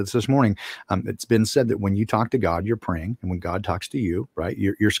said this morning, it's been said that when you talk to God, you're praying. And when God talks to you, right,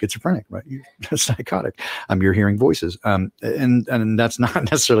 you're schizophrenic, right? You're psychotic. You're hearing voices. And that's not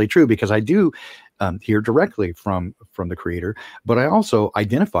necessarily true, because I do hear directly from the Creator, but I also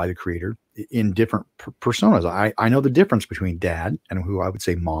identify the Creator in different personas. I know the difference between Dad and who I would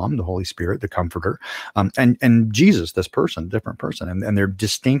say Mom, the Holy Spirit, the Comforter, and Jesus, this person, different person, and they're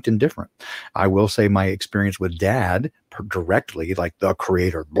distinct and different. I will say my experience with Dad directly, like the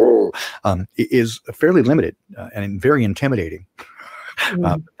Creator, is fairly limited and very intimidating.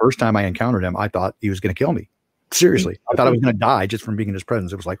 The first time I encountered him, I thought he was going to kill me. Seriously, I thought I was going to die just from being in his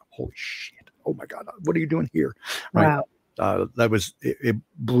presence. It was like, holy shit. Oh my God, what are you doing here? Right. Wow. It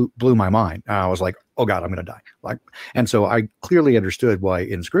blew my mind. I was like, oh God, I'm going to die. And so I clearly understood why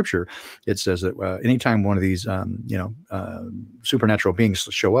in Scripture it says that anytime one of these, supernatural beings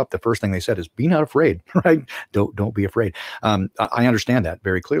show up, the first thing they said is, "Be not afraid." Right? Don't be afraid. I understand that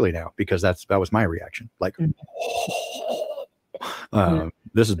very clearly now, because that was my reaction. Like,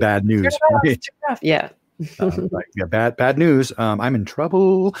 this is bad news. Yeah. Bad news. I'm in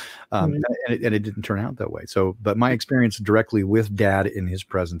trouble. And it didn't turn out that way. So, but my experience directly with Dad in his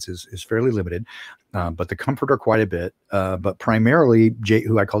presence is fairly limited, but the Comforter quite a bit. But primarily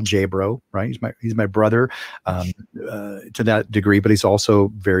who I call J-Bro, right? He's my brother to that degree, but he's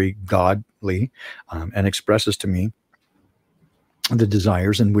also very godly and expresses to me the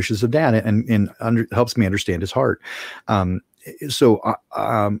desires and wishes of Dad, and helps me understand his heart. So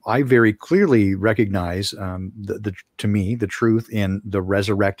I very clearly recognize to me the truth in the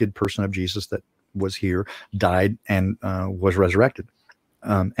resurrected person of Jesus that was here, died, and was resurrected.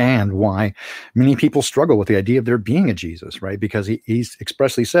 And why many people struggle with the idea of there being a Jesus, right? Because he's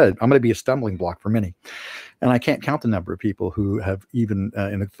expressly said, "I'm going to be a stumbling block for many." And I can't count the number of people who have, even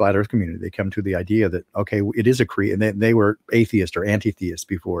in the flat earth community, they come to the idea that, okay, it is a creed, and they were atheist or anti-theist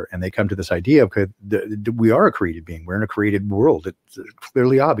before, and they come to this idea of, okay, we are a created being. We're in a created world. It's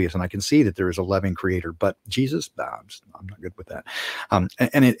clearly obvious, and I can see that there is a loving Creator. But Jesus, I'm not good with that. And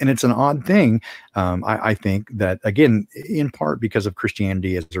it's an odd thing. I think that, again, in part because of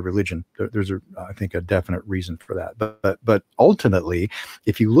Christianity as a religion, there's I think a definite reason for that. But ultimately,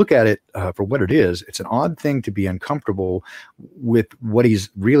 if you look at it for what it is, it's an odd thing to be uncomfortable with what he's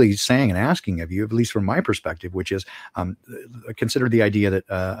really saying and asking of you, at least from my perspective, which is consider the idea that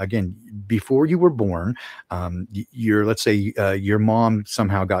again, before you were born, let's say your mom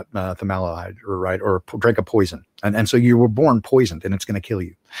somehow got formaldehyde or drank a poison, and so you were born poisoned, and it's going to kill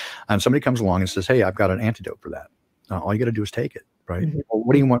you. And somebody comes along and says, "Hey, I've got an antidote for that. All you got to do is take it." Right? Well,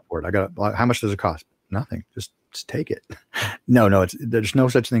 what do you want for it? How much does it cost? Nothing. Just take it. No, there's no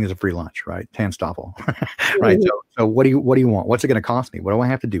such thing as a free lunch, right? Tanstoffel, right? So what do you want? What's it going to cost me? What do I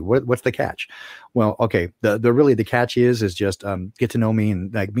have to do? What's the catch? Well, okay, the catch is just get to know me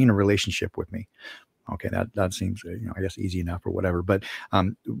and like be in a relationship with me. Okay, that seems I guess easy enough or whatever. But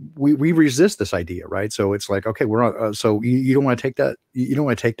we resist this idea, right? So it's like, okay, we're on. So you don't want to take that. You don't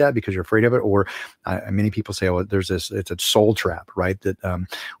want to take that because you're afraid of it. Or many people say, oh, there's this. It's a soul trap, right? That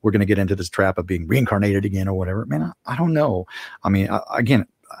we're going to get into this trap of being reincarnated again or whatever. Man, I don't know. I mean, again,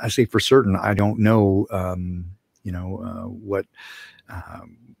 I say for certain, I don't know. What.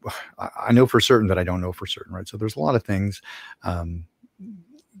 I know for certain that I don't know for certain, right? So there's a lot of things,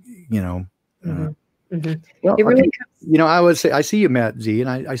 Well, really I would say I see you, Matt Z, and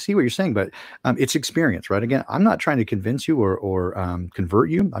I see what you're saying, but it's experience, right? Again, I'm not trying to convince you or convert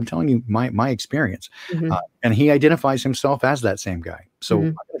you. I'm telling you my experience. And he identifies himself as that same guy. So I'm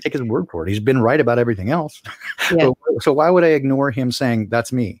going to take his word for it. He's been right about everything else. Yeah. So why would I ignore him saying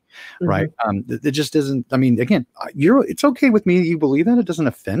that's me? Right. It just isn't. I mean, again, it's okay with me that you believe that. It doesn't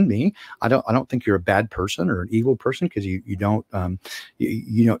offend me. I don't think you're a bad person or an evil person because you don't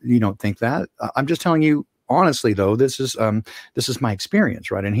think that. I'm just telling you honestly, though, this is my experience,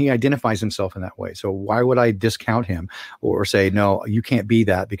 right? And he identifies himself in that way. So why would I discount him or say, no, you can't be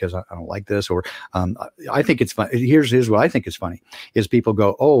that because I don't like this? Or I think it's fun. Here's what I think is funny is people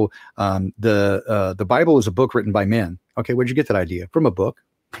go, oh, the Bible is a book written by men. Okay, where'd you get that idea? From a book,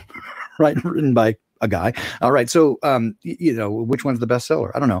 right? Written by a guy. All right. So, which one's the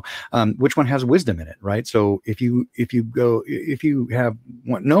bestseller? I don't know. Which one has wisdom in it? Right. So if you have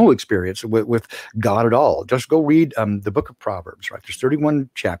no experience with God at all, just go read the book of Proverbs, right? There's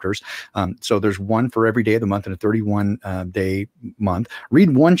 31 chapters. So there's one for every day of the month in a 31 day month.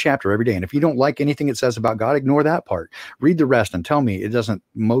 Read one chapter every day. And if you don't like anything it says about God, ignore that part. Read the rest and tell me it doesn't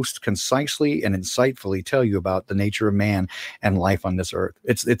most concisely and insightfully tell you about the nature of man and life on this earth.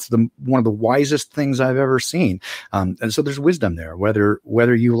 It's one of the wisest things things I've ever seen. And so there's wisdom there,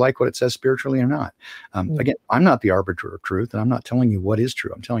 whether you like what it says spiritually or not. Again, I'm not the arbiter of truth, and I'm not telling you what is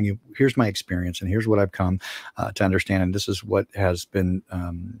true. I'm telling you, here's my experience, and here's what I've come to understand, and this is what has been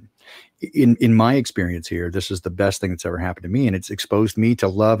in my experience here. This is the best thing that's ever happened to me, and it's exposed me to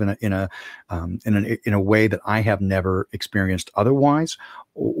love in a way that I have never experienced otherwise,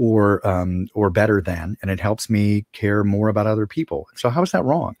 or better than, and it helps me care more about other people. So how is that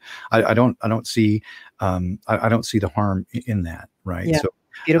wrong? I don't see the harm in that, right? Yeah, so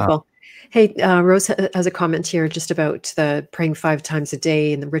beautiful. Hey, Rose has a comment here just about the praying 5 times a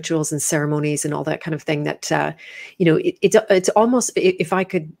day and the rituals and ceremonies and all that kind of thing that, it's almost, if I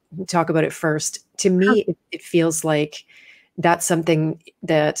could talk about it first, to me, it feels like that's something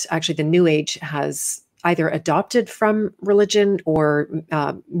that actually the New Age has either adopted from religion or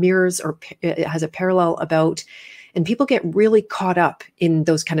mirrors, or it has a parallel about, and people get really caught up in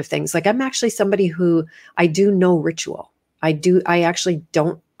those kind of things. Like, I'm actually somebody who, I do no ritual. I actually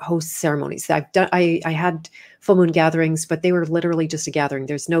don't host ceremonies. I had full moon gatherings, but they were literally just a gathering.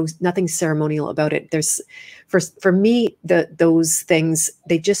 There's nothing ceremonial about it. There's, for me, those things,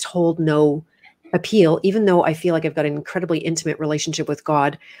 they just hold no appeal, even though I feel like I've got an incredibly intimate relationship with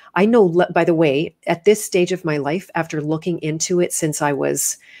God. I know, by the way, at this stage of my life, after looking into it since I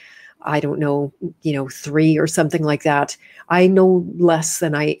was, I don't know, 3 or something like that, I know less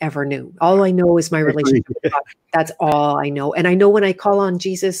than I ever knew. All I know is my relationship with God. That's all I know. And I know when I call on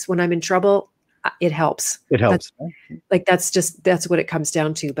Jesus when I'm in trouble, it helps. It helps. That's what it comes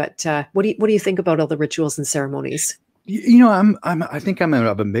down to. But what do you think about all the rituals and ceremonies? I think I'm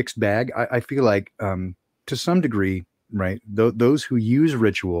of a mixed bag. I feel like to some degree, right, those who use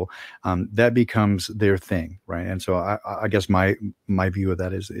ritual, that becomes their thing, right? And so I guess my view of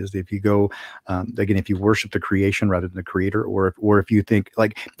that is if you go, again, if you worship the creation rather than the creator, or if you think,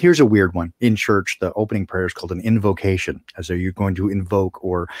 like, here's a weird one in church, the opening prayer is called an invocation, as though you're going to invoke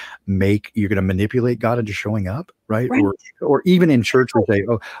or you're going to manipulate God into showing up, right? Or even in church we say,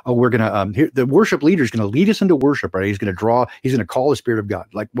 oh, we're going to the worship leader is going to lead us into worship, right? He's going to call the Spirit of God.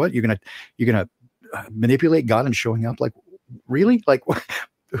 Like, what? You're going to manipulate God and showing up? Like, really? Like,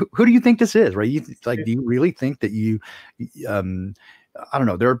 who do you think this is, right? Do you really think that I don't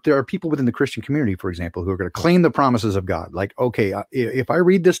know. There are people within the Christian community, for example, who are going to claim the promises of God. Like, okay, if I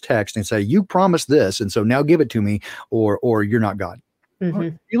read this text and say, you promised this, and so now give it to me, or you're not God.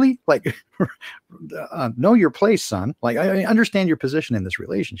 Mm-hmm. Really? Like, know your place, son. Like, I understand your position in this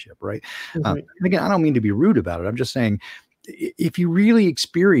relationship, right? Mm-hmm. And again, I don't mean to be rude about it. I'm just saying, if you really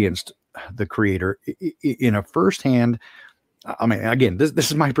experienced the creator in a firsthand, I mean, again, this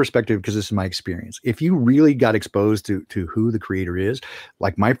is my perspective because this is my experience. If you really got exposed to who the creator is,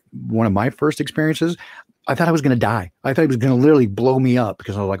 like one of my first experiences, I thought I was going to die. I thought he was going to literally blow me up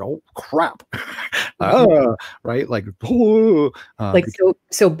because I was like, oh crap. Right. Like,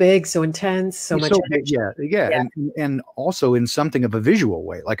 so big, so intense, so much. Yeah. And also in something of a visual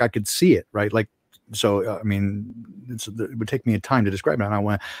way, like I could see it, right? Like, so, I mean, it would take me a time to describe it. And I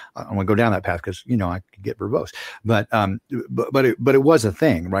want to go down that path because, I could get verbose, but it was a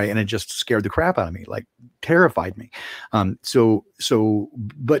thing, right? And it just scared the crap out of me, like terrified me.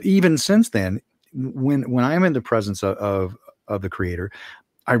 But even since then, when I'm in the presence of the creator,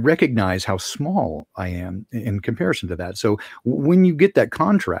 I recognize how small I am in comparison to that. So when you get that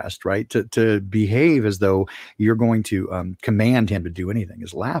contrast, right, to behave as though you're going to command him to do anything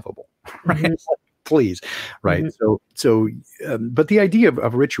is laughable, right? Mm-hmm. Please, right? Mm-hmm. But the idea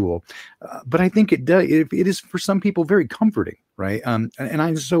of ritual, but I think it is for some people very comforting, right?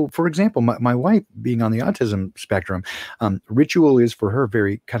 So for example, my wife, being on the autism spectrum, ritual is for her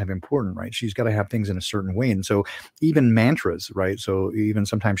very kind of important, right? She's got to have things in a certain way, and so even mantras, right? So even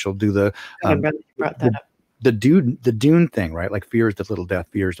sometimes she'll do the Dune thing, right? Like, fear is the little death,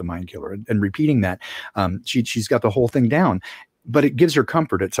 fear is the mind killer, and repeating that. She's got the whole thing down, but it gives her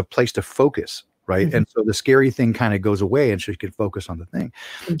comfort. It's a place to focus. Right. Mm-hmm. And so the scary thing kind of goes away and she could focus on the thing.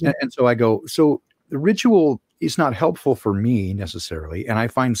 Mm-hmm. And so I go, so the ritual is not helpful for me necessarily. And I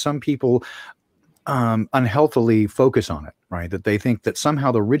find some people unhealthily focus on it, right? That they think that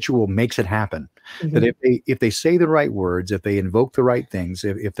somehow the ritual makes it happen. Mm-hmm. That if they say the right words, if they invoke the right things,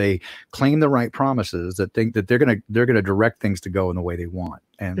 if they claim the right promises, that think that they're gonna direct things to go in the way they want.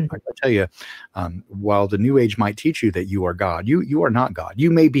 And mm-hmm. I tell you, while the New Age might teach you that you are God, you are not God.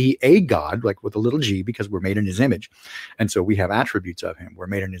 You may be a God, like with a little g, because we're made in his image. And so we have attributes of him. We're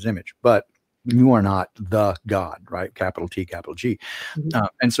made in his image. But you are not the God, right? Capital T, capital G. Mm-hmm.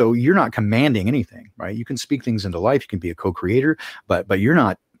 And so you're not commanding anything, right? You can speak things into life. You can be a co-creator, but you're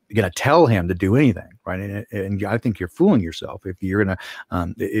not going to tell him to do anything, right? And I think you're fooling yourself if you're going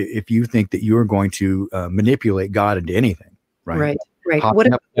to, if you think that you're going to manipulate God into anything, right? Right.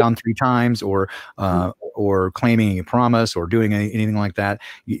 Hopping up and down 3 times, or claiming a promise, or doing anything like that,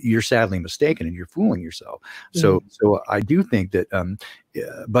 you're sadly mistaken, and you're fooling yourself. So I do think that,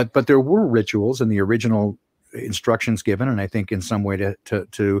 but there were rituals in the original instructions given, and I think in some way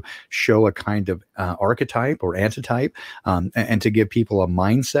to show a kind of archetype or antitype, and to give people a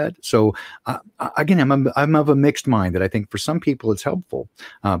mindset. So again, I'm of a mixed mind that I think for some people it's helpful,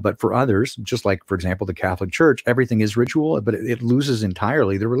 but for others, just like for example the Catholic Church, everything is ritual, but it loses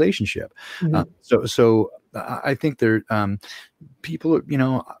entirely the relationship. So I think there people,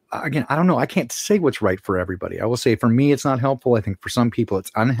 again, I don't know. I can't say what's right for everybody. I will say for me, it's not helpful. I think for some people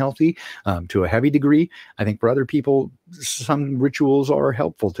it's unhealthy to a heavy degree. I think for other people, some rituals are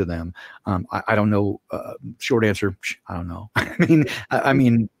helpful to them. I don't know. Short answer, I don't know. I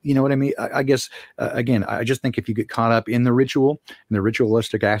mean, you know what I mean? I guess, again, I just think if you get caught up in the ritual and the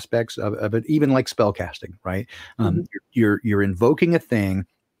ritualistic aspects of it, even like spell casting, right? You're invoking a thing,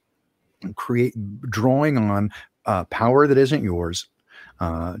 drawing on power that isn't yours,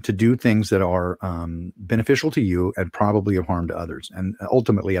 to do things that are beneficial to you and probably of harm to others, and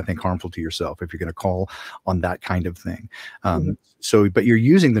ultimately I think harmful to yourself if you're going to call on that kind of thing. So but you're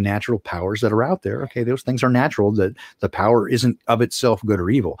using the natural powers that are out there. Okay, those things are natural, that the power isn't of itself good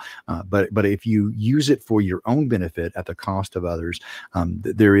or evil, but if you use it for your own benefit at the cost of others,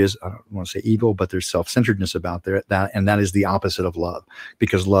 there is, I don't want to say evil, but there's self-centeredness about that, and that is the opposite of love,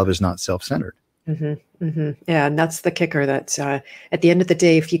 because love is not self-centered. Yeah, and that's the kicker. That at the end of the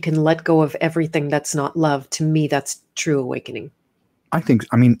day, if you can let go of everything that's not love, to me, that's true awakening.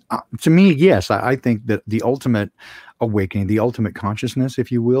 To me, yes. I think that the ultimate awakening, the ultimate consciousness,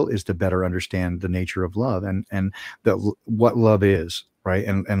 if you will, is to better understand the nature of love and what love is, right?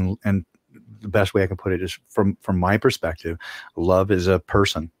 And the best way I can put it is, from my perspective, love is a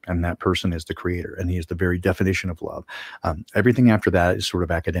person, and that person is the creator, and he is the very definition of love. Everything after that is sort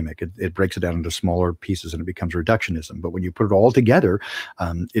of academic. It breaks it down into smaller pieces, and it becomes reductionism. But when you put it all together,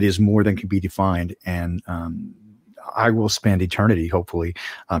 it is more than can be defined. And I will spend eternity, hopefully,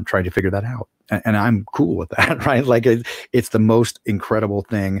 trying to figure that out. And I'm cool with that, right? Like it's the most incredible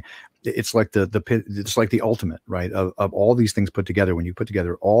thing. It's like it's like the ultimate, right, of all these things put together. When you put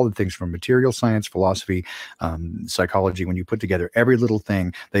together all the things from material science, philosophy, psychology, when you put together every little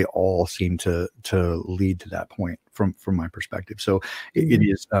thing, they all seem to lead to that point from my perspective. So it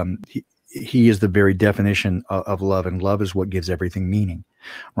is, he is the very definition of love, and love is what gives everything meaning,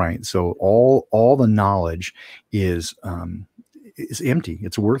 right? So all the knowledge is empty.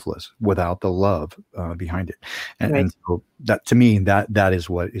 It's worthless without the love behind it. And so that, to me, that is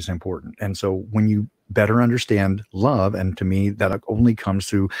what is important. And so when you better understand love, and to me that only comes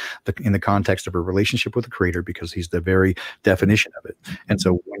through in the context of a relationship with the creator, because he's the very definition of it. And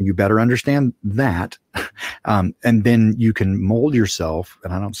so when you better understand that, and then you can mold yourself,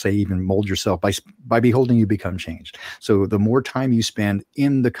 and I don't say even mold yourself, by beholding, you become changed. So the more time you spend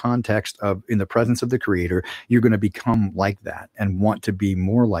in the context of, in the presence of the creator, you're going to become like that and want to be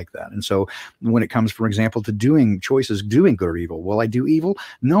more like that. And so when it comes, for example, to doing choices, doing good or evil, will I do evil?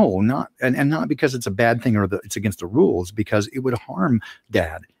 No, not, and not because it's a bad thing or it's against the rules, because it would harm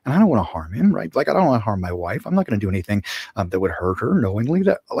Dad, and I don't want to harm him, right? Like, I don't want to harm my wife. I'm not going to do anything that would hurt her knowingly.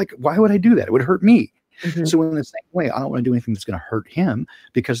 That, like, why would I do that? It would hurt me. So in the same way, I don't want to do anything that's going to hurt him,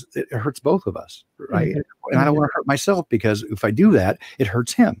 because it hurts both of us, right? And I don't want to hurt myself, because if I do that, it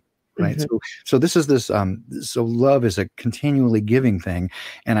hurts him. Right. So this is this, so love is a continually giving thing.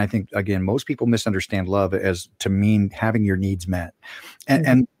 And I think, again, most people misunderstand love as to mean having your needs met.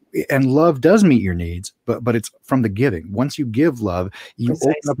 And love does meet your needs, but it's from the giving. Once you give love, you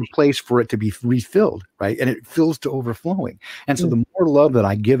open up a place for it to be refilled, right? And it fills to overflowing. And so the more love that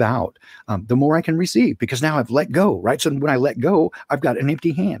I give out, the more I can receive, because now I've let go, right? So when I let go, I've got an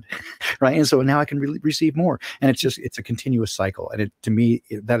empty hand, right? And so now I can receive more. And it's a continuous cycle. And to me,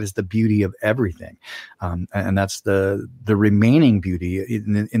 that is the beauty of everything. And that's the remaining beauty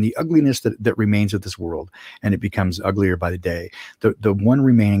in the ugliness that remains of this world. And it becomes uglier by the day. The one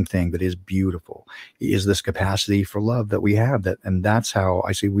remaining thing that is beautiful is this capacity for love that we have, and that's how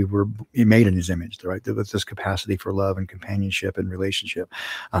I see we were made in his image, right? With this capacity for love and companionship and relationship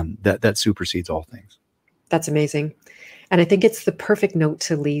that supersedes all things. That's amazing. And I think it's the perfect note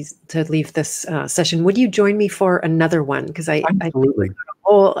to leave this session. Would you join me for another one? Because I think a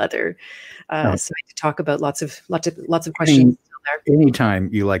whole other side to talk about, lots of questions there. Anytime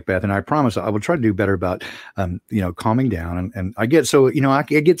you like, Beth, and I promise I will try to do better about, calming down. And I get so, I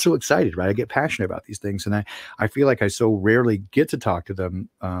get so excited, right? I get passionate about these things. And I feel like I so rarely get to talk to them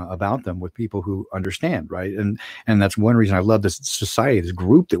about them with people who understand, right? And that's one reason I love this society, this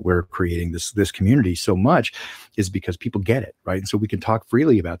group that we're creating, this community so much, is because people get it, right? And so we can talk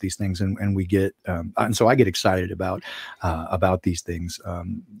freely about these things, and we get, and so I get excited about these things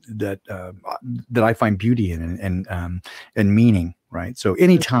that I find beauty in and meaning. Right. So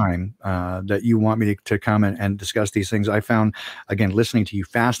anytime that you want me to come and discuss these things, I found, again, listening to you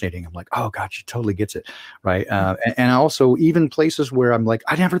fascinating. I'm like, oh, God, she totally gets it. Right. And also even places where I'm like,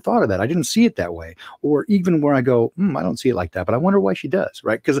 I never thought of that. I didn't see it that way. Or even where I go, I don't see it like that, but I wonder why she does.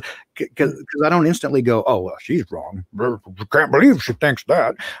 Right. Because I don't instantly go, oh, well, she's wrong. I can't believe she thinks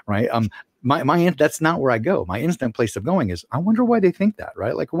that. Right. That's not where I go. My instant place of going is, I wonder why they think that,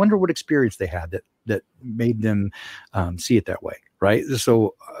 right? Like, I wonder what experience they had that made them see it that way, right?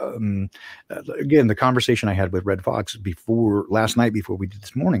 So again, the conversation I had with Red Fox last night before we did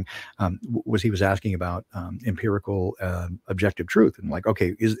this morning was, he was asking about empirical objective truth, and like,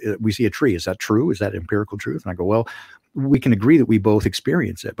 okay, we see a tree, is that true? Is that empirical truth? And I go, well, we can agree that we both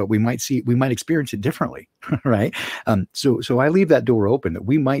experience it, but we might experience it differently, right? So I leave that door open, that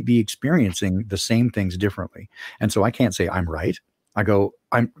we might be experiencing the same things differently. And so I can't say I'm right. I go,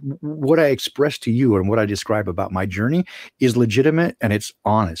 what I express to you and what I describe about my journey is legitimate and it's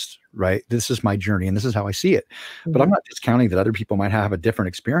honest, right? This is my journey and this is how I see it. Mm-hmm. But I'm not discounting that other people might have a different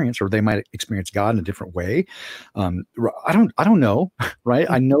experience, or they might experience God in a different way. I don't know, right?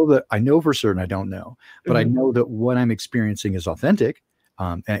 I know for certain I don't know, but I know that what I'm experiencing is authentic.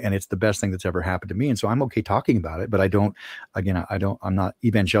 And it's the best thing that's ever happened to me. And so I'm okay talking about it, but I'm not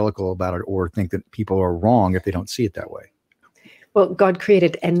evangelical about it, or think that people are wrong if they don't see it that way. Well, God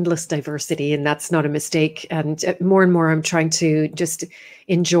created endless diversity, and that's not a mistake. And more I'm trying to just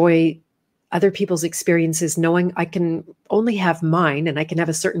enjoy other people's experiences, knowing I can only have mine, and I can have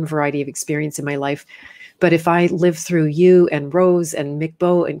a certain variety of experience in my life. But if I live through you and Rose and Mick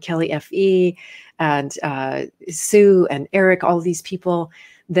Bowe and Kelly F.E. and Sue and Eric, all of these people,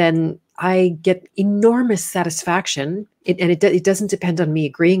 then I get enormous satisfaction. It doesn't depend on me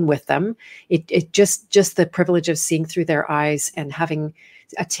agreeing with them. It just the privilege of seeing through their eyes and having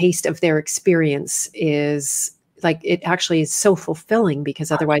a taste of their experience is like, it actually is so fulfilling,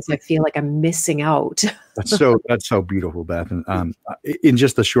 because otherwise I feel like I'm missing out. That's so beautiful, Beth. And in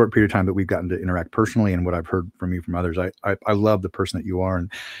just the short period of time that we've gotten to interact personally, and what I've heard from you from others, I love the person that you are,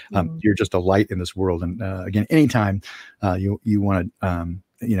 and you're just a light in this world. And again, anytime you want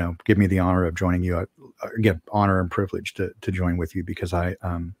to give me the honor of joining you, again, honor and privilege to join with you, because I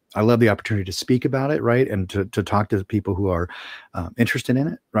love the opportunity to speak about it, right, and to talk to people who are interested in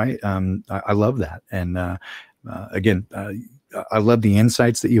it, right. I love that, and again, I love the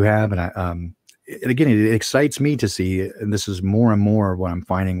insights that you have, and and again, it excites me to see, and this is more and more what I'm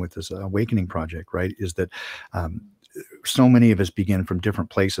finding with this awakening project, right, is that so many of us begin from different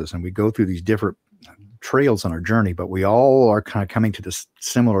places, and we go through these different trails on our journey, but we all are kind of coming to this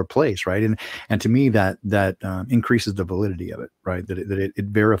similar place, right? And to me, that increases the validity of it, right? That it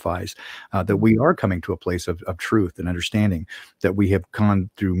verifies that we are coming to a place of truth and understanding, that we have gone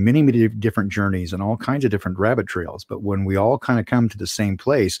through many, many different journeys and all kinds of different rabbit trails. But when we all kind of come to the same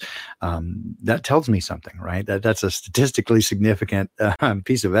place, that tells me something, right? That's a statistically significant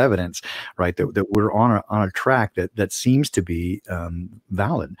piece of evidence, right? That we're on a track that seems to be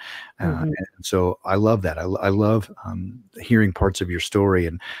valid. And so I love that. I love hearing parts of your story,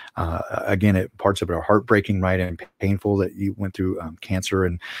 and again, parts of it are heartbreaking, right, and painful, that you went through cancer,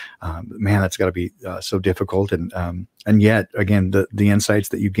 and man, that's got to be so difficult, and yet again, the insights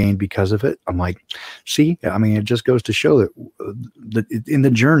that you gained because of it, I'm like, see, I mean, it just goes to show that in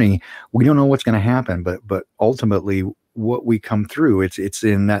the journey, we don't know what's going to happen, but ultimately, what we come through, it's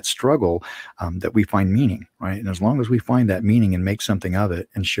in that struggle that we find meaning, right? And as long as we find that meaning and make something of it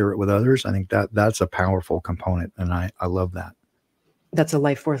and share it with others, I think that's a powerful component, and I love that. That's a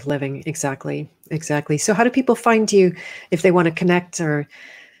life worth living. Exactly. So how do people find you if they want to connect, or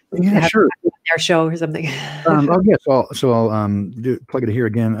sure, their show or something? I'll plug it here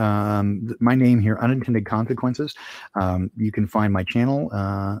again. My name here, Unintended Consequences. You can find my channel.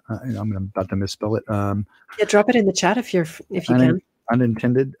 I'm about to misspell it. Drop it in the chat if you can.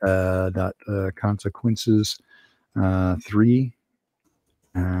 Unintended consequences 3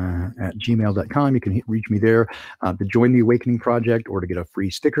 at gmail.com. You can reach me there to join the Awakening Project, or to get a free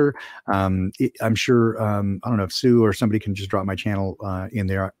sticker. I'm sure, I don't know if Sue or somebody can just drop my channel in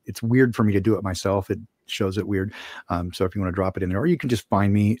there. It's weird for me to do it myself. It shows it weird. So if you want to drop it in there, or you can just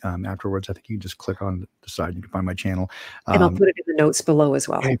find me afterwards. I think you can just click on the side. You can find my channel. And I'll put it in the notes below as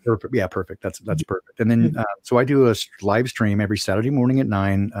well. Okay, perfect. Yeah, perfect. That's perfect. And then, so I do a live stream every Saturday morning at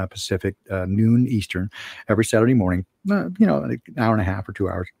 9 Pacific, noon Eastern, every Saturday morning, an hour and a half or 2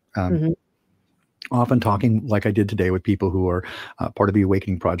 hours. Often talking like I did today with people who are part of the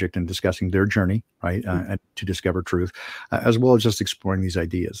Awakening Project and discussing their journey, right, to discover truth, as well as just exploring these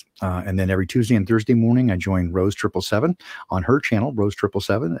ideas. And then every Tuesday and Thursday morning, I join Rose 777 on her channel, Rose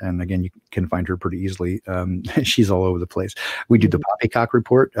 777. And again, you can find her pretty easily. She's all over the place. We do the Poppycock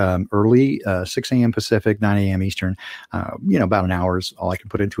Report early, 6 a.m. Pacific, 9 a.m. Eastern. About an hour is all I can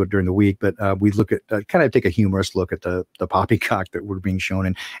put into it during the week. But we look at kind of take a humorous look at the poppycock that we're being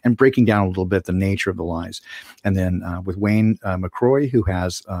shown and breaking down a little bit the nature of the lies. And then with Wayne McCroy, who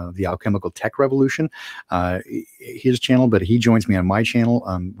has the Alchemical Tech Revolution, his channel, but he joins me on my channel.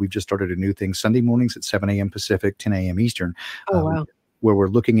 We've just started a new thing Sunday mornings at 7 a.m. Pacific, 10 a.m. Eastern. Oh, wow. Where we're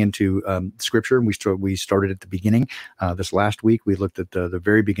looking into scripture. And we started at the beginning. This last week, we looked at the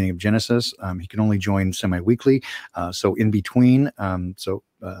very beginning of Genesis. He can only join semi-weekly. So in between,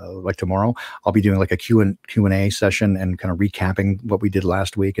 like tomorrow, I'll be doing like a Q&A session and kind of recapping what we did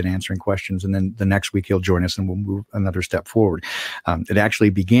last week and answering questions. And then the next week he'll join us and we'll move another step forward. It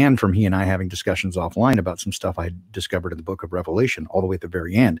actually began from he and I having discussions offline about some stuff I discovered in the book of Revelation all the way at the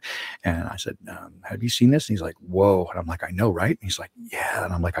very end. And I said, have you seen this? And he's like, whoa. And I'm like, I know, right? And he's like, yeah.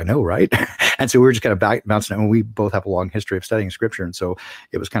 And I'm like, I know, right? And so we were just kind of bouncing. And we both have a long history of studying scripture. And so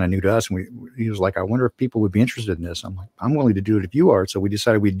it was kind of new to us. And he was like, I wonder if people would be interested in this. I'm like, I'm willing to do it if you are. So we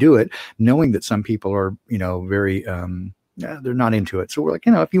decided we'd do it, knowing that some people are, very, they're not into it. So we're like,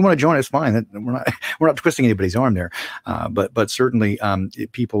 if you want to join us, fine. We're not twisting anybody's arm there. But certainly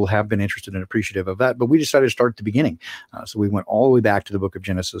people have been interested and appreciative of that. But we decided to start at the beginning. So we went all the way back to the book of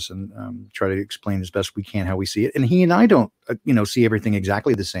Genesis and try to explain as best we can how we see it. And he and I don't, see everything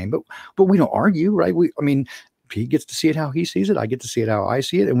exactly the same, but we don't argue, right? He gets to see it how he sees it. I get to see it how I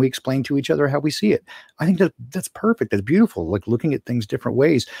see it. And we explain to each other how we see it. I think that's perfect. That's beautiful. Like looking at things different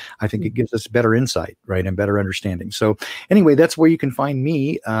ways. I think it gives us better insight, right? And better understanding. So anyway, that's where you can find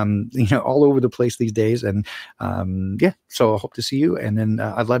me, all over the place these days. And so I hope to see you. And then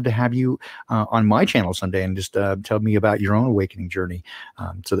I'd love to have you on my channel someday and just tell me about your own awakening journey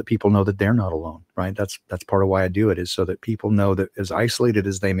so that people know that they're not alone, right? That's part of why I do it, is so that people know that as isolated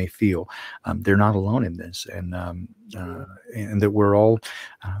as they may feel, they're not alone in this. And that we're all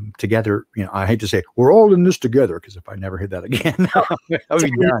together. I hate to say it, we're all in this together, because if I never hear that again, I'll be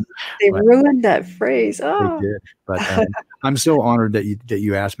done. They ruined that phrase. Oh. They did. But I'm so honored that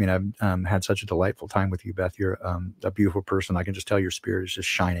you asked me, and I've had such a delightful time with you, Beth. You're a beautiful person. I can just tell your spirit is just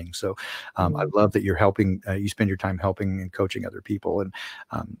shining. So I love that you're helping. You spend your time helping and coaching other people. And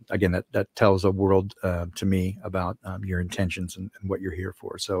again, that tells a world to me about your intentions and what you're here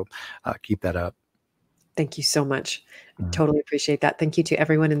for. So keep that up. Thank you so much. I totally appreciate that. Thank you to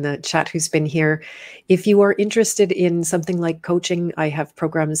everyone in the chat who's been here. If you are interested in something like coaching, I have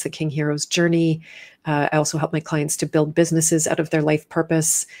programs, the King Hero's Journey. I also help my clients to build businesses out of their life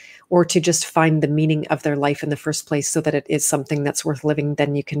purpose, or to just find the meaning of their life in the first place so that it is something that's worth living.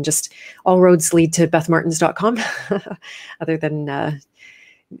 Then you can just, all roads lead to bethmartins.com. Other than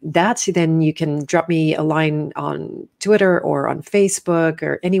that, then you can drop me a line on Twitter or on Facebook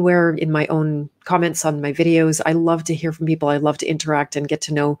or anywhere in my own comments on my videos. I love to hear from people. I love to interact and get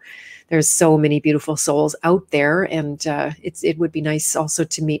to know. There's so many beautiful souls out there, and it would be nice also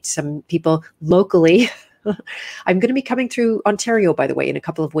to meet some people locally. I'm going to be coming through Ontario, by the way, in a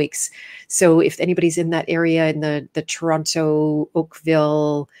couple of weeks. So if anybody's in that area, in the Toronto,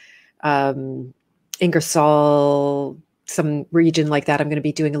 Oakville, Ingersoll, some region like that, I'm going to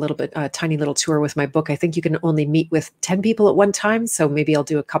be doing a tiny little tour with my book. I think you can only meet with 10 people at one time. So maybe I'll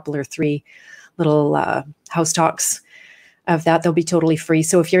do a couple or 3 little house talks of that. They'll be totally free.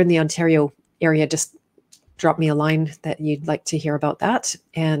 So if you're in the Ontario area, just drop me a line that you'd like to hear about that.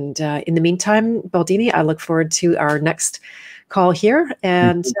 And in the meantime, Baldini, I look forward to our next call here.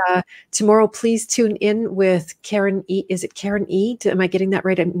 And tomorrow, please tune in with Karen E. Is it Karen E? Am I getting that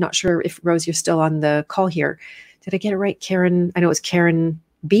right? I'm not sure if, Rose, you're still on the call here. Did I get it right? Karen, I know it's Karen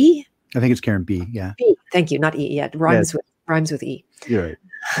B. I think it's Karen B. Yeah. B. Thank you. Not E yet. Rhymes with E. You're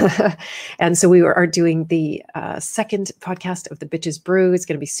right. And so we are doing the second podcast of the Bitches Brew. It's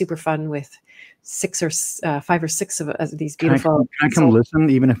going to be super fun with 5 or 6 of these beautiful. Can I come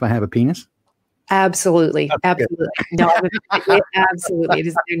listen even if I have a penis? Absolutely. Absolutely. No,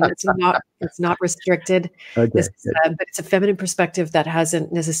 absolutely. It's not restricted. Okay, but it's a feminine perspective that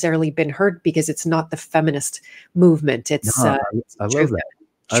hasn't necessarily been heard because it's not the feminist movement. It's I love that.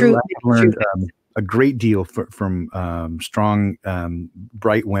 I've learned a great deal from strong,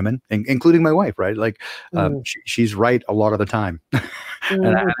 bright women, including my wife, right? Like she's right a lot of the time.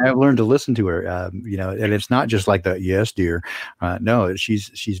 And I've learned to listen to her, and it's not just like the yes, dear. No,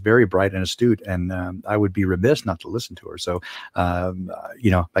 she's very bright and astute, and I would be remiss not to listen to her. So,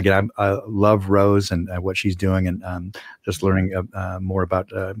 again, I love Rose and what she's doing, and just learning more about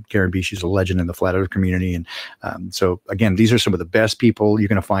Karen B. She's a legend in the flat earth community, and so again, these are some of the best people you're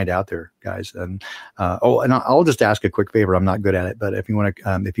going to find out there, guys. And and I'll just ask a quick favor. I'm not good at it, but if you want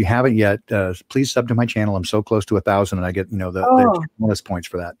to, if you haven't yet, please sub to my channel. I'm so close to 1,000, and I get the bonus points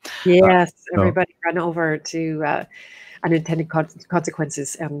for that. Yes, everybody run over to Unintended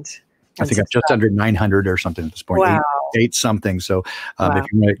Consequences, and I think I'm just under 900 or something at this point. Wow. Eight something. So if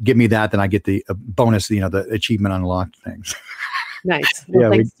you want to give me that, then I get the bonus, the achievement unlocked things. Nice. Well,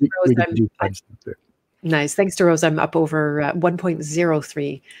 yeah, thanks to Rose, nice. Thanks to Rose, I'm up over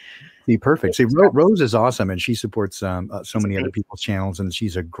 1.03. Perfect. See, Rose is awesome, and she supports so many other people's channels, and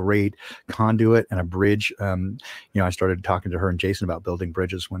she's a great conduit and a bridge. I started talking to her and Jason about building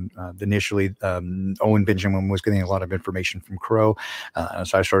bridges when initially Owen Benjamin was getting a lot of information from Crow,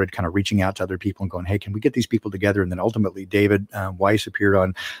 so I started kind of reaching out to other people and going, hey, can we get these people together? And then ultimately David Weiss appeared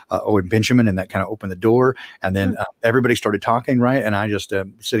on Owen Benjamin, and that kind of opened the door, and then everybody started talking, right? And I just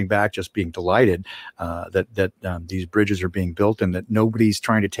sitting back, just being delighted that these bridges are being built, and that nobody's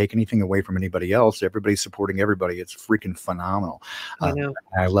trying to take anything away from anybody else. Everybody's supporting everybody. It's freaking phenomenal. I know.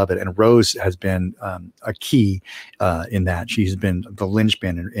 I love it. And Rose has been a key in that. She's been the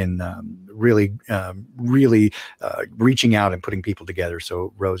linchpin in really reaching out and putting people together.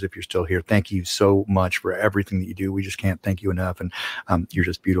 So Rose, if you're still here, thank you so much for everything that you do. We just can't thank you enough. And you're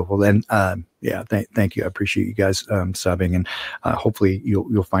just beautiful. And thank you. I appreciate you guys subbing, and hopefully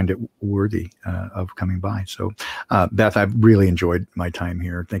you'll find it worthy of coming by. So Beth, I've really enjoyed my time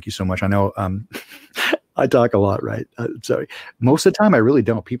here. Thank you so much. I know I talk a lot, right? Sorry. Most of the time I really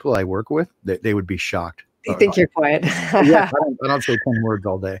don't. People I work with, they would be shocked. They think you're quiet. Yeah, I don't say 10 words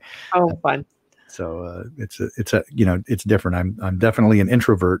all day. Oh, fun. So it's different. I'm definitely an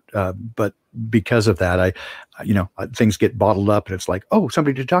introvert, but because of that, things get bottled up, and it's like, oh,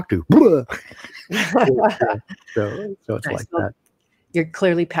 somebody to talk to. so it's nice. Like that. You're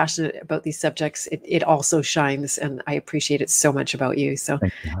clearly passionate about these subjects. It also shines, and I appreciate it so much about you. So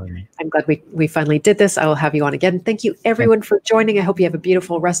I'm glad we finally did this. I will have you on again. Thank you everyone for joining. I hope you have a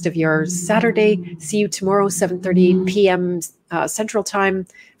beautiful rest of your Saturday. See you tomorrow, 7:30 p.m. Central Time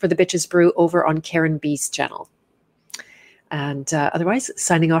for the Bitches Brew over on Karen B's channel. And otherwise,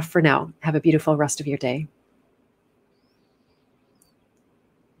 signing off for now. Have a beautiful rest of your day.